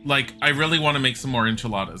 Like, I really want to make some more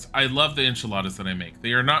enchiladas. I love the enchiladas that I make.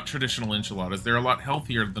 They are not traditional enchiladas. They're a lot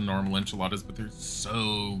healthier than normal enchiladas, but they're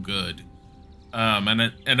so good. And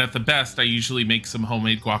at the best, I usually make some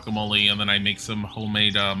homemade guacamole, and then I make some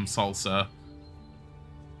homemade salsa.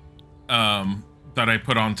 That I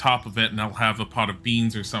put on top of it, and I'll have a pot of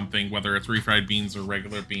beans or something, whether it's refried beans or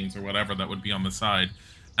regular beans or whatever that would be on the side.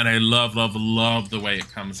 And I love, love, love the way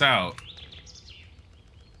it comes out.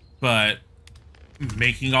 But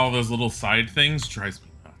making all those little side things drives me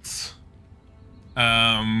nuts.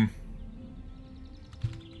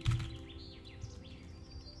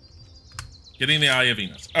 Getting the Eye of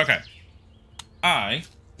Venus. Okay. I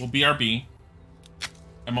will BRB.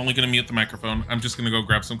 I'm only going to mute the microphone. I'm just going to go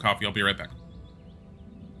grab some coffee. I'll be right back.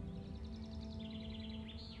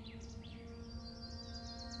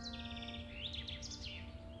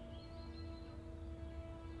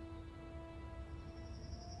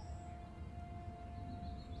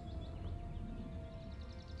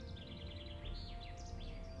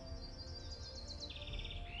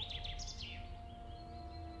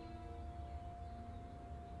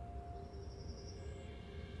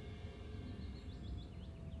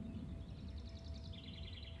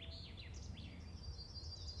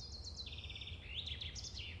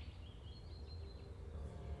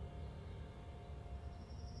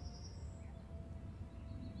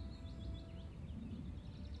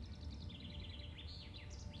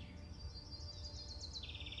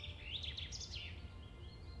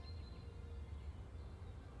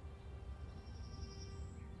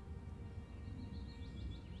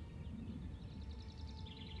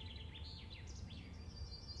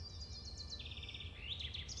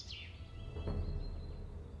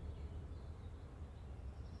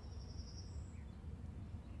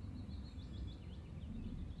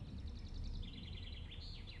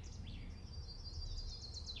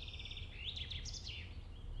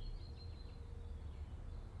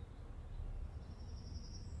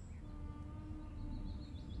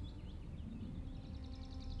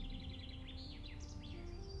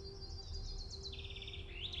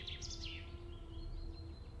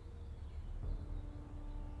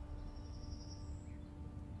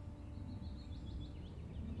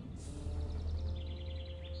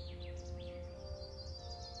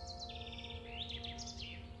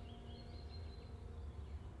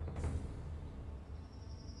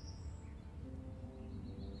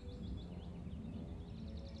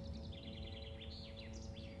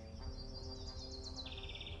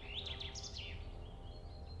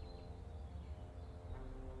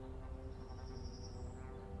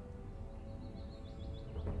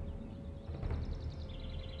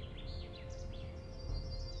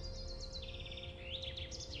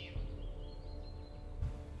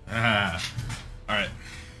 Alright.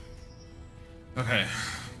 Okay.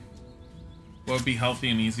 What would be healthy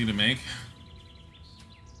and easy to make?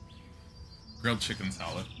 Grilled chicken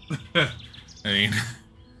salad. I mean,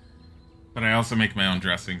 but I also make my own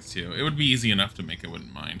dressings too. It would be easy enough to make, I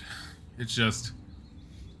wouldn't mind. It's just,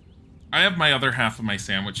 I have my other half of my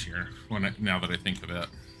sandwich here, now that I think of it.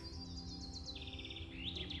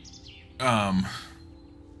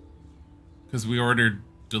 Because we ordered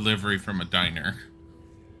delivery from a diner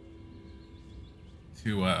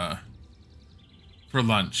to, for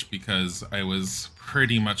lunch, because I was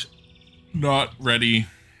pretty much not ready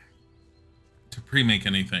to pre-make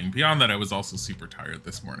anything. Beyond that, I was also super tired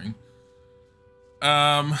this morning.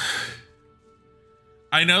 I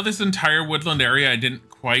know this entire woodland area I didn't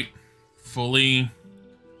quite fully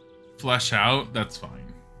flesh out. That's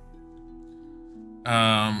fine.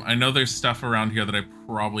 I know there's stuff around here that I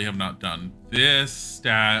probably have not done.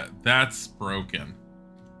 That's broken.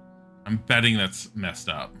 I'm betting that's messed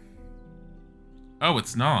up. Oh,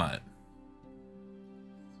 it's not.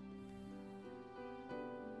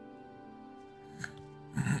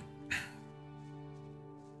 Kind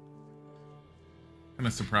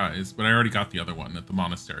of surprised, but I already got the other one at the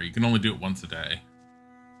monastery. You can only do it once a day.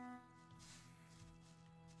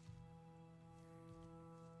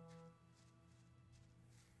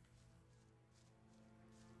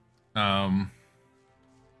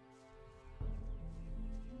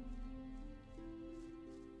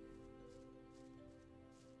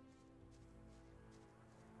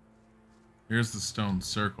 Here's the stone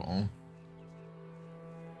circle.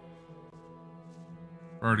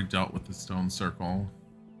 Already dealt with the stone circle.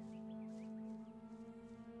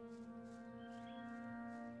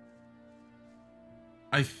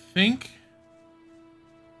 I think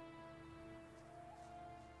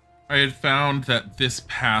I had found that this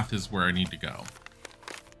path is where I need to go.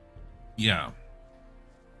 Yeah.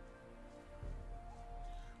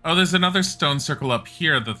 Oh, there's another stone circle up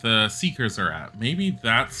here that the Seekers are at. Maybe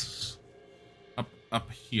that's up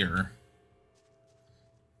here.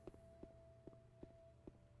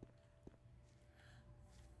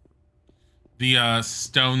 The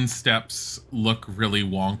stone steps look really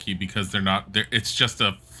wonky because they're not there. It's just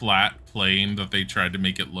a flat plane that they tried to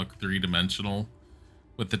make it look three-dimensional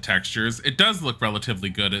with the textures. It does look relatively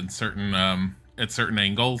good at certain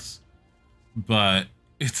angles, but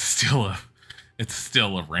it's still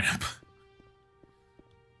a ramp.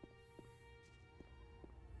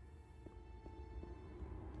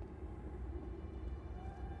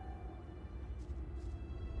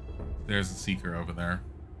 There's a Seeker over there.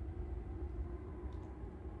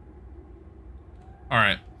 All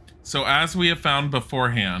right, so as we have found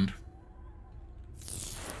beforehand,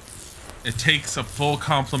 it takes a full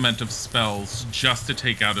complement of spells just to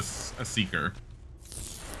take out a Seeker.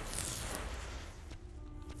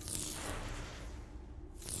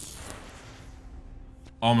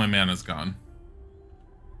 All my mana's gone.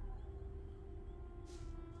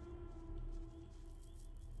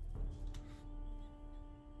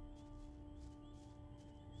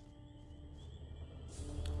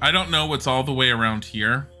 I don't know what's all the way around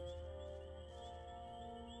here.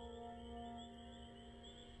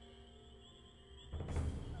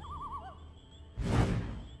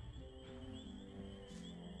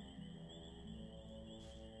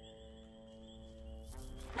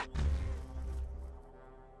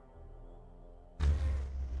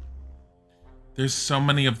 There's so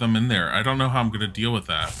many of them in there. I don't know how I'm going to deal with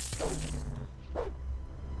that.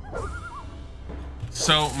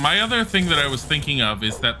 So my other thing that I was thinking of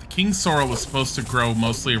is that the King Sorrel is supposed to grow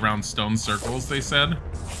mostly around stone circles, they said.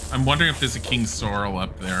 I'm wondering if there's a King Sorrel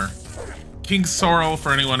up there. King Sorrel,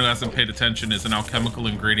 for anyone who hasn't paid attention, is an alchemical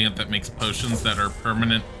ingredient that makes potions that are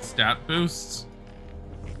permanent stat boosts.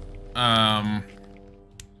 I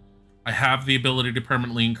have the ability to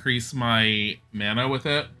permanently increase my mana with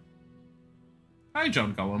it. Hi,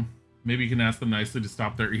 John Cullum. Maybe you can ask them nicely to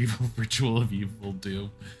stop their evil ritual of evil do.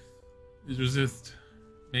 Resist.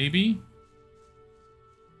 Maybe?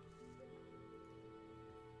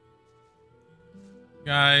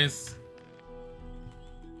 Guys.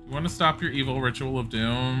 You want to stop your evil ritual of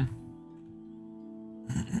doom?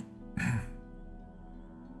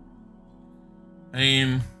 I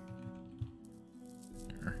mean...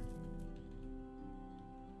 Here.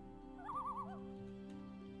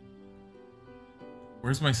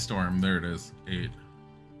 Where's my storm? There it is. 8.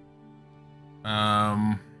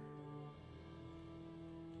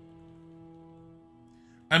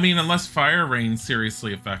 I mean, unless Fire Rain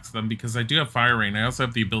seriously affects them, because I do have Fire Rain. I also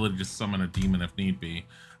have the ability to summon a demon if need be.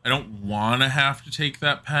 I don't want to have to take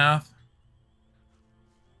that path.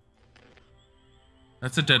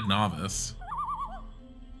 That's a dead novice.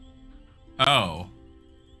 Oh.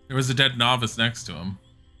 There was a dead novice next to him.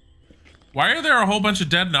 Why are there a whole bunch of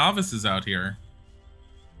dead novices out here?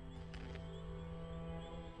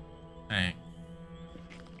 Hey.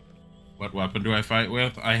 What weapon do I fight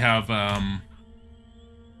with? I have,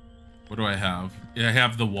 what do I have? Yeah, I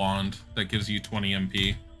have the wand that gives you 20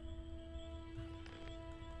 MP.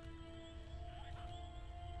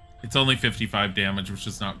 It's only 55 damage, which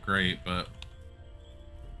is not great, but...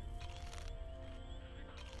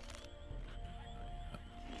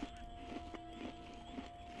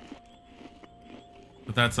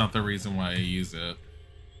 But that's not the reason why I use it.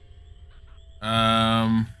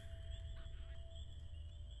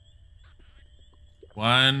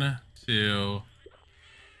 1, 2,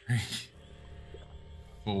 3,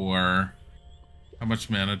 4. How much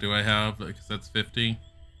mana do I have? Because that's 50.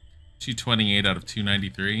 228 out of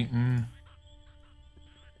 293.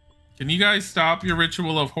 Can you guys stop your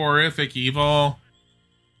ritual of horrific evil?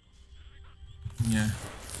 Yeah.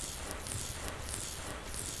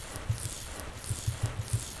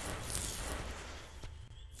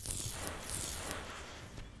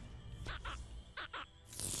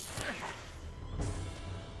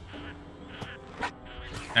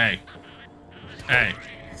 Hey. Hey.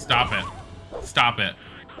 Stop it. Stop it.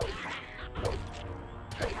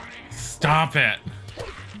 Stop it.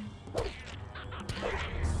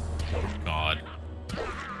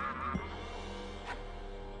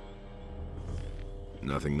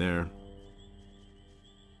 Nothing there.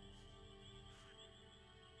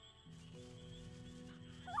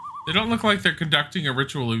 They don't look like they're conducting a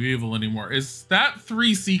ritual of evil anymore. Is that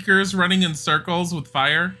 3 Seekers running in circles with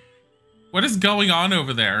fire? What is going on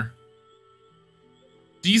over there?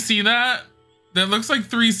 Do you see that? That looks like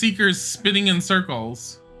 3 Seekers spinning in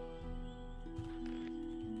circles.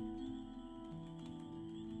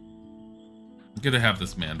 I'm gonna have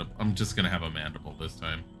this mandible. I'm just gonna have a mandible this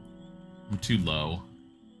time. I'm too low.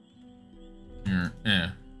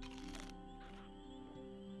 Here,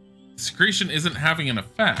 Secretion isn't having an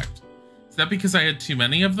effect. Is that because I had too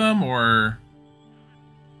many of them, or...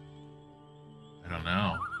 I don't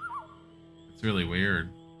know. It's really weird.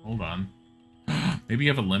 Hold on. Maybe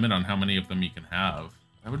you have a limit on how many of them you can have.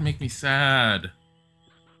 That would make me sad.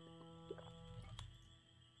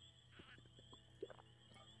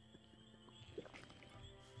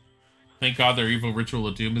 Thank God their evil ritual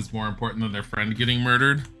of doom is more important than their friend getting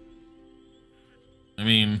murdered. I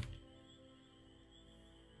mean...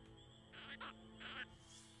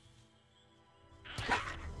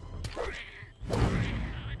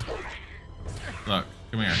 Look,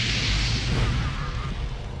 come here.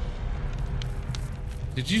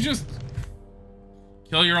 Did you just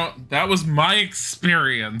kill your own? That was my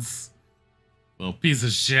experience. Little piece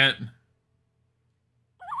of shit.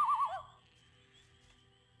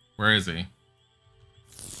 Where is he?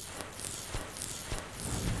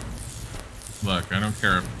 Look, I don't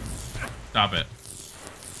care. Stop it.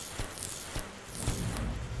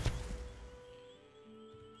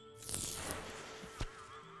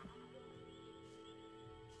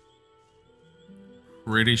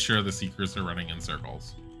 Pretty sure the Seekers are running in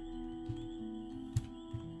circles.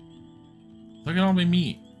 Look at all my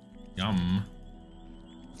meat. Yum.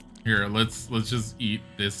 Here, let's just eat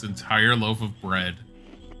this entire loaf of bread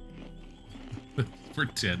for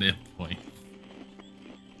 10 hit points.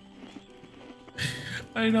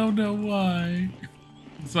 I don't know why.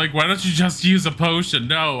 It's like, why don't you just use a potion?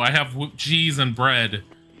 No, I have cheese and bread.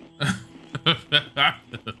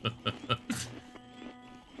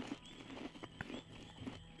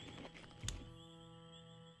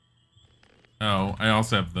 Oh, I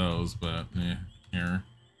also have those, but here.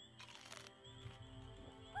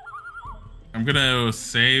 I'm gonna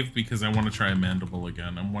save because I want to try a mandible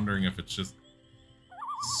again. I'm wondering if it's just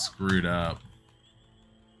screwed up.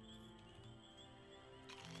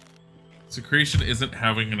 Secretion isn't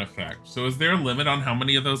having an effect. So is there a limit on how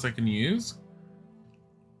many of those I can use?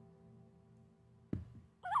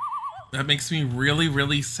 That makes me really,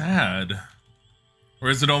 really sad. Or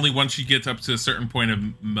is it only once you get up to a certain point of,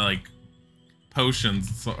 like,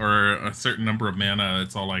 potions or a certain number of mana,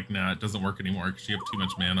 it's all like, nah, it doesn't work anymore because you have too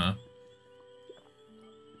much mana?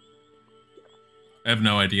 I have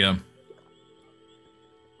no idea.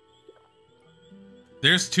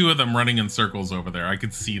 There's 2 of them running in circles over there. I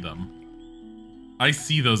could see them. I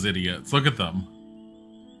see those idiots. Look at them.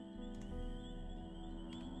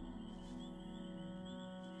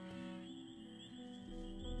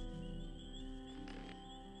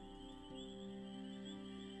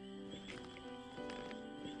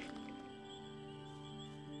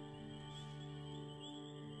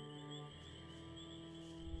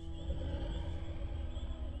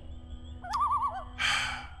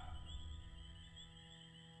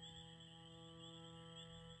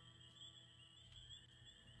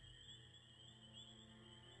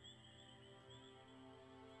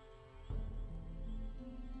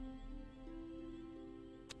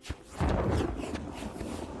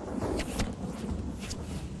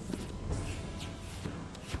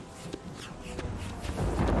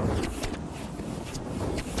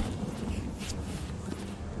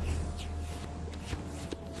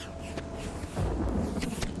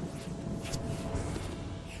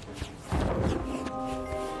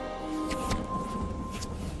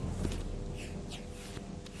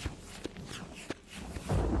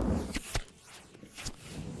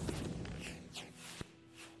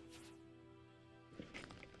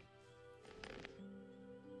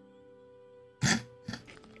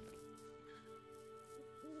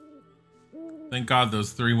 Thank God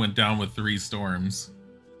those 3 went down with 3 storms.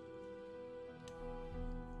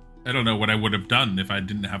 I don't know what I would have done if I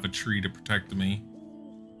didn't have a tree to protect me.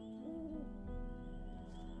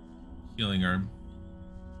 Healing herb.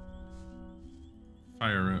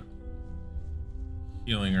 Fire root.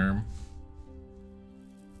 Healing herb.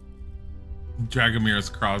 Dragomir's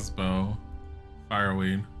crossbow.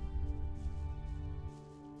 Fireweed.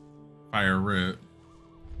 Fire root.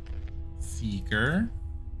 Seeker.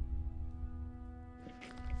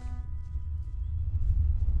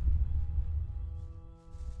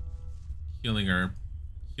 Healing herb.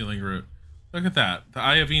 Healing root. Look at that. The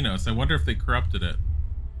Eye of Enos. I wonder if they corrupted it.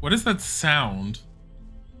 What is that sound?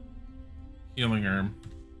 Healing herb.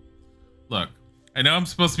 Look, I know I'm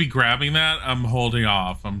supposed to be grabbing that. I'm holding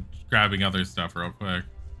off. I'm grabbing other stuff real quick.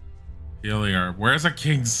 Healing herb. Where's a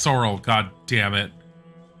King Sorrel? God damn it.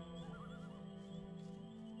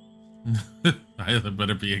 I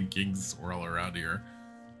better be a King Sorrel around here.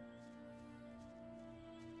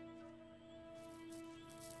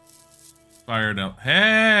 Fire note.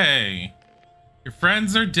 Hey! Your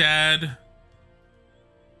friends are dead.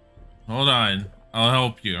 Hold on. I'll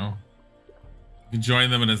help you. You can join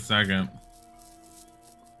them in a second.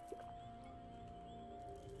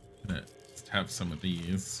 Let's have some of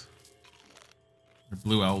these. They're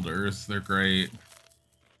blue elders. They're great.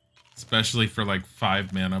 Especially for like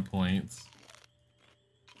 5 mana points.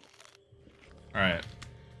 Alright.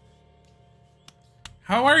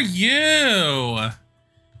 How are you?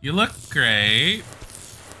 You look great.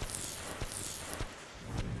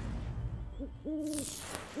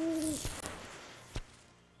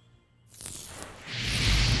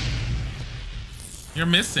 You're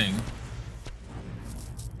missing.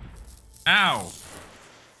 Ow.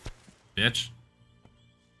 Bitch.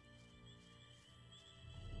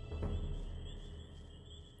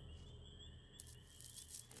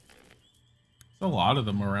 There's a lot of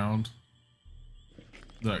them around.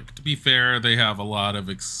 Look, to be fair, they have a lot of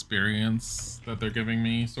experience that they're giving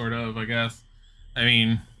me, sort of, I guess. I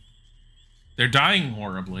mean, they're dying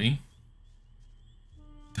horribly.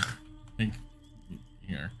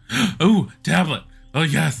 Here. Oh, tablet. Oh,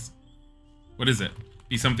 yes. What is it?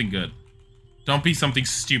 Be something good. Don't be something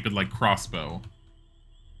stupid like crossbow.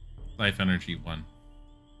 Life energy 1.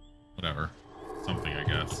 Whatever. Something, I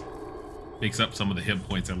guess. Makes up some of the hit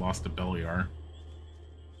points I lost to Beliar.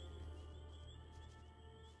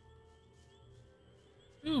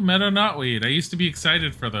 Ooh, meadow knotweed. I used to be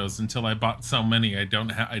excited for those until I bought so many. I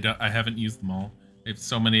haven't used them all. I have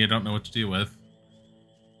so many I don't know what to do with.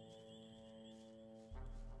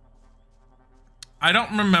 I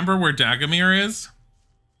don't remember where Dagamir is.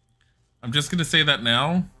 I'm just gonna say that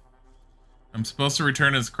now. I'm supposed to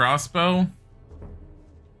return his crossbow.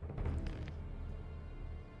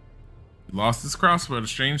 He lost his crossbow to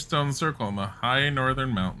Strange Stone Circle in the high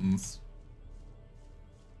northern mountains.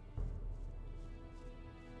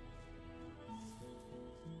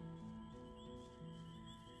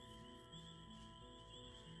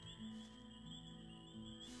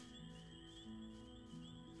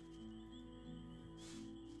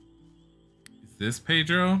 This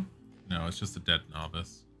Pedro? No, it's just a dead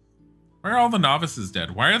novice. Why are all the novices dead?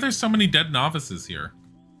 Why are there so many dead novices here?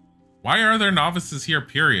 Why are there novices here,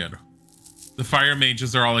 period? The fire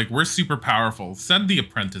mages are all like, we're super powerful. Send the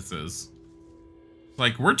apprentices.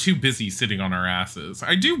 Like, we're too busy sitting on our asses.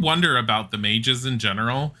 I do wonder about the mages in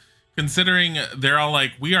general, considering they're all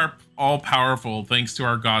like, we are all powerful thanks to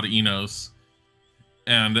our god Enos.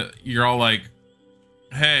 And you're all like,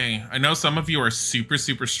 hey, I know some of you are super,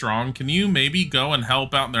 super strong. Can you maybe go and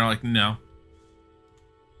help out? And they're like, no.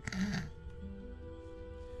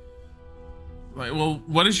 Like, well,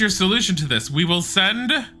 what is your solution to this? We will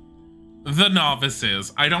send the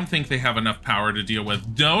novices. I don't think they have enough power to deal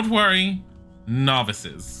with. Don't worry.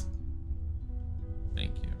 Novices.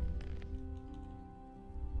 Thank you.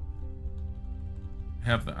 I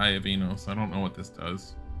have the Eye of Enos. I don't know what this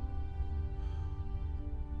does.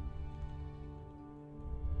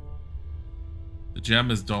 The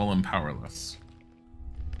gem is dull and powerless.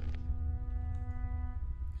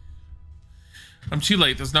 I'm too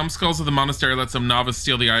late. Those numbskulls of the monastery let some novice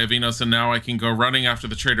steal the Eye of Enos, and now I can go running after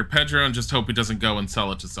the traitor Pedro and just hope he doesn't go and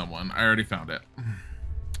sell it to someone. I already found it.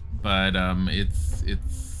 But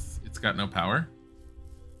it's got no power.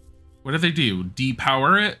 What do they do?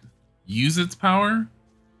 Depower it? Use its power?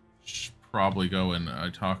 Should probably go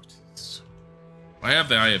and talk to... I have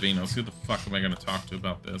the Eye of Enos. Who the fuck am I going to talk to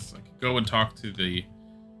about this? I could go and talk to the...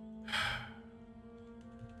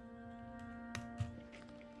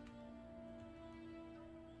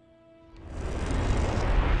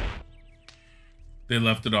 They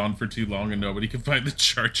left it on for too long and nobody can find the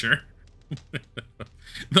charger.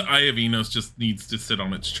 The Eye of Enos just needs to sit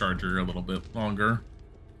on its charger a little bit longer.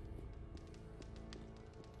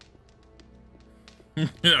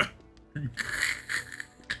 Yeah.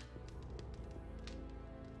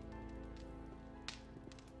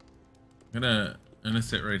 I'm gonna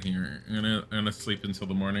sit right here. I'm gonna sleep until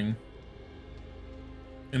the morning.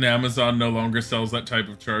 And Amazon no longer sells that type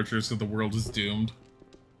of charger, so the world is doomed.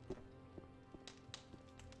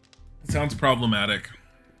 It sounds problematic.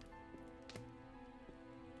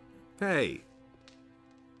 Hey.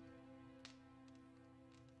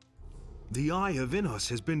 The Eye of Innos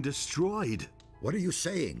has been destroyed. What are you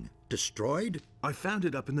saying? Destroyed? I found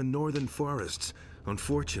it up in the northern forests.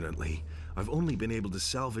 Unfortunately, I've only been able to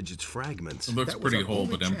salvage its fragments. It looks pretty whole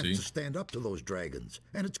but empty. To stand up to those dragons,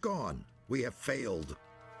 and it's gone. We have failed.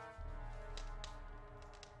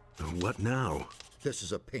 What now? This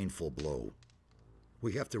is a painful blow.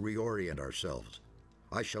 We have to reorient ourselves.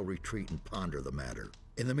 I shall retreat and ponder the matter.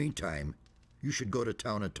 In the meantime, you should go to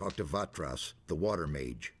town and talk to Vatras, the water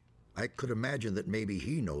mage. I could imagine that maybe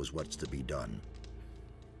he knows what's to be done.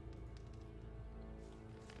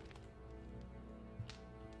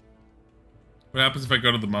 What happens if I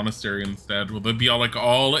go to the monastery instead? Will they be all like,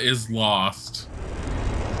 all is lost?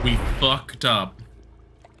 We fucked up.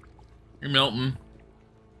 You're Milton.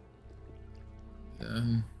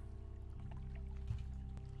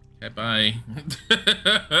 Okay, bye.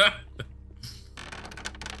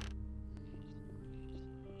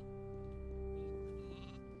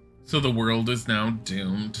 So the world is now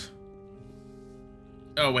doomed.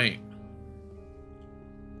 Oh, wait.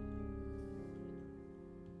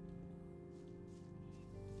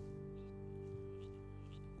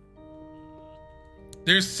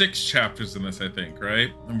 There's 6 chapters in this, I think,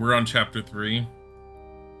 right? And we're on chapter 3.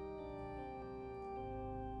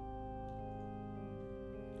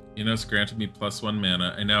 Innos granted me +1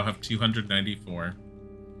 mana. I now have 294.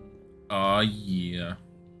 Aw, yeah.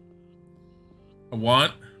 I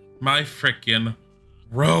want my frickin'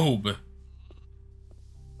 robe.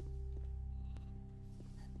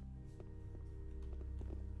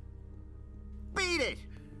 Beat it!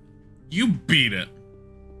 You beat it.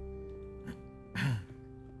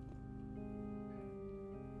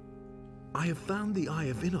 I have found the Eye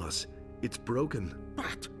of Innos. It's broken.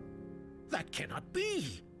 But that cannot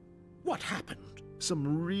be. What happened?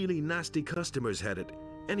 Some really nasty customers had it.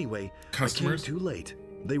 Anyway, Customers? I came too late.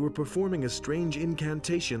 They were performing a strange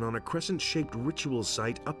incantation on a crescent-shaped ritual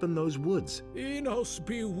site up in those woods. Innos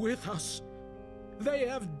be with us. They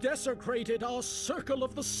have desecrated our circle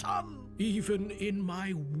of the sun. Even in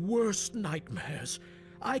my worst nightmares,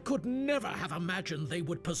 I could never have imagined they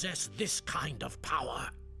would possess this kind of power.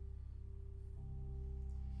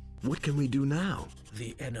 What can we do now?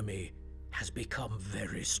 The enemy has become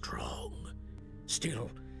very strong.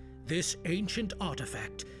 Still, this ancient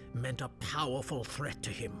artifact meant a powerful threat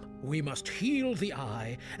to him. We must heal the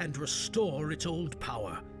eye and restore its old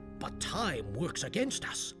power. But time works against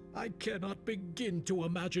us. I cannot begin to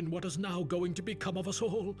imagine what is now going to become of us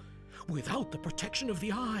all. Without the protection of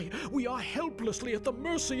the eye, we are helplessly at the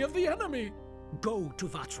mercy of the enemy. Go to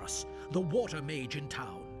Vatras, the water mage in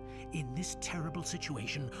town. In this terrible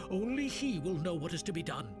situation, only he will know what is to be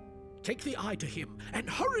done. Take the eye to him, and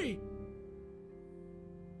hurry!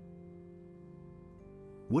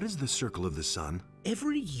 What is the Circle of the Sun?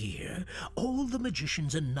 Every year, all the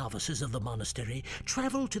magicians and novices of the monastery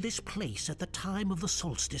travel to this place at the time of the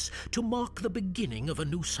solstice to mark the beginning of a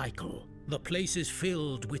new cycle. The place is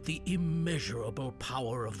filled with the immeasurable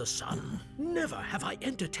power of the sun. Never have I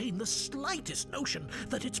entertained the slightest notion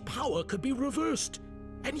that its power could be reversed.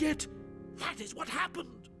 And yet, that is what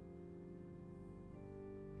happened.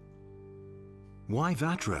 Why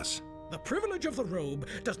Vatras? The privilege of the robe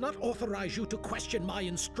does not authorize you to question my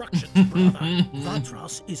instructions, brother.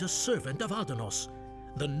 Vatras is a servant of Adanos.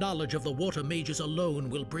 The knowledge of the water mages alone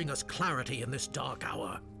will bring us clarity in this dark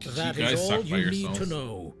hour. That is all you need to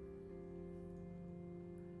know.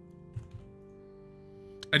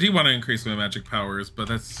 I do want to increase my magic powers, but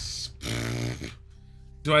that's...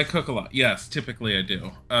 Do I cook a lot? Yes, typically I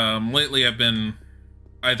do. Lately I've been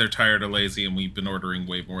either tired or lazy and we've been ordering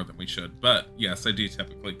way more than we should. But yes, I do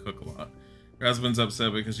typically cook a lot. Your husband's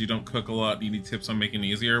upset because you don't cook a lot and you need tips on making it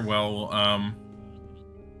easier. Well, I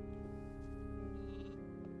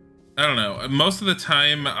don't know. Most of the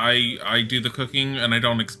time I do the cooking and I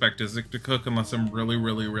don't expect Isaac to cook unless I'm really,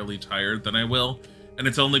 really, really tired, then I will. And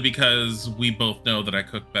it's only because we both know that I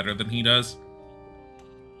cook better than he does.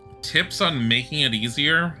 Tips on making it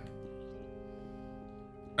easier.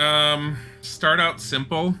 Start out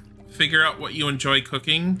simple. Figure out what you enjoy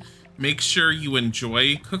cooking. Make sure you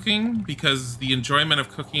enjoy cooking because the enjoyment of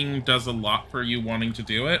cooking does a lot for you wanting to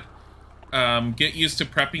do it. Get used to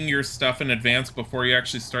prepping your stuff in advance before you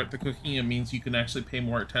actually start the cooking. It means you can actually pay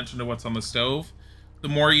more attention to what's on the stove. The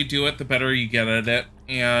more you do it, the better you get at it.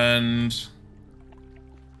 And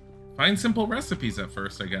find simple recipes at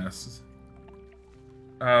first, I guess.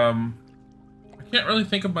 I can't really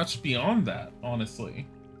think of much beyond that, honestly.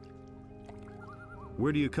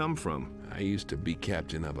 Where do you come from? I used to be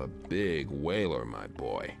captain of a big whaler, my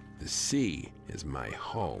boy. The sea is my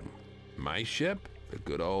home. My ship, the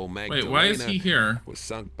good old Magdalena, wait, why is he here? Was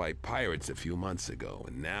sunk by pirates a few months ago,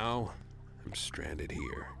 and now I'm stranded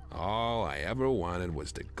here. All I ever wanted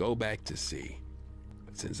was to go back to sea.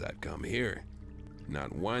 But since I've come here,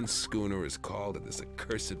 not one schooner is called at this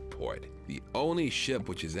accursed port. The only ship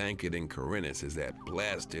which is anchored in Corinthus is that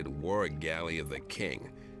blasted war galley of the king.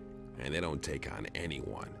 And they don't take on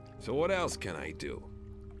anyone. So what else can I do?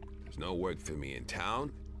 There's no work for me in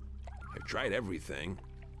town. I've tried everything.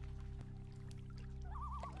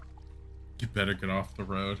 You better get off the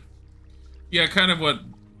road. Yeah, kind of what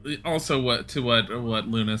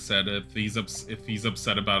Luna said. If he's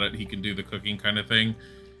upset about it, he can do the cooking kind of thing.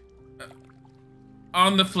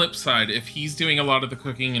 On the flip side, if he's doing a lot of the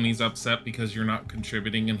cooking and he's upset because you're not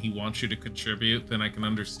contributing and he wants you to contribute, then I can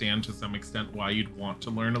understand to some extent why you'd want to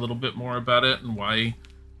learn a little bit more about it and why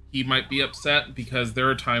he might be upset, because there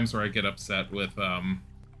are times where I get upset with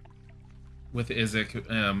Isaac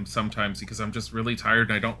sometimes because I'm just really tired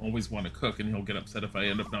and I don't always want to cook, and he'll get upset if I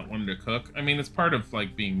end up not wanting to cook. I mean, it's part of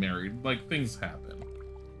like being married, like things happen.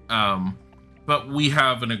 But we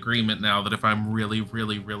have an agreement now that if I'm really,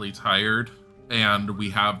 really, really tired and we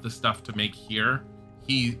have the stuff to make here,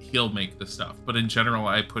 he'll make the stuff. But in general,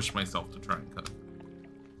 I push myself to try and cook.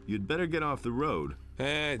 You'd better get off the road.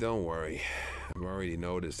 Don't worry. I've already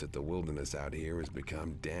noticed that the wilderness out here has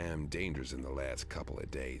become damn dangerous in the last couple of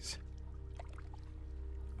days.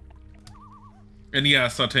 And yeah,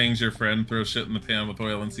 sautéing's your friend. Throw shit in the pan with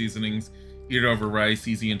oil and seasonings. Eat it over rice.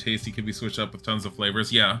 Easy and tasty. Can be switched up with tons of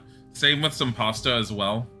flavors. Yeah, same with some pasta as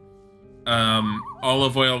well.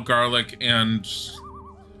 Olive oil, garlic, and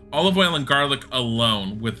garlic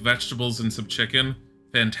alone with vegetables and some chicken.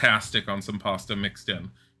 Fantastic on some pasta mixed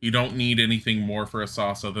in. You don't need anything more for a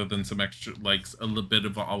sauce other than some extra, like a little bit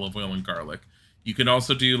of olive oil and garlic. You can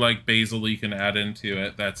also do like basil you can add into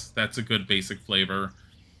it. That's a good basic flavor.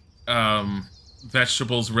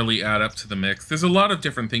 Vegetables really add up to the mix. There's a lot of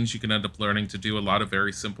different things you can end up learning to do, a lot of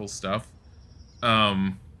very simple stuff.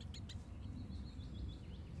 I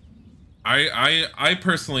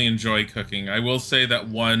personally enjoy cooking. I will say that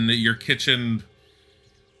one of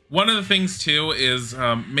the things too is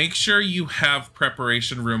make sure you have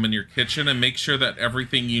preparation room in your kitchen, and make sure that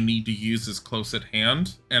everything you need to use is close at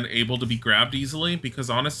hand and able to be grabbed easily, because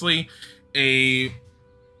honestly, a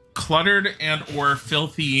cluttered and or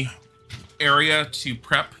filthy area to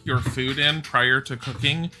prep your food in prior to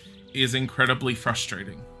cooking is incredibly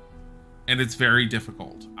frustrating. And it's very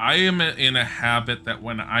difficult. I am in a habit that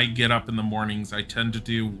when I get up in the mornings, I tend to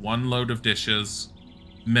do one load of dishes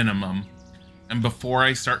minimum. And before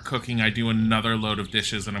I start cooking, I do another load of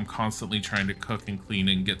dishes, and I'm constantly trying to cook and clean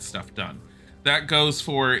and get stuff done. That goes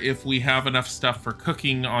for if we have enough stuff for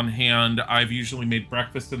cooking on hand. I've usually made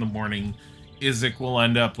breakfast in the morning. Isaac will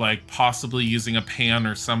end up like possibly using a pan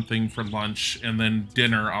or something for lunch, and then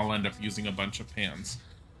dinner I'll end up using a bunch of pans.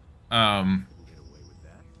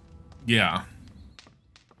 Yeah.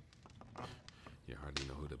 You hardly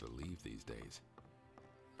know who to believe these days.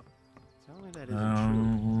 Tell me that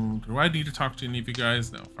isn't true. Do I need to talk to any of you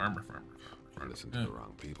guys? No, farmer. Listen to the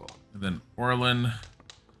wrong people. And then Orlin.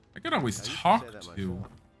 I could always talk to.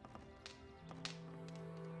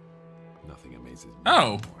 Nothing amazes me.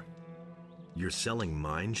 Oh. You're selling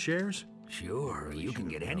mine shares? Sure, you can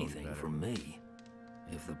get anything from me.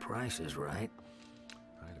 If the price is right.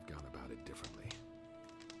 I'd have gone about it differently.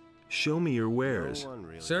 Show me your wares.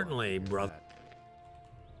 Certainly, brother.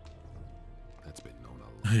 That's been known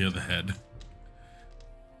a lot. Yeah, the head.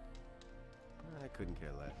 I couldn't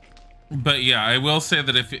care less. But yeah, I will say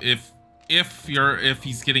that if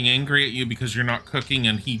he's getting angry at you because you're not cooking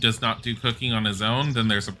and he does not do cooking on his own, then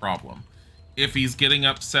there's a problem. If he's getting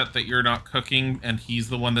upset that you're not cooking and he's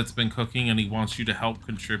the one that's been cooking and he wants you to help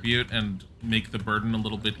contribute and make the burden a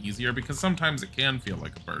little bit easier, because sometimes it can feel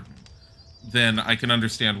like a burden, then I can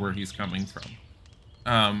understand where he's coming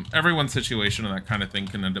from. Everyone's situation and that kind of thing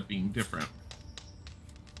can end up being different.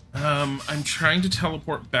 I'm trying to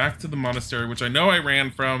teleport back to the monastery, which I know I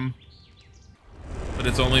ran from, but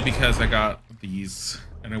it's only because I got these,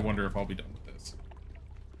 and I wonder if I'll be done with this.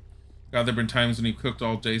 God, there have been times when you've cooked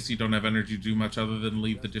all day so you don't have energy to do much other than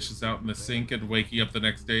leave the dishes out in the sink, and waking up the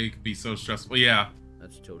next day could be so stressful. Yeah.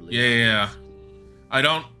 That's totally Yeah. I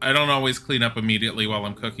don't always clean up immediately while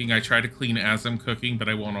I'm cooking. I try to clean as I'm cooking, but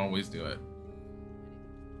I won't always do it.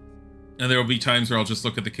 And there will be times where I'll just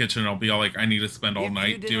look at the kitchen and I'll be all like, I need to spend all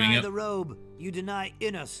night doing it. The robe, you deny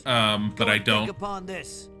Inus. But I don't. Upon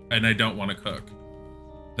this. And I don't want to cook.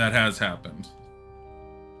 That has happened.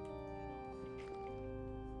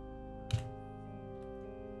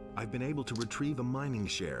 I've been able to retrieve a mining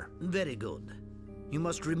share. Very good. You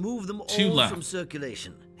must remove them Two all left. from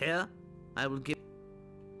circulation. Here, I will give...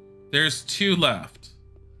 There's 2 left.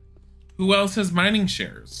 Who else has mining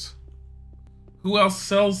shares? Who else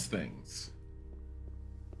sells things?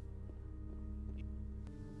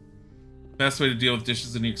 Best way to deal with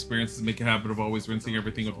dishes in your experience is make a habit of always rinsing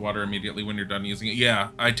everything with water immediately when you're done using it. Yeah,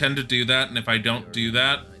 I tend to do that, and if I don't do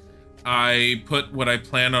that, I put what I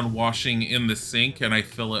plan on washing in the sink and I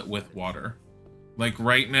fill it with water. Like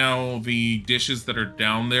right now, the dishes that are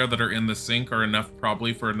down there that are in the sink are enough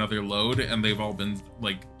probably for another load, and they've all been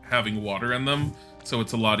like having water in them, so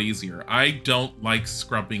it's a lot easier. I don't like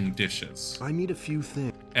scrubbing dishes. I need a few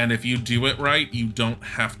things. And if you do it right, you don't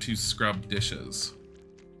have to scrub dishes.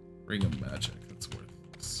 Ring of Magic, that's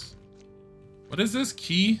worthless. What is this?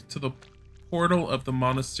 Key to the portal of the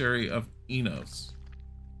Monastery of Enos.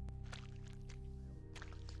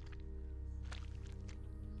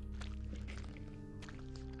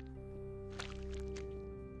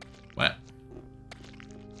 What?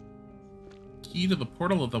 Key to the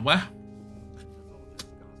portal of the what?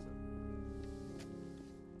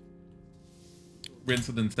 Rinse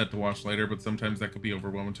and then set to wash later, but sometimes that could be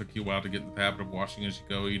overwhelming. It took you a while to get in the habit of washing as you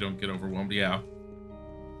go. You don't get overwhelmed. Yeah.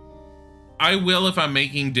 I will if I'm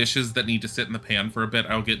making dishes that need to sit in the pan for a bit.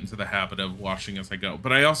 I'll get into the habit of washing as I go.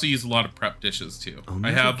 But I also use a lot of prep dishes too.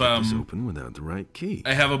 I have this open without the right key.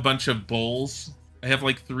 I have a bunch of bowls. I have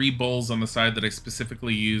like 3 bowls on the side that I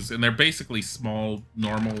specifically use, and they're basically small,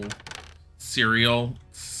 normal cereal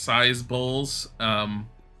size bowls.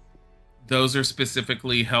 Those are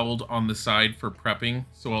specifically held on the side for prepping.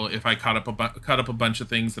 So if I cut up a bunch of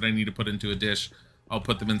things that I need to put into a dish, I'll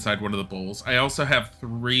put them inside one of the bowls. I also have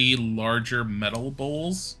 3 larger metal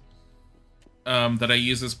bowls that I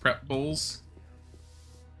use as prep bowls.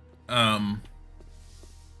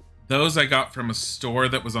 Those I got from a store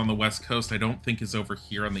that was on the West Coast. I don't think is over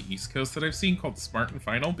here on the East Coast that I've seen, called Smart and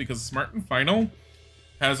Final, because Smart and Final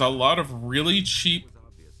has a lot of really cheap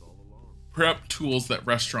prep tools that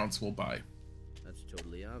restaurants will buy. That's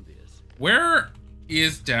totally obvious. Where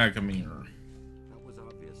is Dagomir? That was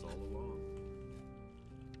obvious all along.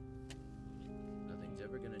 Nothing's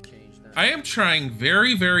ever gonna change that. I am trying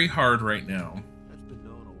very, very hard right now That's been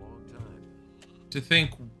known a long time. to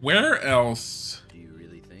think where else. Do you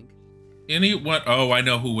really think? What? Oh, I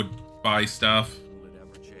know who would buy stuff. Will it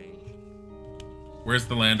ever change? Where's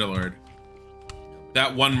the landlord?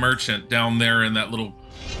 That one merchant down there in that little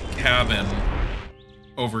cabin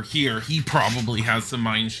over here. He probably has some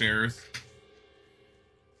mine shares.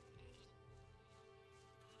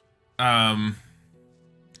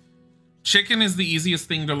 Chicken is the easiest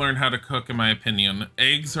thing to learn how to cook, in my opinion.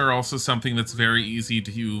 Eggs are also something that's very easy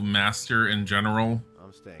to master in general.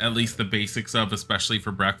 At least the basics of, especially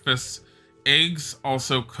for breakfast. Eggs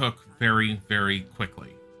also cook very, very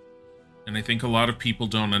quickly. And I think a lot of people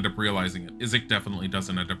don't end up realizing it. Isaac definitely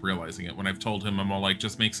doesn't end up realizing it. When I've told him, I'm all like,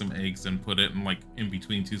 just make some eggs and put it in like in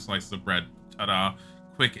between 2 slices of bread. Ta-da.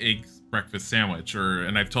 Quick eggs breakfast sandwich.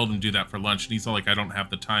 And I've told him do that for lunch. And he's all like, I don't have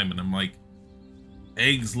the time. And I'm like,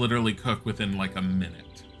 eggs literally cook within like a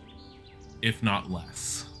minute. If not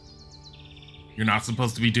less. You're not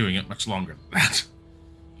supposed to be doing it much longer than that.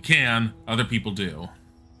 You can. Other people do.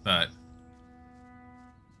 But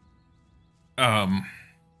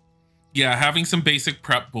yeah, having some basic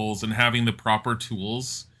prep bowls and having the proper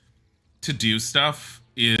tools to do stuff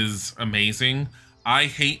is amazing. I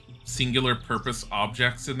hate singular purpose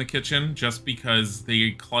objects in the kitchen just because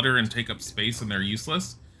they clutter and take up space and they're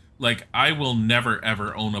useless. Like, I will never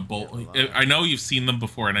ever own a bowl. I know you've seen them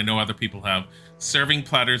before, and I know other people have. Serving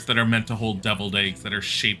platters that are meant to hold deviled eggs that are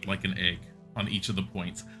shaped like an egg on each of the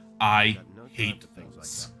points. I hate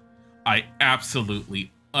those. I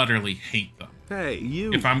absolutely, utterly hate them. Hey,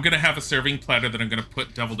 you. If I'm going to have a serving platter that I'm going to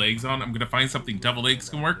put deviled eggs on, I'm going to find something deviled eggs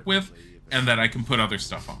can work with and that I can put other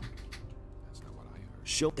stuff on.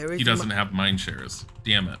 He doesn't have mine shares.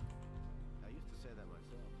 Damn it.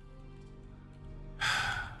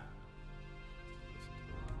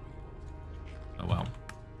 Oh well.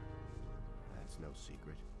 That's no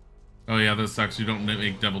secret. Oh yeah, that sucks. You don't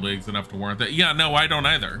make deviled eggs enough to warrant that. Yeah, no, I don't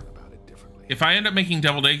either. If I end up making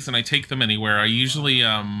deviled eggs and I take them anywhere, I usually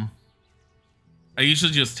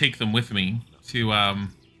just take them with me to I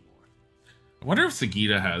wonder if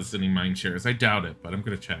Sagita has any mine shares. I doubt it, but I'm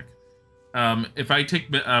gonna check. If I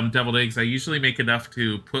take deviled eggs, I usually make enough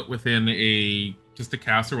to put within just a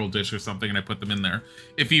casserole dish or something, and I put them in there.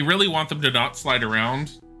 If you really want them to not slide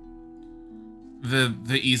around,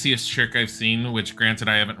 the easiest trick I've seen, which granted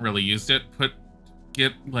I haven't really used it,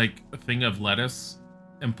 get like a thing of lettuce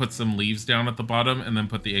and put some leaves down at the bottom and then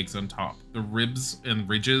put the eggs on top. The ribs and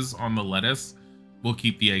ridges on the lettuce will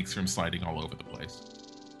keep the eggs from sliding all over the place.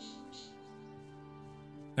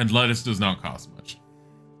 And lettuce does not cost much.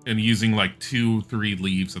 And using like 2-3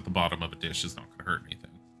 leaves at the bottom of a dish is not going to hurt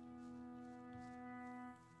anything.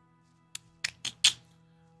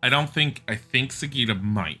 I think Sagita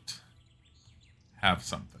might have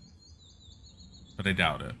something, but I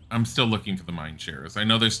doubt it. I'm still looking for the mine shares. I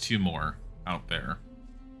know there's 2 more out there.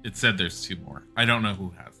 It said there's 2 more. I don't know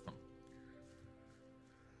who has them.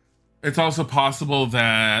 It's also possible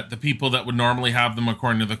that the people that would normally have them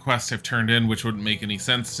according to the quest have turned in, which wouldn't make any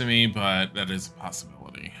sense to me, but that is a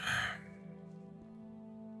possibility.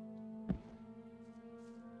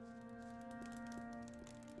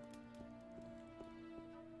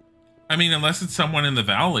 I mean, unless it's someone in the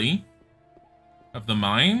valley of the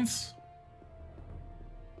mines.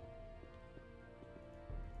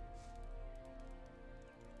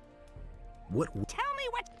 What? Tell me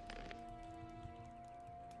what.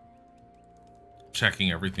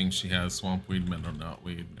 Checking everything she has. Swamp weed, mineral nut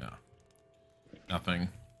weed. Yeah. Nothing.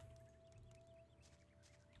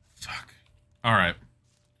 Fuck. All right.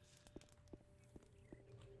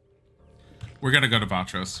 We're gonna go to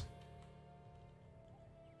Vatros.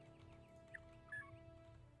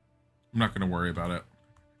 I'm not gonna worry about it.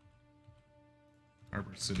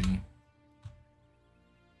 Harbor City.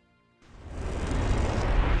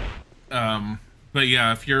 But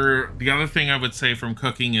yeah, if you're, the other thing I would say from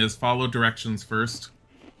cooking is follow directions first.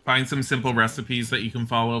 Find some simple recipes that you can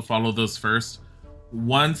follow those first.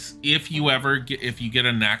 Once, if you get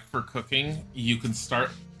a knack for cooking, you can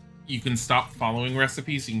stop following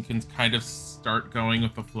recipes. You can kind of start going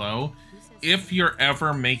with the flow. If you're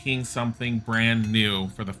ever making something brand new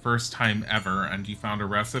for the first time ever and you found a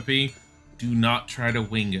recipe, do not try to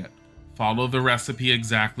wing it. Follow the recipe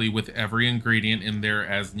exactly with every ingredient in there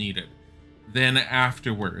as needed. Then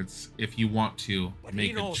afterwards, if you want to,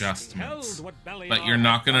 make adjustments. But you're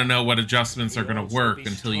not going to know what adjustments are going to work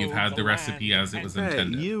until you've had the recipe as it was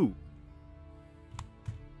intended. Hey, you!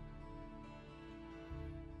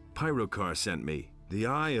 Pyrocar sent me. The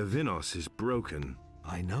Eye of Innos is broken.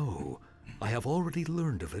 I know. I have already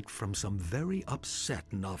learned of it from some very upset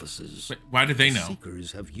novices. Wait, why did they know?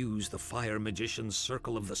 Seekers have used the Fire Magician's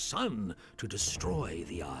Circle of the Sun to destroy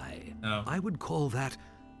the Eye. Oh. I would call that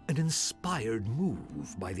an inspired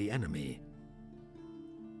move by the enemy.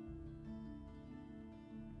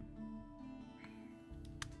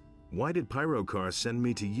 Why did Pyrocar send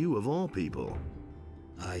me to you of all people?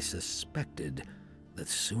 I suspected that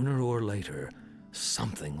sooner or later,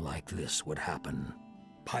 something like this would happen.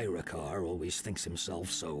 Pyrocar always thinks himself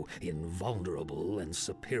so invulnerable and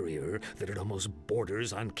superior that it almost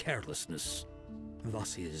borders on carelessness.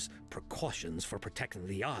 Thus his precautions for protecting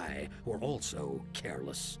the Eye were also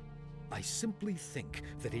careless. I simply think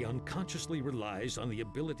that he unconsciously relies on the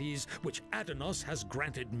abilities which Adanos has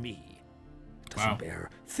granted me. It doesn't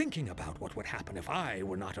bear thinking about what would happen if I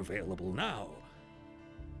were not available now.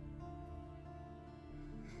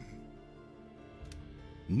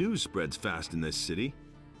 News spreads fast in this city.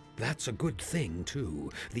 That's a good thing,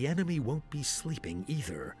 too. The enemy won't be sleeping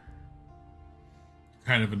either.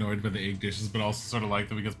 Kind of annoyed by the egg dishes, but also sort of like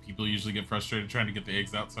them because people usually get frustrated trying to get the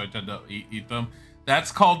eggs out, so I tend to eat them.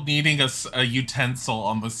 That's called needing a utensil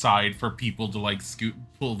on the side for people to like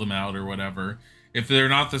pull them out or whatever. If they're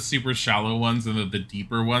not the super shallow ones and the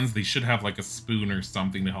deeper ones, they should have like a spoon or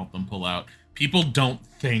something to help them pull out. People don't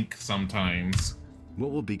think sometimes.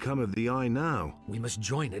 What will become of the Eye now? We must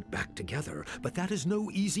join it back together, but that is no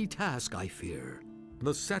easy task, I fear.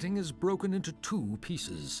 The setting is broken into 2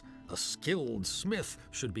 pieces. A skilled smith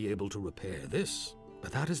should be able to repair this.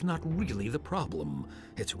 But that is not really the problem.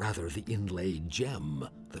 It's rather the inlaid gem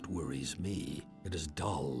that worries me. It is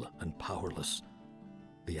dull and powerless.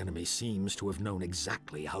 The enemy seems to have known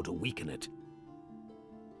exactly how to weaken it.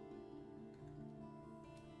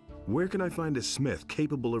 Where can I find a smith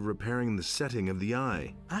capable of repairing the setting of the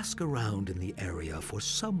Eye? Ask around in the area for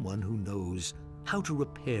someone who knows how to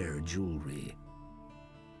repair jewelry.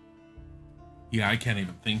 Yeah, I can't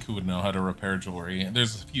even think who would know how to repair jewelry.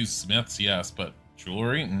 There's a few smiths, yes, but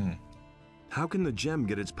jewelry? How can the gem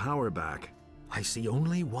get its power back? I see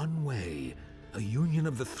only one way. A union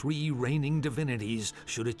of the 3 reigning divinities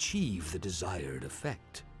should achieve the desired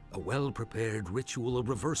effect. A well-prepared ritual of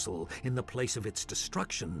reversal in the place of its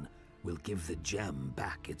destruction will give the gem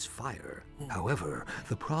back its fire. However,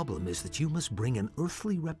 the problem is that you must bring an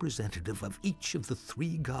earthly representative of each of the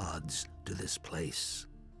 3 gods to this place.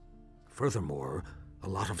 Furthermore, a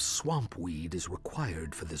lot of swamp weed is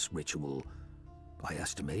required for this ritual. I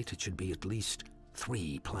estimate it should be at least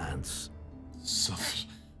 3 plants. So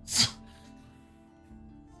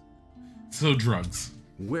drugs.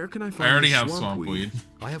 Where can I find I already have swamp weed.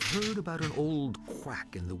 I have heard about an old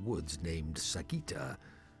quack in the woods named Sagita.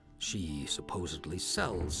 She supposedly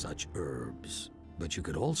sells such herbs. But you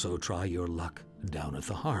could also try your luck down at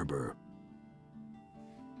the harbor.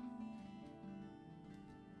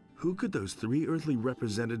 Who could those three earthly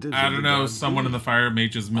representatives? I don't know, be? someone in the Fire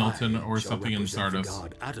Mages Milton I or shall something in represent the Sardos.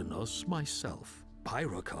 god Adanos myself.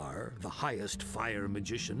 Pyrokar, the highest fire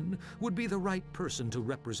magician, would be the right person to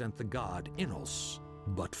represent the god Innos.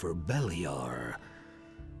 But for Beliar,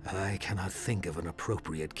 I cannot think of an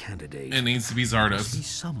appropriate candidate. It needs to be It must Zardos. be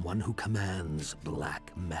someone who commands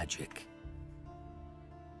black magic.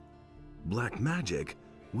 Black magic?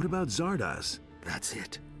 What about Zardos? That's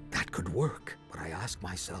it. That could work. But I ask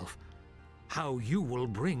myself, how you will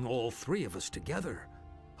bring all three of us together.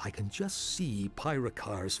 I can just see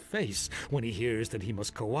Pyrokar's face when he hears that he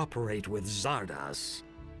must cooperate with Zardos.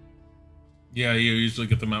 Yeah, you usually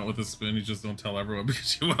get them out with a spoon. You just don't tell everyone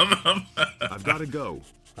because you love them. I've got to go.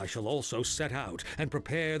 I shall also set out and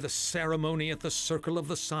prepare the ceremony at the Circle of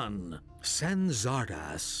the Sun. Send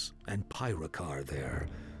Zardos and Pyrokar there.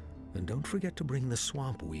 And don't forget to bring the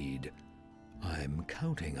swamp weed. I'm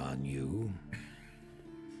counting on you.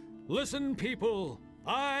 Listen, people.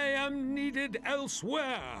 I am needed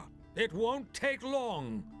elsewhere. It won't take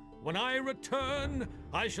long. When I return,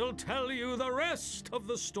 I shall tell you the rest of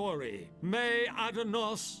the story. May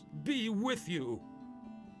Adanos be with you.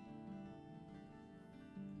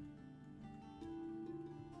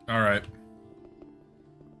 All right.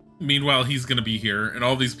 Meanwhile, he's gonna be here, and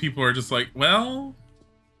all these people are just like, well,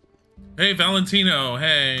 hey, Valentino,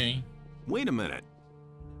 hey. Wait a minute.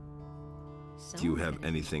 Do you have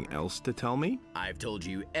anything else to tell me? I've told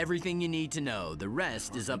you everything you need to know. The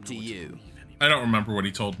rest is up to you. I don't remember what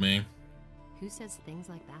he told me. Who says things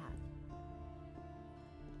like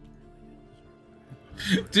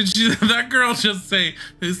that? Did you, that girl just say,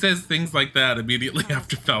 who says things like that immediately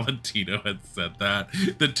after Valentino had said that?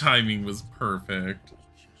 The timing was perfect.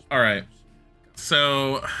 All right.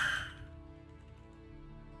 So,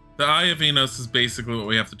 the Eye of Enos is basically what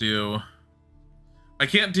we have to do. I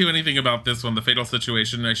can't do anything about this one, the fatal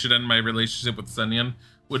situation. I should end my relationship with Senyan.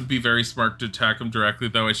 Wouldn't be very smart to attack him directly,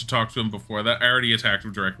 though. I should talk to him before that. I already attacked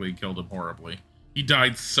him directly and killed him horribly. He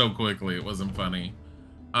died so quickly, it wasn't funny.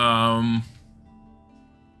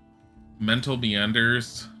 Mental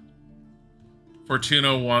meanders.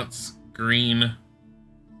 Fortuno wants green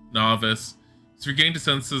novice. He's regained his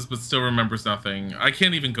senses, but still remembers nothing. I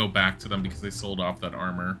can't even go back to them because they sold off that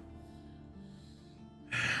armor.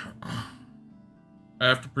 I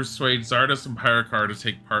have to persuade Zardos and Pyrokar to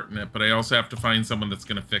take part in it, but I also have to find someone that's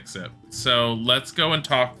going to fix it. So let's go and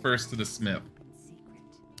talk first to the smith.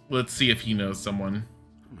 Let's see if he knows someone.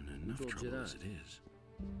 I'm in enough trouble as it is.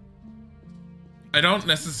 I don't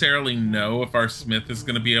necessarily know if our smith is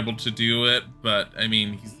going to be able to do it, but I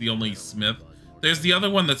mean, he's the only smith. There's the other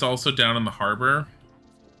one that's also down in the harbor.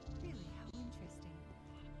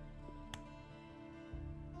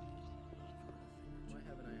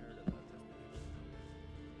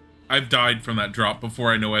 I've died from that drop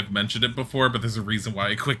before. I know I've mentioned it before, but there's a reason why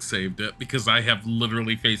I quick saved it, because I have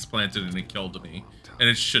literally face planted and it killed me, and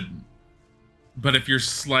it shouldn't. But if you're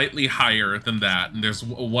slightly higher than that, and there's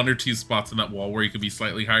one or two spots on that wall where you could be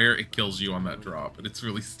slightly higher, it kills you on that drop, and it's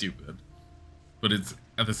really stupid. But it's,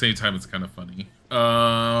 at the same time, it's kind of funny.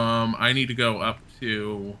 I need to go up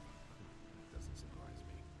to...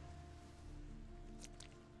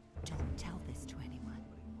 Don't tell this to anyone.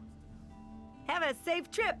 Have a safe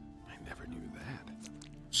trip.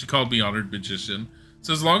 She called me Honored Magician.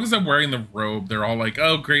 So as long as I'm wearing the robe, they're all like,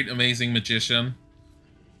 oh, great, amazing magician.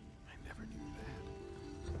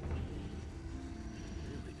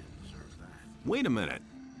 Wait a minute.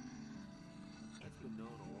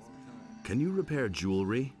 Can you repair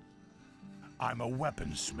jewelry? I'm a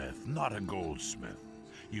weaponsmith, not a goldsmith.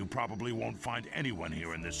 You probably won't find anyone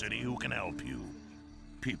here in the city who can help you.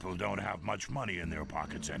 People don't have much money in their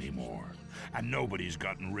pockets anymore, and nobody's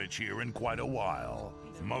gotten rich here in quite a while.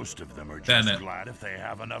 Most of them are just glad if they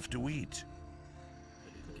have enough to eat.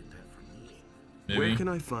 Maybe. Where can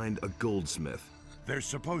I find a goldsmith? There's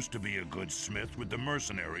supposed to be a good smith with the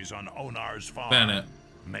mercenaries on Onar's farm. Bennett.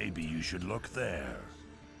 Maybe you should look there.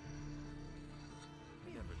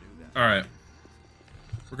 All right.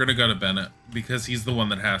 We're going to go to Bennett because he's the one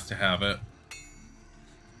that has to have it.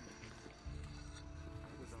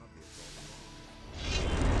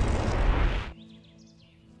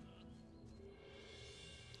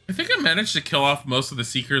 I think I managed to kill off most of the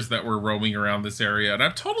Seekers that were roaming around this area, and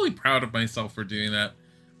I'm totally proud of myself for doing that.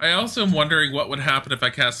 I also am wondering what would happen if I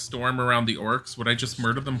cast Storm around the orcs. Would I just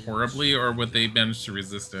murder them horribly, or would they manage to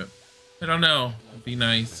resist it? I don't know. It'd be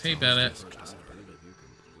nice. Hey, Bennett.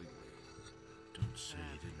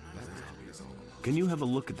 Can you have a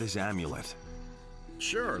look at this amulet?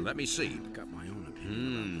 Sure, let me see. Got my own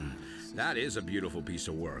opinion. That is a beautiful piece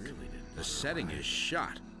of work. The setting is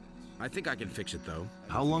shot. I think I can fix it, though.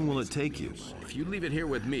 How long will it take you? If you leave it here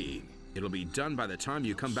with me, it'll be done by the time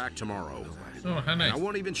you come back tomorrow. Oh, how nice. And I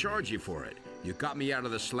won't even charge you for it. You got me out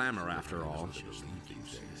of the slammer after all.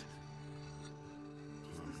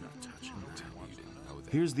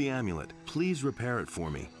 Here's the amulet. Please repair it for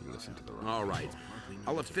me. All right.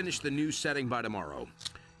 I'll have finished the new setting by tomorrow.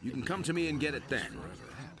 You can come to me and get it then.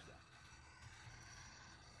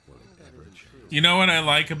 You know what I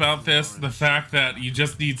like about this? The fact that you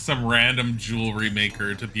just need some random jewelry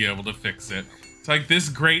maker to be able to fix it. It's like this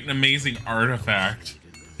great and amazing artifact.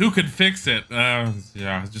 Who could fix it?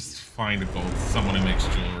 Yeah, just find someone who makes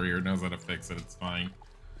jewelry or knows how to fix it. It's fine.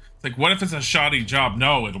 It's like, what if it's a shoddy job?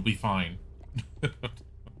 No, it'll be fine.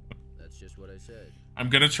 That's just what I said. I'm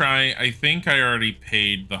gonna try. I think I already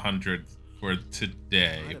paid the 100 for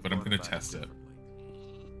today, but I'm gonna test it.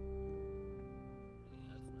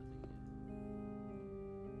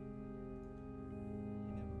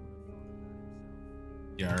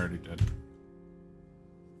 Yeah, I already did.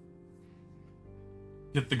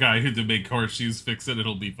 Get the guy who did make horseshoes fix it,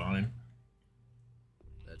 it'll be fine.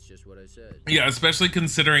 That's just what I said. Yeah, especially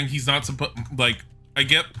considering he's not supposed, like, I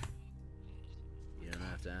get... You don't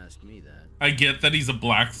have to ask me that. I get that he's a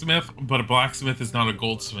blacksmith, but a blacksmith is not a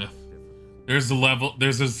goldsmith. There's a level,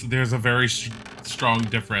 there's a very strong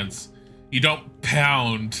difference. You don't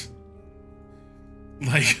pound,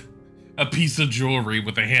 like, a piece of jewelry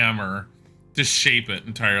with a hammer to shape it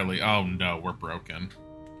entirely. Oh no, we're broken.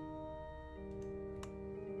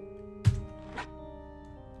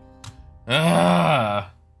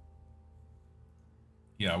 Ah!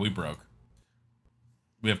 Yeah, we broke.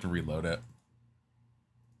 We have to reload it.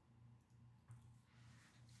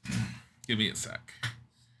 Give me a sec.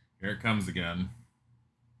 Here it comes again.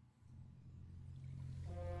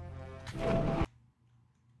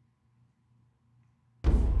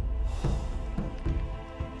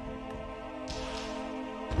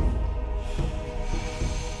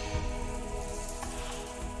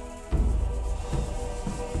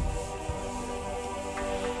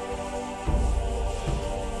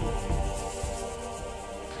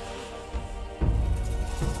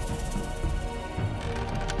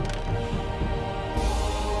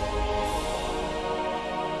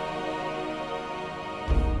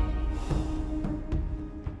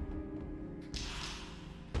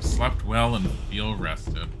 Slept well and feel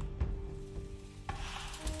rested.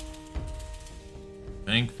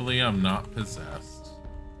 Thankfully, I'm not possessed.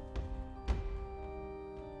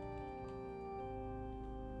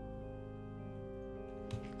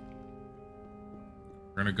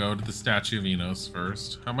 We're gonna go to the Statue of Enos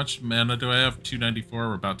first. How much mana do I have? 294.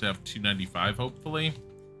 We're about to have 295, hopefully.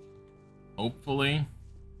 Hopefully.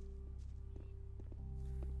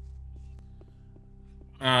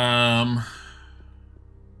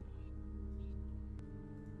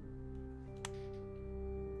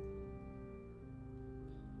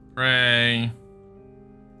 Pray.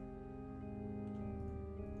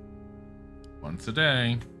 Once a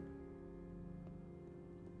day.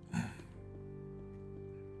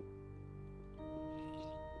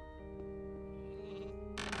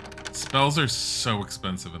 Spells are so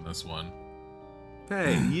expensive in this one.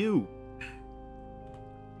 Hey, you!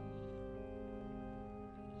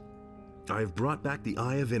 I've brought back the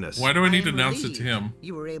Eye of Innis. Why do I need to announce it to him?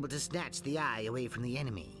 You were able to snatch the eye away from the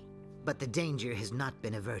enemy. But the danger has not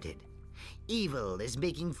been averted. Evil is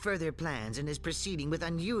making further plans and is proceeding with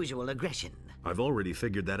unusual aggression. I've already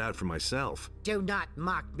figured that out for myself. Do not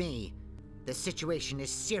mock me. The situation is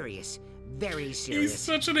serious, very serious. He's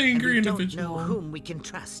such an angry individual. We don't know whom we can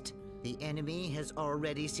trust. The enemy has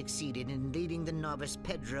already succeeded in leading the novice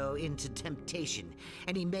Pedro into temptation,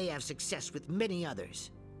 and he may have success with many others.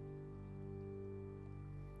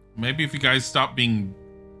 Maybe if you guys stop being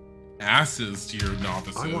asses to your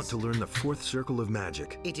novices. I want to learn the fourth circle of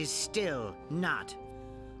magic. It is still not.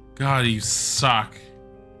 God, you suck.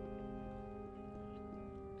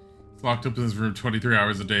 He's locked up in his room 23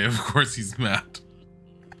 hours a day. Of course he's mad.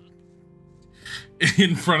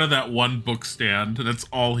 In front of that one book stand. That's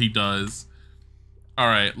all he does.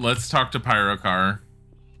 Alright, let's talk to Pyrocar.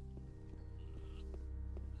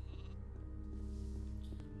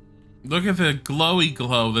 Look at the glowy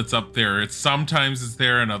glow that's up there. It's sometimes it's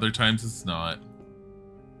there and other times it's not.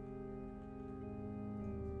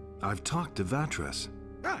 I've talked to Vatras.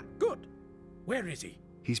 Ah, good. Where is he?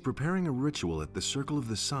 He's preparing a ritual at the Circle of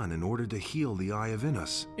the Sun in order to heal the Eye of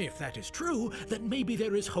Innis. If that is true, then maybe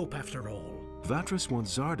there is hope after all. Vatras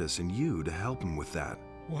wants Zardas and you to help him with that.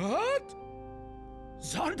 What?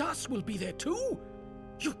 Zardas will be there too?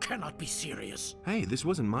 You cannot be serious. Hey, this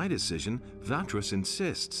wasn't my decision. Vatras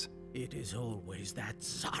insists. It is always that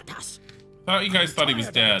Zardas. Thought you guys thought he was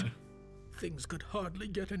dead. Things could hardly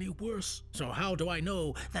get any worse. So how do I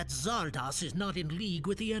know that Zardoz is not in league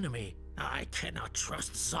with the enemy? I cannot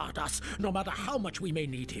trust Zardoz, no matter how much we may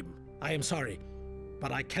need him. I am sorry,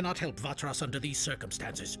 but I cannot help Vatras under these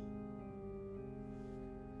circumstances.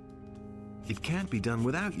 It can't be done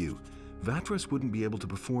without you. Vatras wouldn't be able to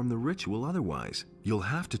perform the ritual otherwise. You'll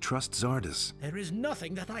have to trust Zardoz. There is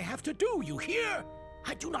nothing that I have to do, you hear?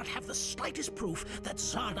 I do not have the slightest proof that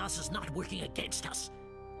Zardoz is not working against us.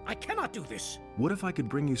 I cannot do this. What if I could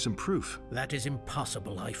bring you some proof? That is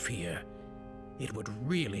impossible, I fear. It would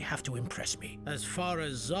really have to impress me. As far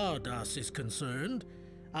as Zardoz is concerned,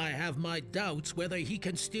 I have my doubts whether he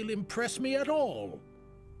can still impress me at all.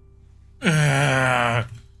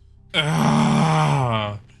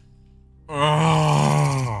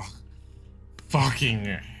 Fucking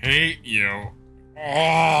hate you.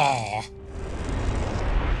 Oh,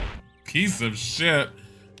 piece of shit.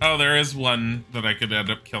 Oh, there is one that I could end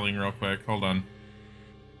up killing real quick. Hold on.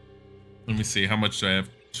 Let me see. How much do I have?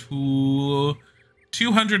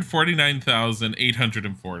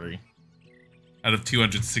 249,840 out of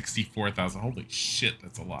 264,000. Holy shit,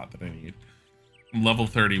 that's a lot that I need. I'm level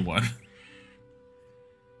 31.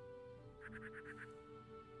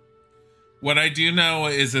 What I do know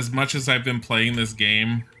is, as much as I've been playing this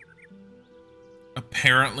game,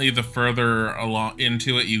 apparently the further along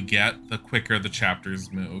into it you get, the quicker the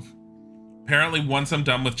chapters move. Apparently once I'm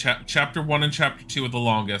done with chapter 1 and chapter 2 are the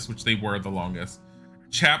longest, which they were the longest.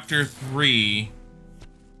 Chapter 3...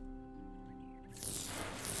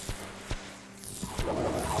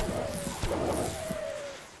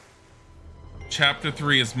 Chapter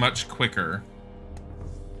 3 is much quicker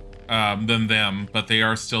than them, but they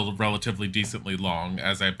are still relatively decently long,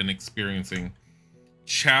 as I've been experiencing.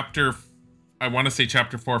 I want to say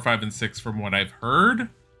chapter 4, 5, and 6, from what I've heard,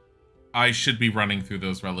 I should be running through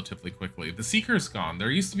those relatively quickly. The Seeker's gone.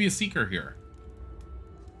 There used to be a Seeker here.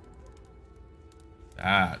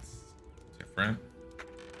 That's different.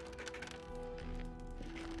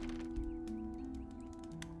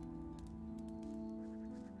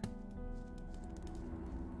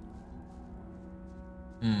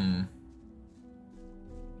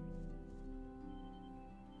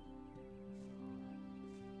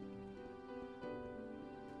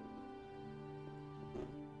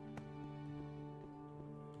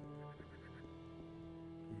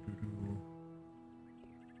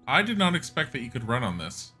 I did not expect that you could run on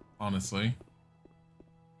this, honestly.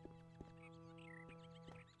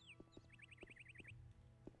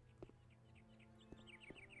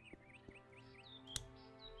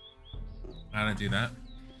 I'm gonna do that.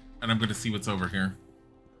 And I'm gonna see what's over here.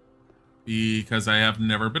 Because I have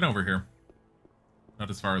never been over here. Not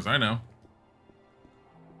as far as I know.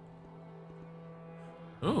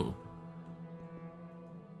 Oh.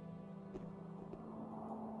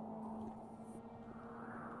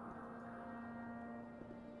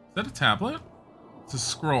 Is that a tablet? It's a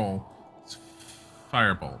scroll. It's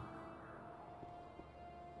Firebolt.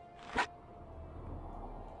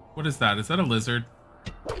 What is that? Is that a lizard?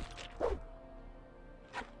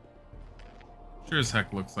 Sure as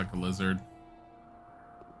heck looks like a lizard.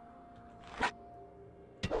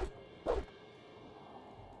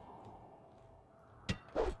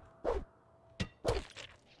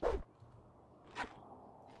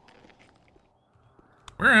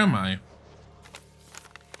 Where am I?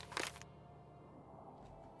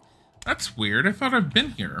 That's weird. I thought I've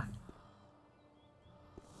been here.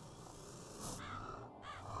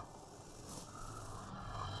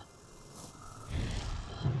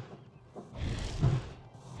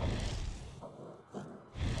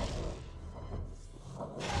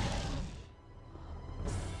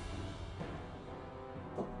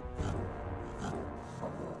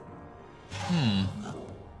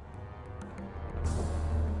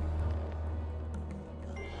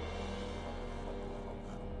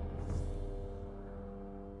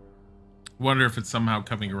 Wonder if it's somehow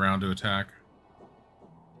coming around to attack.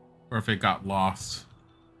 Or if it got lost.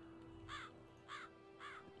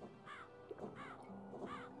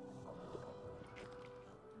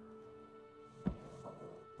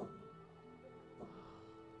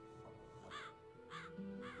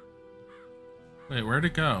 Wait, where'd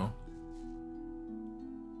it go?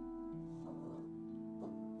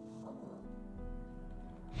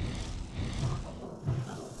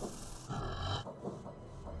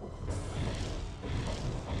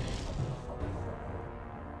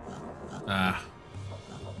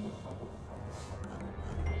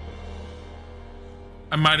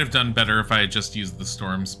 I might have done better if I had just used the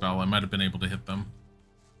storm spell. I might have been able to hit them.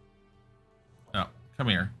 Oh, come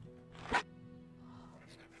here.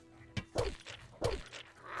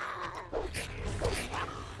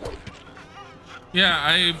 Yeah,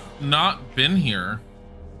 I've not been here,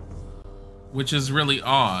 which is really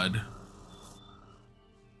odd.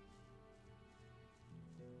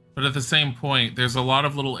 But at the same point, there's a lot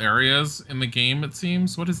of little areas in the game, it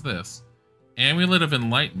seems. What is this? Amulet of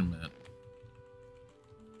Enlightenment.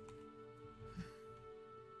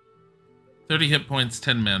 30 hit points,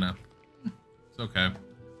 10 mana. It's okay.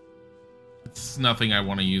 It's nothing I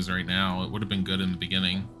want to use right now. It would have been good in the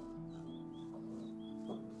beginning.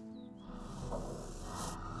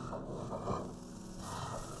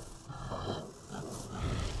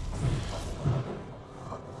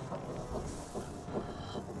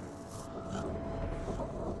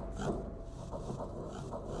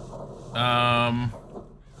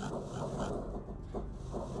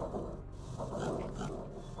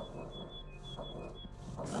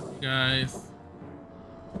 Guys.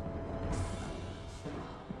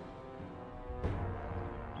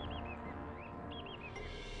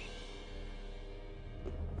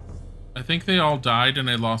 I think they all died and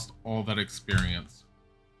I lost all that experience.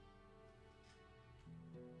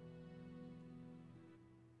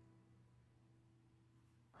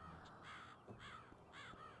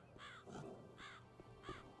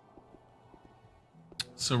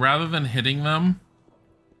 So rather than hitting them,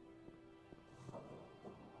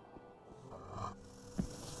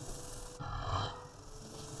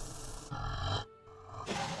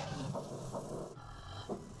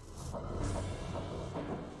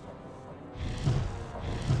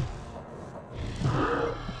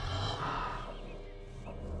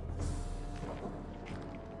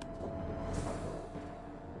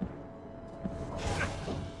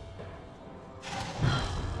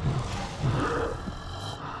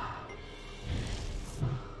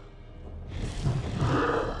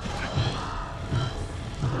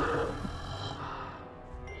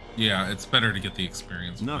 yeah, it's better to get the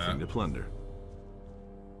experience. Nothing to plunder.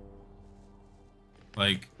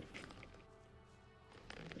 Like,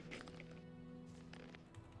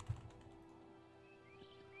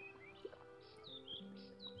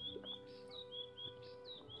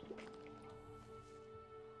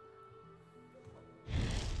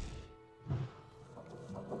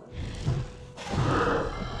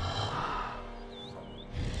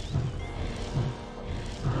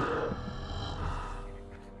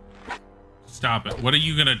 stop it. What are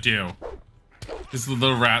you gonna do? This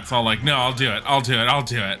little rat's all like, no, I'll do it. I'll do it. I'll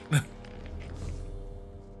do it.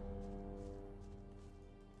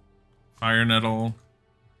 Fire nettle.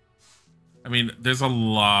 I mean, there's a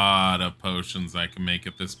lot of potions I can make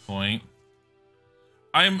at this point.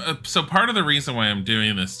 So part of the reason why I'm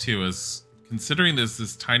doing this too is considering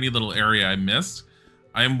this tiny little area I missed,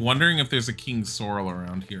 I'm wondering if there's a King Sorrel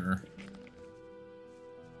around here.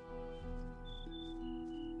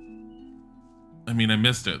 I mean, I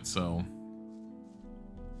missed it, so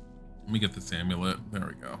let me get this amulet. There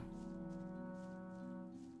we go.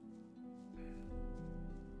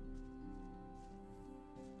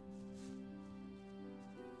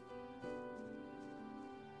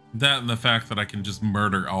 That and the fact that I can just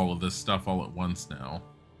murder all of this stuff all at once now,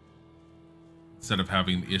 instead of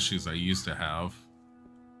having the issues I used to have.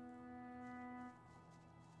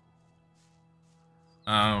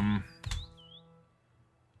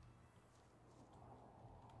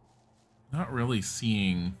 Not really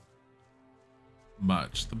seeing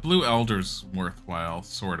much. The Blue Elder's worthwhile,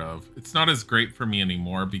 sort of. It's not as great for me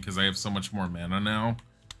anymore because I have so much more mana now.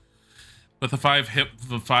 But the 5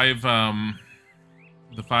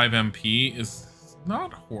 MP is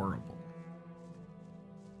not horrible.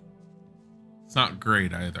 It's not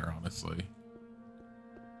great either, honestly.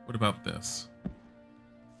 What about this?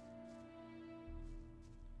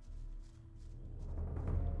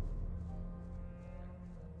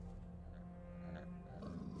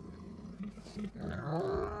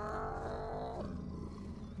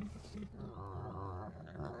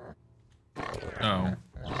 Oh.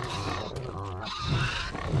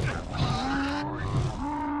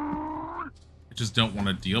 I just don't want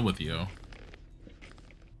to deal with you.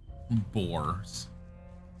 Boars.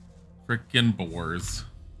 Frickin' boars.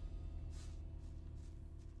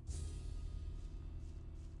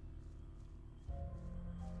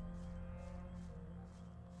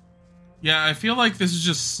 Yeah, I feel like this is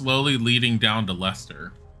just slowly leading down to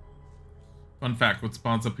Leicester. Fun fact, what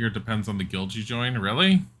spawns up here depends on the guild you join.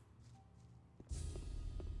 Really?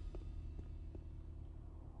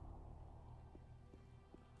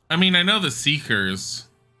 I mean, I know the Seekers.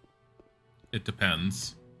 It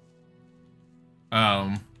depends.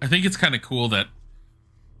 I think it's kind of cool that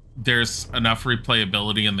there's enough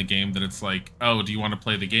replayability in the game that it's like, oh, do you want to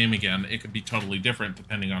play the game again? It could be totally different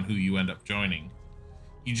depending on who you end up joining.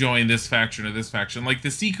 you join this faction or this faction. Like,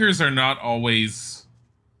 the Seekers are not always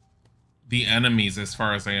the enemies as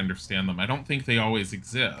far as I understand them. I don't think they always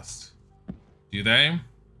exist. Do they?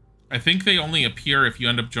 I think they only appear if you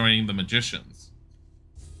end up joining the Magicians.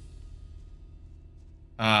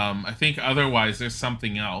 I think otherwise there's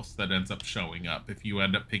something else that ends up showing up if you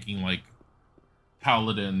end up picking, like,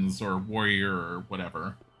 Paladins or Warrior or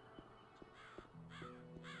whatever.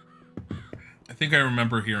 I think I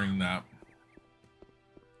remember hearing that.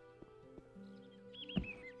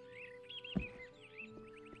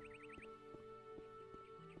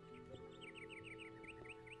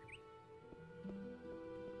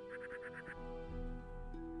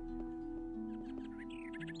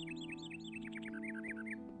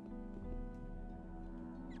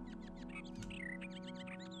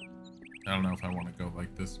 I don't know if I want to go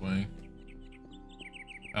like this way.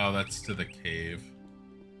 Oh, that's to the cave.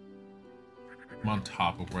 I'm on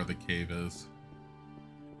top of where the cave is.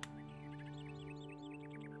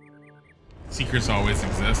 Seekers always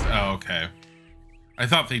exist? Oh, okay. I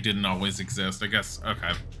thought they didn't always exist. I guess,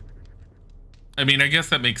 okay. I mean, I guess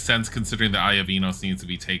that makes sense considering the Eye of Enos needs to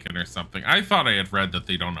be taken or something. I thought I had read that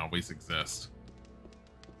they don't always exist.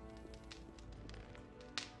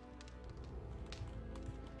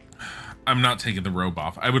 I'm not taking the robe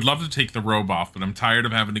off. I would love to take the robe off, but I'm tired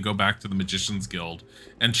of having to go back to the Magician's Guild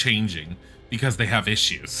and changing because they have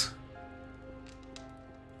issues.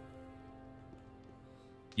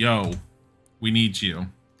 Yo, we need you.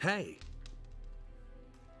 Hey.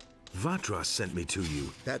 Vatras sent me to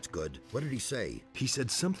you. That's good. What did he say? He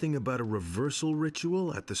said something about a reversal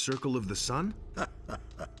ritual at the Circle of the Sun?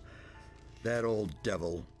 That old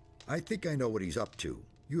devil. I think I know what he's up to.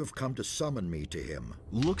 You have come to summon me to him.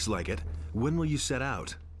 Looks like it. When will you set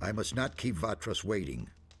out? I must not keep Vatras waiting.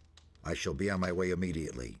 I shall be on my way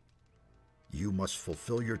immediately. You must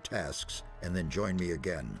fulfill your tasks and then join me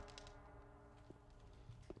again.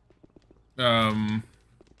 Okay.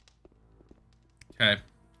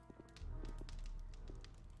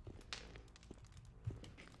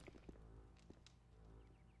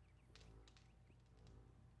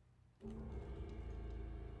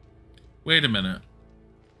 Wait a minute.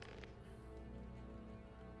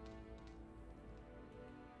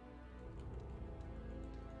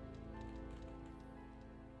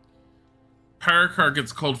 Pyrocar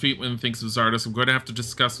gets cold feet when he thinks of Zardos. I'm going to have to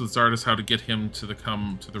discuss with Zardos how to get him to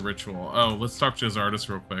come to the ritual. Oh, let's talk to Zardos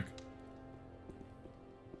real quick.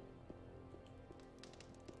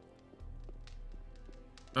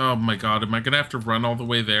 Oh my god, am I going to have to run all the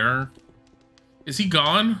way there? Is he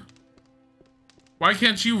gone? Why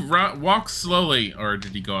can't you walk slowly? Or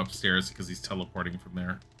did he go upstairs because he's teleporting from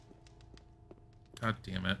there? God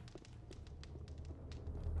damn it.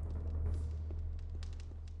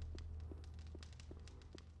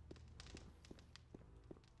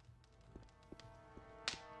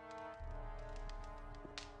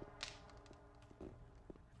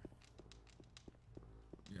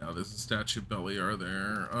 Yeah, there's a statue of Beliar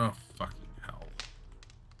there. Oh, fucking hell.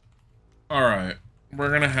 Alright. We're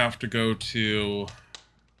gonna have to go to...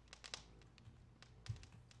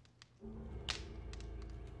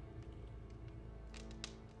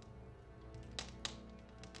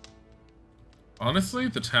 honestly,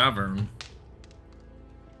 the tavern.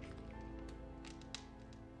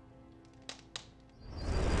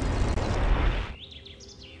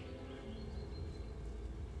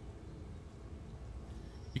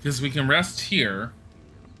 Because we can rest here.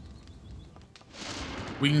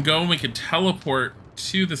 We can go and we can teleport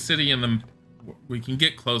to the city and then we can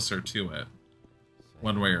get closer to it.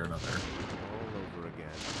 One way or another. All over again.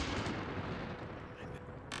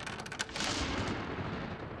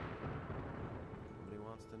 Nobody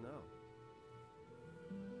wants to know.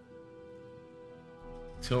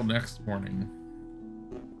 Till next morning.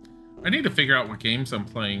 I need to figure out what games I'm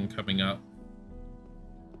playing coming up.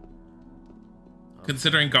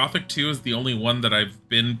 Considering Gothic 2 is the only one that I've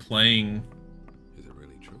been playing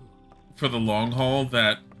for the long haul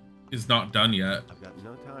that is not done yet. I've got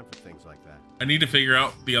no time for things like that. I need to figure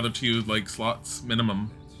out the other two, like, slots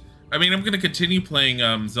minimum. I mean, I'm going to continue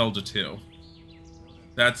playing Zelda 2.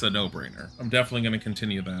 That's a no-brainer. I'm definitely going to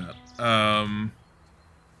continue that.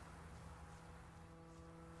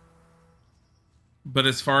 But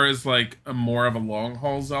as far as, like, a more of a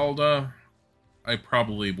long-haul Zelda, I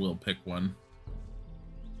probably will pick one.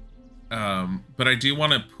 But I do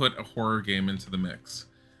want to put a horror game into the mix.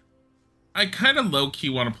 I kind of low-key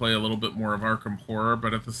want to play a little bit more of Arkham Horror,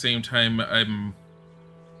 but at the same time, I'm...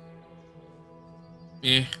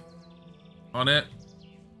 on it.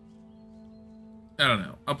 I don't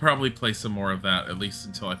know. I'll probably play some more of that, at least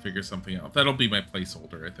until I figure something out. That'll be my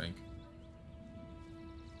placeholder, I think.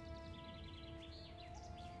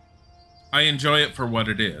 I enjoy it for what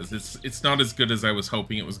it is. It's not as good as I was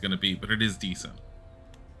hoping it was going to be, but it is decent.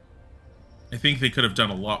 I think they could have done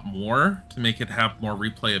a lot more to make it have more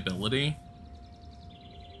replayability.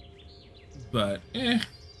 But,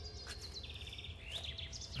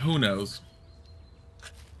 who knows?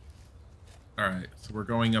 Alright, so we're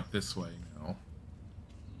going up this way now.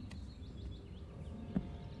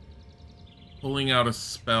 Pulling out a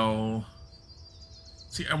spell.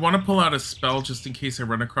 See, I want to pull out a spell just in case I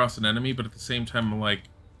run across an enemy, but at the same time, I'm like,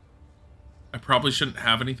 I probably shouldn't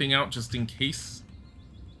have anything out just in case.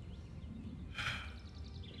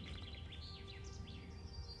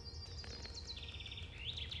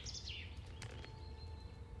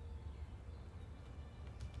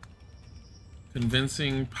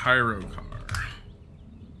 Convincing Pyrocar.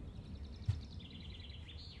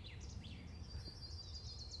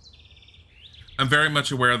 I'm very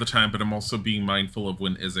much aware of the time, but I'm also being mindful of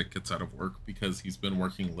when Isaac gets out of work because he's been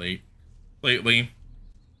working late lately.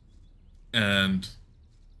 And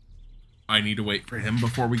I need to wait for him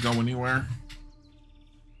before we go anywhere.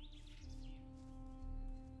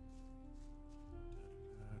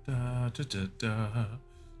 I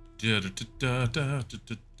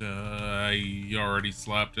already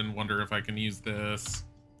slept and wonder if I can use this.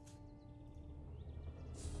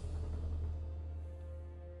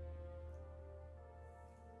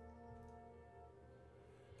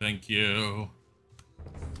 Thank you.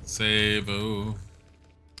 Save. Oh.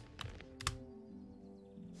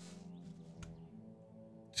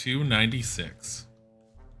 296.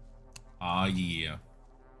 Ah, yeah.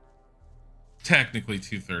 Technically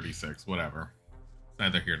 236, whatever.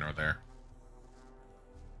 Neither here nor there.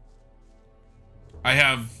 I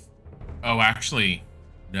have... Oh, actually,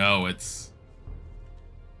 no, it's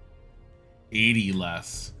 80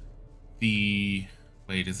 less. The...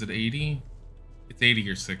 Wait, is it 80? It's 80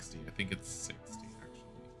 or 60. I think it's 60,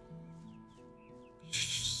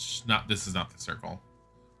 actually. Not, this is not the circle.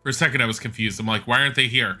 For a second, I was confused. I'm like, why aren't they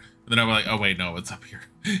here? And then I was like, oh, wait, no, it's up here.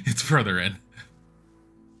 It's further in.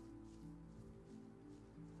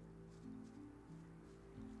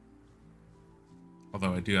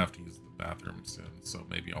 Although I do have to use the bathroom soon, so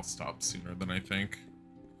maybe I'll stop sooner than I think.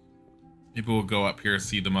 Maybe we'll go up here,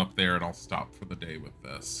 see them up there, and I'll stop for the day with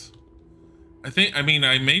this. I mean,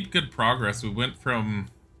 I made good progress. We went from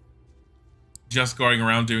just going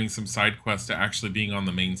around doing some side quests to actually being on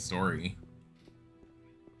the main story.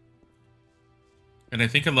 And I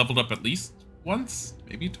think I leveled up at least once,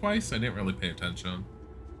 maybe twice. I didn't really pay attention.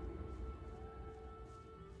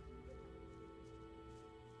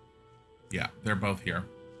 Yeah, they're both here.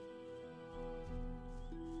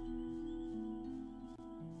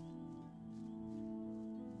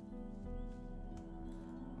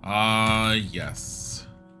 Yes.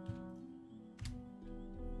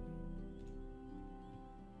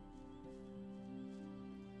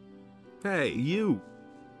 Hey, you!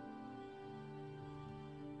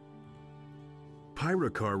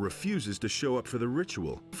 Pyrocar refuses to show up for the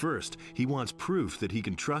ritual. First, he wants proof that he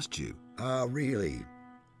can trust you. Ah, really?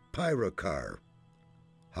 Pyrocar.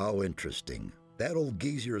 How interesting. That old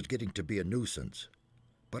geezer is getting to be a nuisance.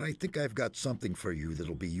 But I think I've got something for you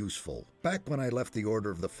that'll be useful. Back when I left the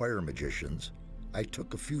Order of the Fire Magicians, I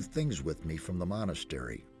took a few things with me from the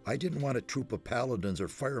monastery. I didn't want a troop of paladins or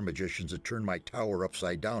fire magicians to turn my tower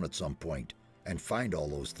upside down at some point and find all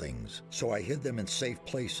those things. So I hid them in safe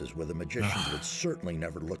places where the magicians would certainly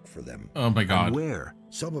never look for them. Oh my god. And where?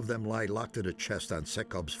 Some of them lie locked in a chest on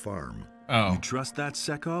Sekob's farm. Oh. You trust that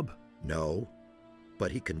Sekob? No,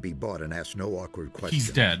 but he can be bought and ask no awkward questions.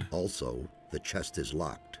 He's dead. Also, the chest is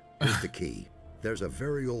locked. Here's the key. There's a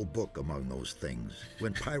very old book among those things.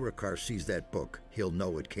 When Pyrocar sees that book, he'll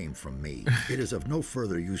know it came from me. It is of no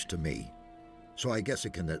further use to me, so I guess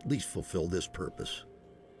it can at least fulfill this purpose.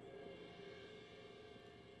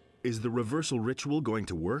 Is the reversal ritual going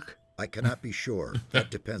to work? I cannot be sure. That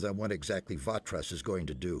depends on what exactly Vatras is going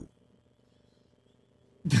to do.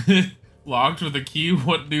 Logged with a key?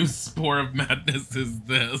 What new spore of madness is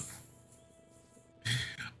this?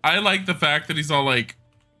 I like the fact that he's all like,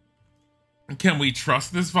 can we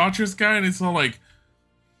trust this Vatras guy? And it's all like,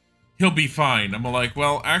 he'll be fine. I'm all like,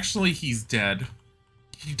 well, actually, he's dead.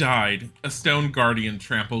 He died. A stone guardian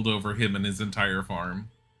trampled over him and his entire farm.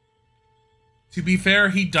 To be fair,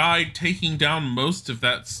 he died taking down most of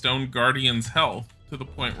that stone guardian's health to the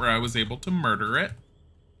point where I was able to murder it.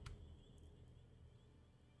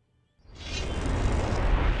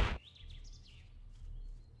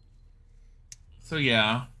 So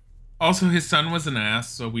yeah. Also, his son was an ass,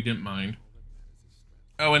 so we didn't mind.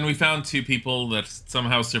 Oh, and we found 2 people that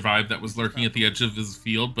somehow survived that was lurking at the edge of his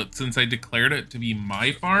field, but since I declared it to be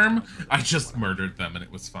my farm, I just murdered them and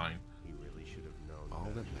it was fine.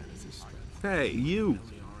 Hey, you!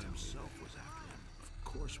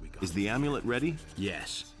 Is the amulet ready?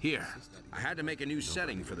 Yes. Here. I had to make a new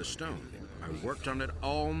setting for the stone. I worked on it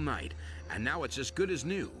all night, and now it's as good as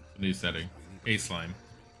new. New setting. A slime.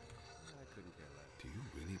 Do you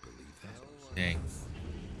really believe that? Thanks.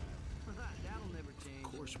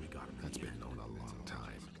 Of course we got him. That's been known a long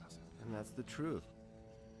time. And that's the truth.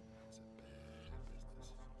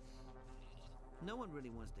 No one really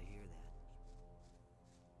wants to hear that.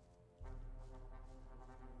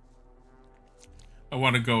 I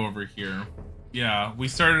want to go over here. Yeah, we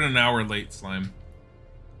started an hour late, Slime.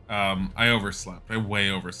 I overslept. I way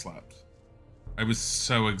overslept. I was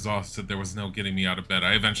so exhausted there was no getting me out of bed.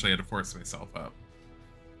 I eventually had to force myself up.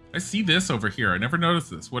 I see this over here. I never noticed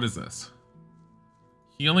this. What is this?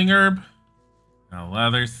 Healing herb? A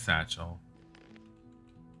leather satchel.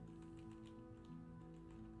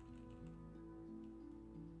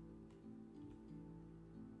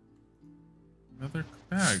 Another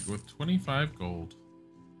bag with 25 gold.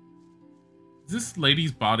 Is this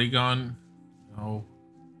lady's body gone? No.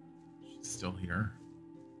 She's still here.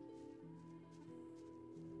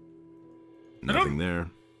 Nothing there.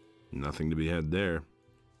 Nothing to be had there.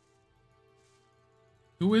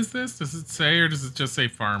 Who is this? Does it say, or does it just say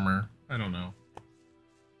farmer? I don't know.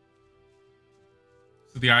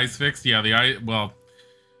 So the eye's fixed? Yeah, the eye, well,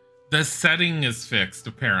 the setting is fixed,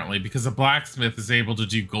 apparently, because a blacksmith is able to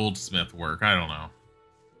do goldsmith work. I don't know.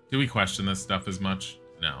 Do we question this stuff as much?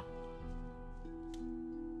 No.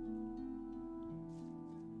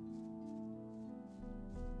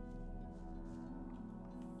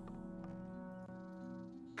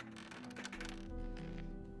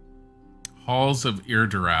 Halls of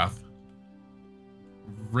Irdarath.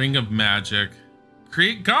 Ring of Magic.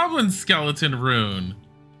 Create Goblin Skeleton Rune.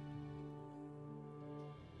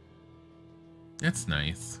 That's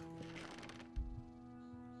nice.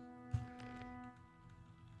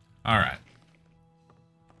 All right.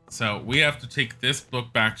 So we have to take this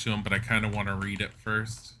book back to him, but I kind of want to read it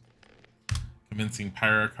first. Convincing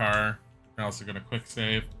Pyrocar. We're also going to quick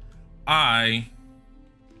save. I'm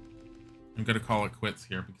going to call it quits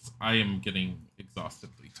here because I am getting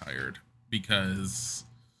exhaustively tired because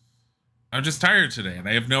I'm just tired today and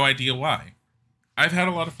I have no idea why. I've had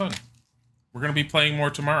a lot of fun. We're going to be playing more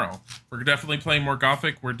tomorrow. We're definitely playing more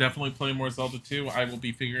Gothic. We're definitely playing more Zelda 2. I will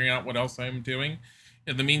be figuring out what else I'm doing.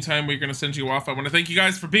 In the meantime, we're going to send you off. I want to thank you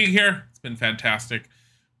guys for being here. It's been fantastic.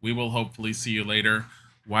 We will hopefully see you later.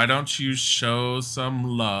 Why don't you show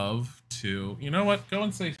some love to... You know what? Go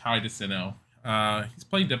and say hi to Sinnoh. He's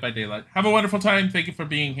playing Dead by Daylight. Have a wonderful time. Thank you for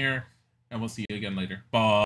being here. And we'll see you again later. Bye.